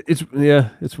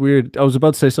 It's weird. I was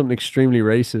about to say something extremely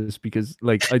racist because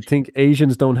like I think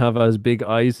Asians don't have as big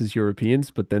eyes as Europeans,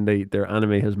 but then their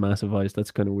anime has massive eyes.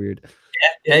 That's kind of weird.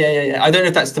 Yeah. I don't know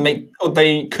if that's to make, or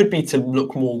they could be to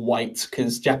look more white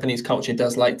because Japanese culture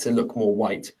does like to look more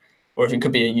white, or if it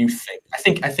could be a youth thing.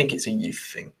 I think it's a youth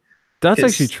thing. That's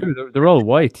actually true. They're all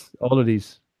white. All of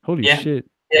these. Holy shit.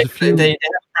 Yeah, they have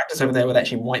a practice over there with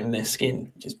actually whitening their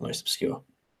skin, which is most obscure.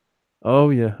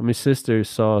 Oh yeah, my sister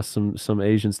saw some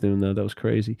Asians doing that. That was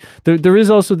crazy. There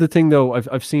is also the thing though.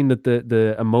 I've seen that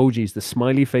the emojis, the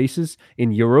smiley faces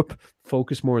in Europe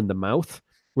focus more in the mouth,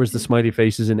 whereas the smiley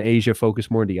faces in Asia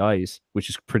focus more in the eyes, which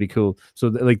is pretty cool. So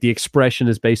like the expression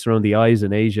is based around the eyes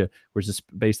in Asia, whereas it's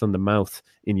based on the mouth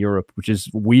in Europe, which is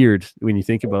weird when you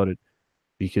think about it,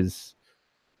 because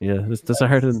that's a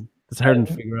hard one to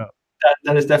figure out.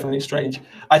 That is definitely strange.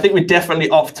 I think we're definitely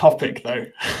off topic though.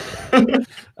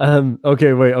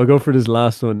 Okay, wait, I'll go for this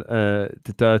last one.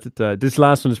 This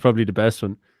last one is probably the best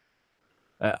one.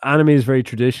 Anime is very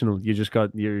traditional. You're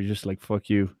just like fuck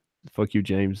you,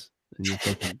 James, and your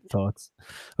fucking thoughts.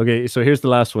 Okay, so here's the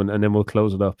last one, and then we'll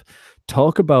close it up.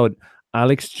 Talk about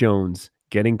Alex Jones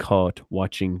getting caught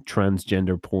watching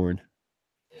transgender porn.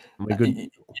 Am I good?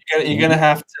 You're gonna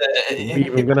have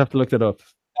I'm gonna have to look that up.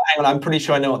 hang on, I'm pretty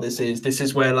sure I know what this is. This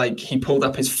is where like he pulled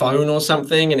up his phone or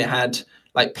something, and it had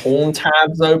like porn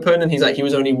tabs open, and he's like he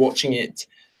was only watching it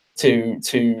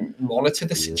to monitor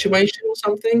the situation or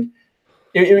something.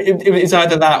 It was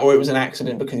either that or it was an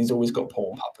accident because he's always got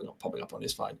porn popping up on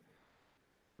his phone.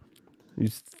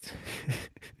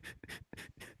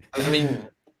 I mean,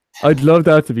 I'd love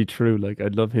that to be true. Like,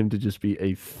 I'd love him to just be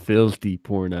a filthy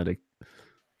porn addict.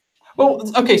 Well,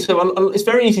 okay, so it's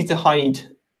very easy to hide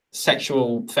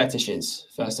sexual fetishes,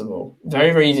 first of all.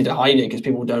 Very, very easy to hide it because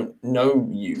people don't know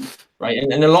you, right?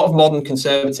 And a lot of modern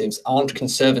conservatives aren't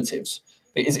conservatives.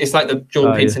 It's like the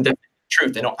Jordan Peterson definition of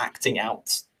truth. They're not acting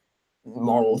out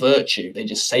moral virtue. They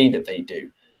just say that they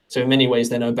do. So in many ways,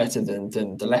 they're no better than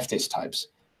the leftist types.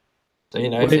 So, you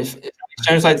know, if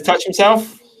Jones likes to touch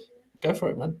himself, go for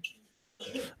it, man.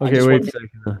 Okay, wait a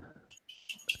second.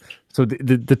 So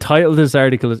the title of this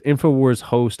article is InfoWars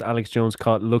host Alex Jones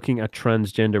caught looking at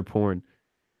transgender porn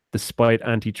despite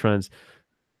anti-trans.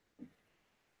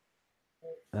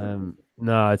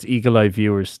 Nah, it's eagle-eye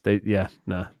viewers. Yeah,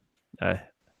 I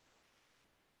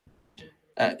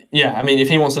mean, if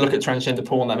he wants to look at transgender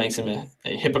porn, that makes him a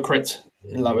hypocrite.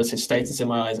 It lowers his status in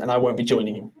my eyes, and I won't be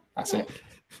joining him. That's it.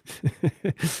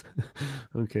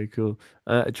 Okay, cool.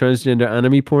 Transgender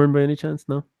anime porn by any chance?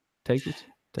 No? Take it.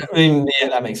 I mean, yeah,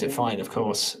 that makes it fine, of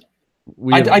course.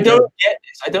 I don't get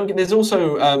this. I don't get. There's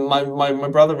also my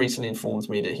brother recently informed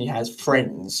me that he has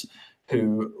friends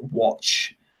who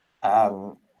watch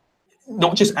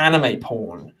not just anime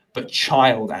porn, but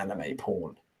child anime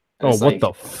porn. And what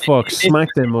the fuck? Smack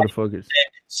them motherfuckers.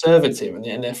 They're conservative, and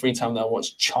in their free time they'll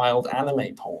watch child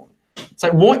anime porn. It's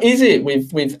like, what is it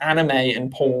with anime and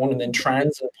porn, and then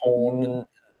trans and porn? And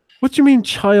what do you mean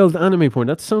child anime porn?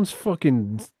 That sounds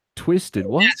fucking twisted.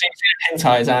 What? Yeah,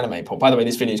 hentai is anime porn. By the way,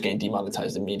 this video is getting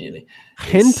demonetized immediately.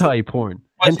 Hentai porn.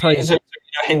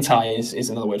 Hentai is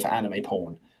another word for anime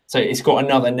porn. So it's got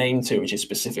another name to it, which is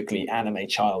specifically anime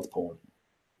child porn.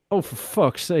 Oh, for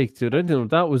fuck's sake, dude! I didn't know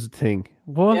that was a thing.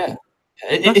 What? Yeah,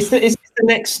 it's the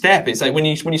next step. It's like when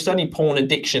you study porn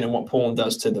addiction and what porn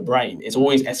does to the brain, it's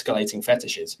always escalating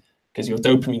fetishes because your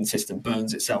dopamine system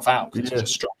burns itself out because it's a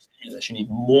strong stimulus. You need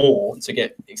more to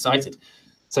get excited.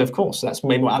 So of course, that's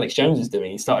maybe what Alex Jones is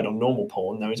doing. He started on normal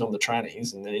porn, now he's on the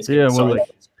trannies, and then he's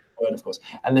of course,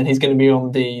 and then he's going to be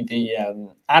on the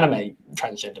anime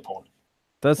transgender porn.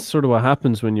 That's sort of what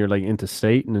happens when you're like into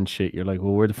Satan and shit. You're like,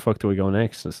 well, where the fuck do we go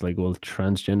next? It's like, well,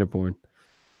 transgender porn.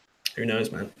 Who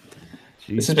knows, man?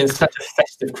 Jesus. This has been such a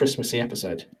festive Christmassy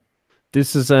episode.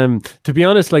 This is to be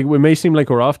honest, like, it may seem like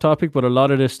we're off topic, but a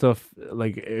lot of this stuff,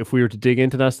 like, if we were to dig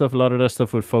into that stuff, a lot of that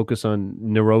stuff would focus on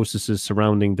neuroses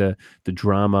surrounding the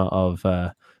drama of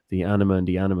the anima and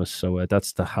the animus. So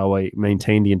that's how I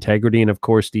maintain the integrity, and of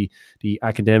course the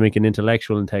academic and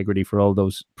intellectual integrity for all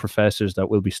those professors that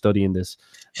will be studying this.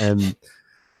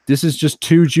 This is just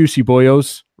two juicy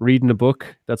boyos reading a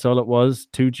book. That's all it was.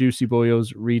 Two juicy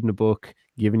boyos reading a book,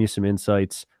 giving you some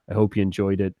insights. I hope you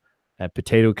enjoyed it.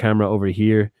 Potato camera over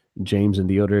here, James and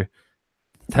the other.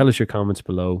 Tell us your comments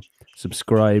below.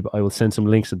 Subscribe. I will send some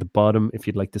links at the bottom. If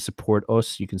you'd like to support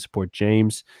us, you can support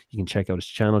James. You can check out his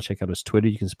channel, check out his Twitter.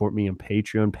 You can support me on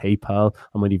Patreon, PayPal.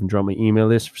 I might even drop my email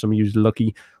list for some of you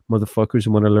lucky motherfuckers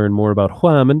who want to learn more about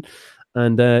Huaman.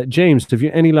 And James, have you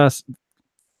any last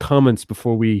comments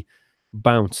before we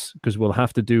bounce? Because we'll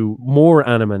have to do more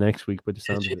anime next week by the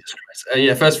sound of it.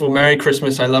 Yeah, first of all, Merry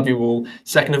Christmas. I love you all.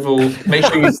 Second of all, make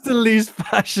sure That's the least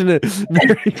passionate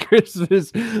Merry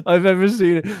Christmas I've ever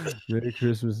seen it. Merry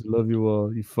Christmas, love you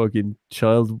all. You fucking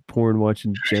child porn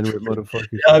watching degenerate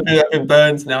motherfuckers. I've been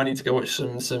burned. Now I need to go watch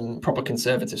some proper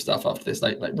conservative stuff after this,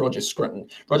 like Roger Scruton.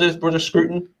 Roger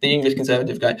Scruton, the English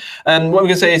conservative guy. What we're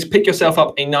gonna say is pick yourself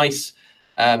up a nice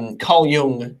Carl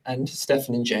Jung and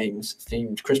Stefan and James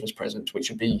themed Christmas present,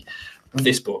 which would be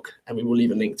this book, and we will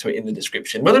leave a link to it in the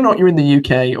description. Whether or not you're in the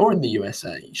UK or in the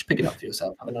USA, you should pick it up for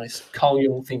yourself. Have a nice Carl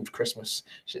Jung themed Christmas.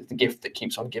 It's the gift that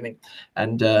keeps on giving.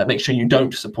 And make sure you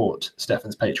don't support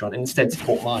Stefan's Patreon and instead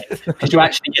support mine, because you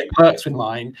actually get perks with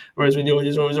mine, whereas when you're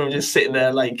just sitting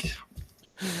there like,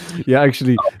 yeah,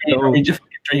 actually, I'll read your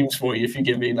dreams for you if you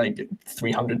give me like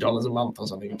 $300 a month or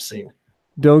something obscene.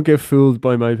 Don't get fooled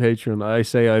by my Patreon. I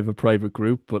say I have a private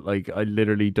group, but like I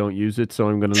literally don't use it. So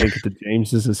I'm going to link it to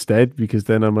James's instead because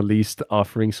then I'm at least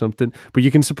offering something. But you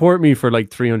can support me for like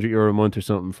 €300 a month or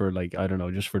something for like, I don't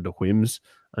know, just for the whims.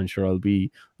 I'm sure I'll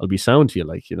be sound to you,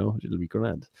 like, you know, it'll be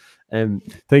grand.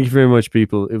 Thank you very much,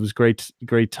 people. It was great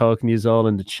talking to you all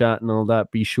in the chat and all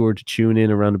that. Be sure to tune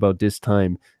in around about this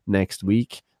time next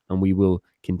week, and we will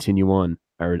continue on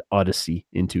our odyssey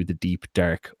into the deep,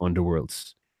 dark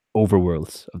underworlds,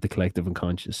 overworlds of the collective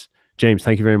unconscious. James,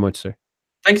 thank you very much, sir.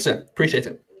 Thanks, sir. Appreciate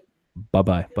it. Bye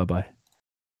bye. Bye bye.